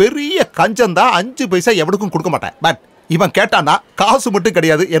நான் ஒரு பெரிய கஞ்சம் தான். 5 பைசா எவனுக்கும் கொடுக்க மாட்டேன். பட் இவன் கேட்டானா காசு மட்டும்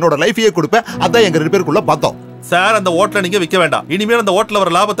கிடையாது, என்னோட லைஃபையே கொடுப்பேன். அதான் எங்க 2 பேருக்குள்ள பந்தம். சார், அந்த ஹோட்டலை நீங்க விற்க வேண்டாம். இனிமேல் அந்த ஹோட்டல்ல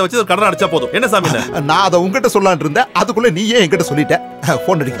வர லாபத்தை வச்சு கடன் அடிச்சா போதும். என்ன சாமி? நான் அதை உங்ககிட்ட சொல்லலான் இருந்தேன், அதுக்குள்ள நீயே என்கிட்ட சொல்லிட்டேன்.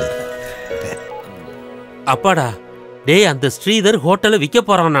 போன் அடிக்கிறேன். அப்பாடா, டேய் அந்த ஸ்ரீதர் ஹோட்டலை விற்க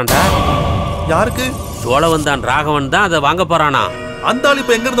போறானாண்டா. யாருக்கு? சோழவந்தான் ராகவன் தான் அதை வாங்க போறானா. அந்த ஆள்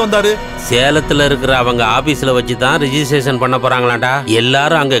இப்ப எங்க இருந்து வந்தாரு? சேலத்துல இருக்கிற அவங்க ஆபீஸ்ல வச்சு தான் ரெஜிஸ்ட்ரேஷன் பண்ண போறாங்களாண்டா.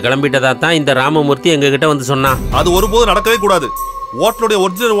 எல்லாரும் அங்க கிளம்பிட்டதா தான் இந்த ராமமூர்த்தி எங்க கிட்ட வந்து சொன்னான். அது ஒருபோது நடக்கவே கூடாது. ஹோட்டலுடைய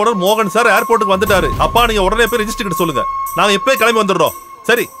ஒரிஜினல் ஓனர் மோகன் சார் ஏர்போர்ட்டுக்கு வந்துட்டாரு. அப்பா நீங்க உடனே போய் ரெஜிஸ்டர் கிட்ட சொல்லுங்க. நாங்க எப்பவே கிளம்பி வந்துடுறோம்.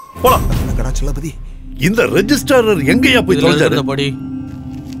 சரி போலாம். சலபதி, இந்த ரெஜிஸ்ட்ராரர் எங்கயா போய் தொலைஞ்சாரு?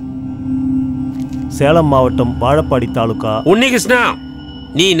 சேலம் மாவட்டம் வாழப்பாடி தாலுகா. உன்னிகிருஷ்ணா,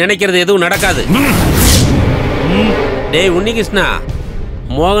 நீ நினைக்கிறது எதுவும் நடக்காது. டேய் உன்னிகிருஷ்ணா,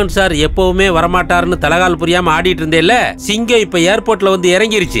 மோகன் சார் எப்பவுமே வரமாட்டாருன்னு தலகால் புரியாம ஆடிட்டு இருந்தேல்ல, சிங்கம் இப்ப ஏர்போர்ட்ல வந்து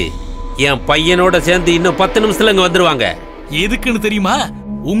இறங்கிருச்சு. என் பையனோட சேர்ந்து இன்னும் 10 நிமிஷத்துல இங்க வந்துருவாங்க. எதுக்குன்னு தெரியுமா?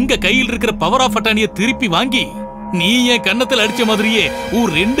 உங்க கையில் இருக்கிற பவர் ஆஃப் அட்டானிய திருப்பி வாங்கி நீ என் கண்ணத்துல அடிச்ச மாதிரியே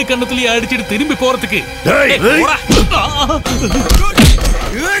ஊர் 2 கண்ணத்திலேயே அடிச்சிட்டு திரும்பி போறதுக்கு.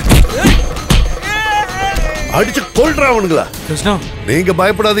 அடிச்சு கொல்றாவனுங்களா? கிருஷ்ணா, நீங்க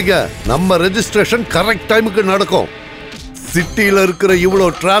பயப்படாதீங்க. நம்ம ரெஜிஸ்ட்ரேஷன் கரெக்ட் டைமுக்கு நடக்கும். சிட்டியில இருக்கிற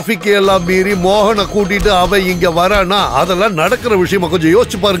இவ்வளவு டிராபிக் எல்லாம் மீறி மோகனை கூட்டிட்டு அவன் இங்க வரானா அதெல்லாம் நடக்கிற விஷயமா கொஞ்சம்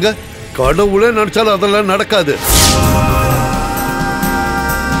யோசிச்சு பாருங்க. கடவுளே நினைச்சாலும் அதெல்லாம் நடக்காது.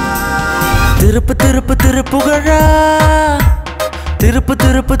 திருப்பு திருப்பு திருப்புகழா, திருப்பு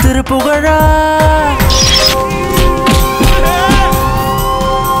திருப்பு திருப்புகழா.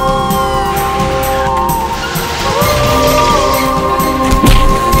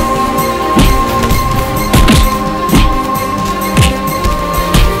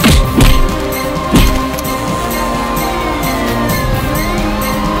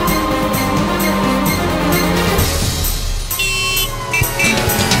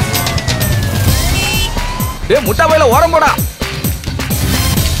 முட்டா போயில ஓரம் போடா.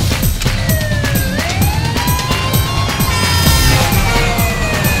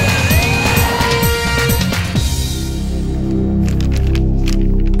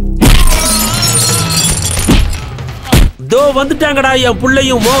 தோ வந்துட்டாங்கடா என்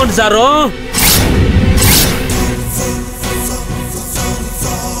புள்ளையும் மோகன் சாரும்.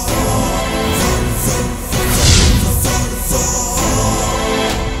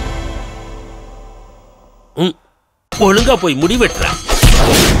 ஒழுங்கா போய் முடி வெட்டுற.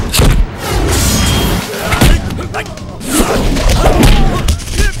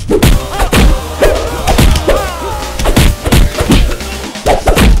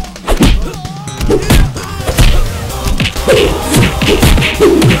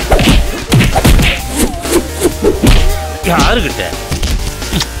 யாருகிட்ட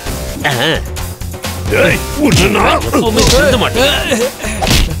எப்பவுமே சொல்ல மாட்டேன்.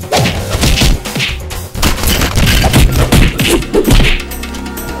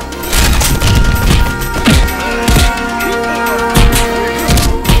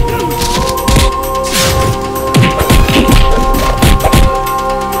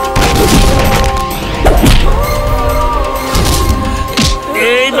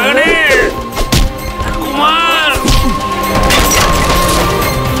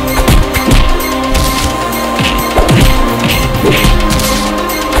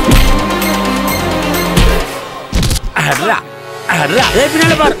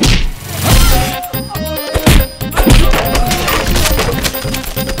 பின்னால பாரு.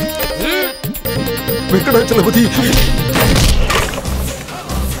 வெங்கடாச்சலபதி,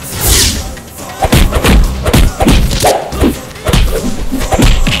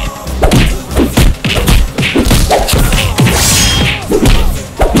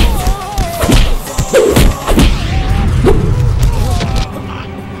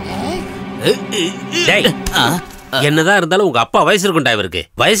 என்னதான் இருந்தாலும் உங்க அப்பா வயசு இருக்குண்டா இவருக்கு.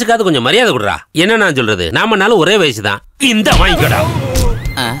 வயசுக்காவது கொஞ்சம் மரியாதை கொடுறா. என்ன நான் சொல்றது, நாமனாலும் ஒரே வயசுதான். இந்த வாங்கிக்கடா.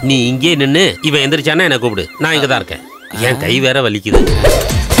 நீ இங்கே நின்னு இவன் எந்திரிச்சானா என்ன கூப்பிடு. நான் இங்க தான் இருக்கேன். என் கை வேற வலிக்குது.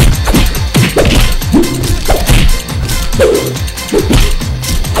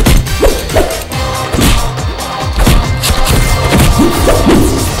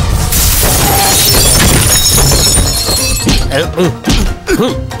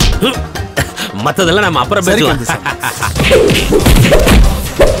 மத்ததெல்லாம் நம்ம அப்புறம் பேசுவோம்.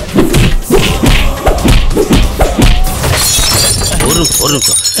 ஒரு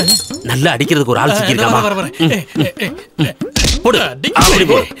நிமிஷம். நல்லா அடிக்கிறதுக்கு ஒரு ஆள் சிக்கிருக்காமா? போடு. அப்படி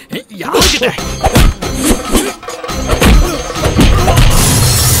போடு.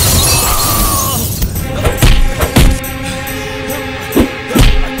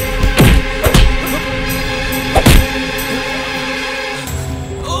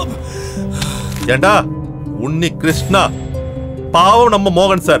 ஏண்டா உன்னி கிருஷ்ணா, பாவம் நம்ம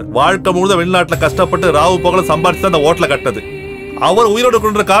மோகன் சார் வாழ்க்கை முழுத வெளிநாட்டுல கஷ்டப்பட்டு ராவு பகல சம்பாதிச்சு அந்த ஹோட்டல கட்டது. அவர் உயிரோடு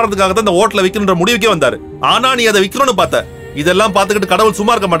கொண்ட காரணத்துக்காக தான் இந்த ஹோட்டல விற்கணுன்ற முடிவுக்கே வந்தாரு. ஆனா நீ அதை விற்கணும்னு பார்த்த. இதெல்லாம் பார்த்துக்கிட்டு கடவுள்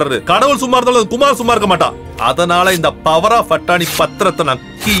சும்மா இருக்க மாட்டாரு. கடவுள் சும்மா இருந்தாலும் குமார் சும்மா இருக்க மாட்டான். அதனால இந்த பவர் ஆஃப் அட்டானி பத்திரத்தை நான்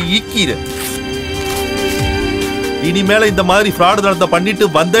கீக்கிறேன். இனிமேல இந்த மாதிரி ஃப்ராடு நடத்த பண்ணிட்டு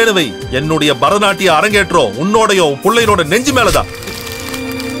வந்தேன்னு வை, என்னுடைய பரதநாட்டிய அரங்கேற்றோம் உன்னோடையும் பிள்ளையோட நெஞ்சு மேலதான்.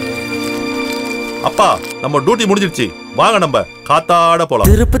 அப்பா நம்ம டியூட்டி முடிஞ்சிருச்சு, வாங்க நம்ம காத்தாட போலாம்.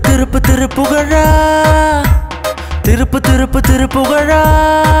 திருப்பு திருப்பு திருப்புகழா, திருப்பு திருப்பு திருப்புகழா,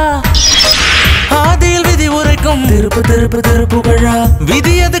 ஆதியில் விதி உரைக்கும் திருப்பு திருப்பு திருப்புகழா,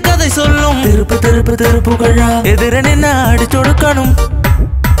 விதியது கதை சொல்லும் திருப்பு திருப்பு திருப்புகழா, எதிர நின்று அடிச்சொடுக்கணும்,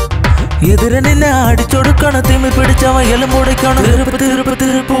 எதிர நின்று அடிச்சொடுக்கணும், திமிர் பிடிச்சவன் எலும்புடைக்கணும். திருப்பு திருப்பு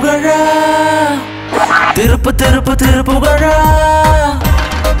திருப்புகழா, திருப்பு திருப்பு திருப்புகழா.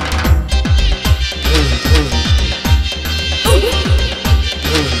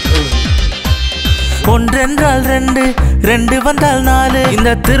 ஒன்றென்றால் ரெண்டு, ரெண்டு வந்தால் நாலு, இந்த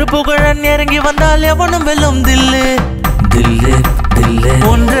திருப்புகழன் இறங்கி வந்தால் எவனும் வெல்லும் தில்லு தில்லு தில்லு.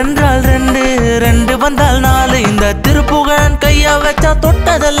 ஒன்றென்றால் ரெண்டு, ரெண்டு வந்தால் நாலு, இந்த திருப்புகழன் கையா வச்சா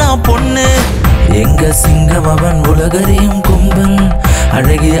தொட்டதெல்லாம் பொண்ணு. எங்க சிங்கம் அவன் உலகறியும் கும்பன்,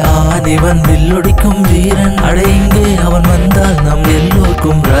 அழகிய ஆதிவன் வில்லொடிக்கும் வீரன், அடையிங்கே அவன் வந்தால் நம்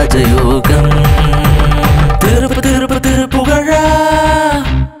எல்லோருக்கும் ராஜயோகம். திருப்பு திருப்பு திருப்புகழா,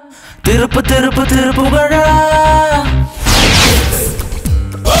 திருப்பு திருப்பு திருப்புகழா.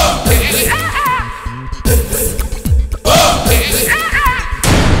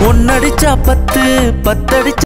 ஒன்னடிச்சா 10, 10 அடிச்சா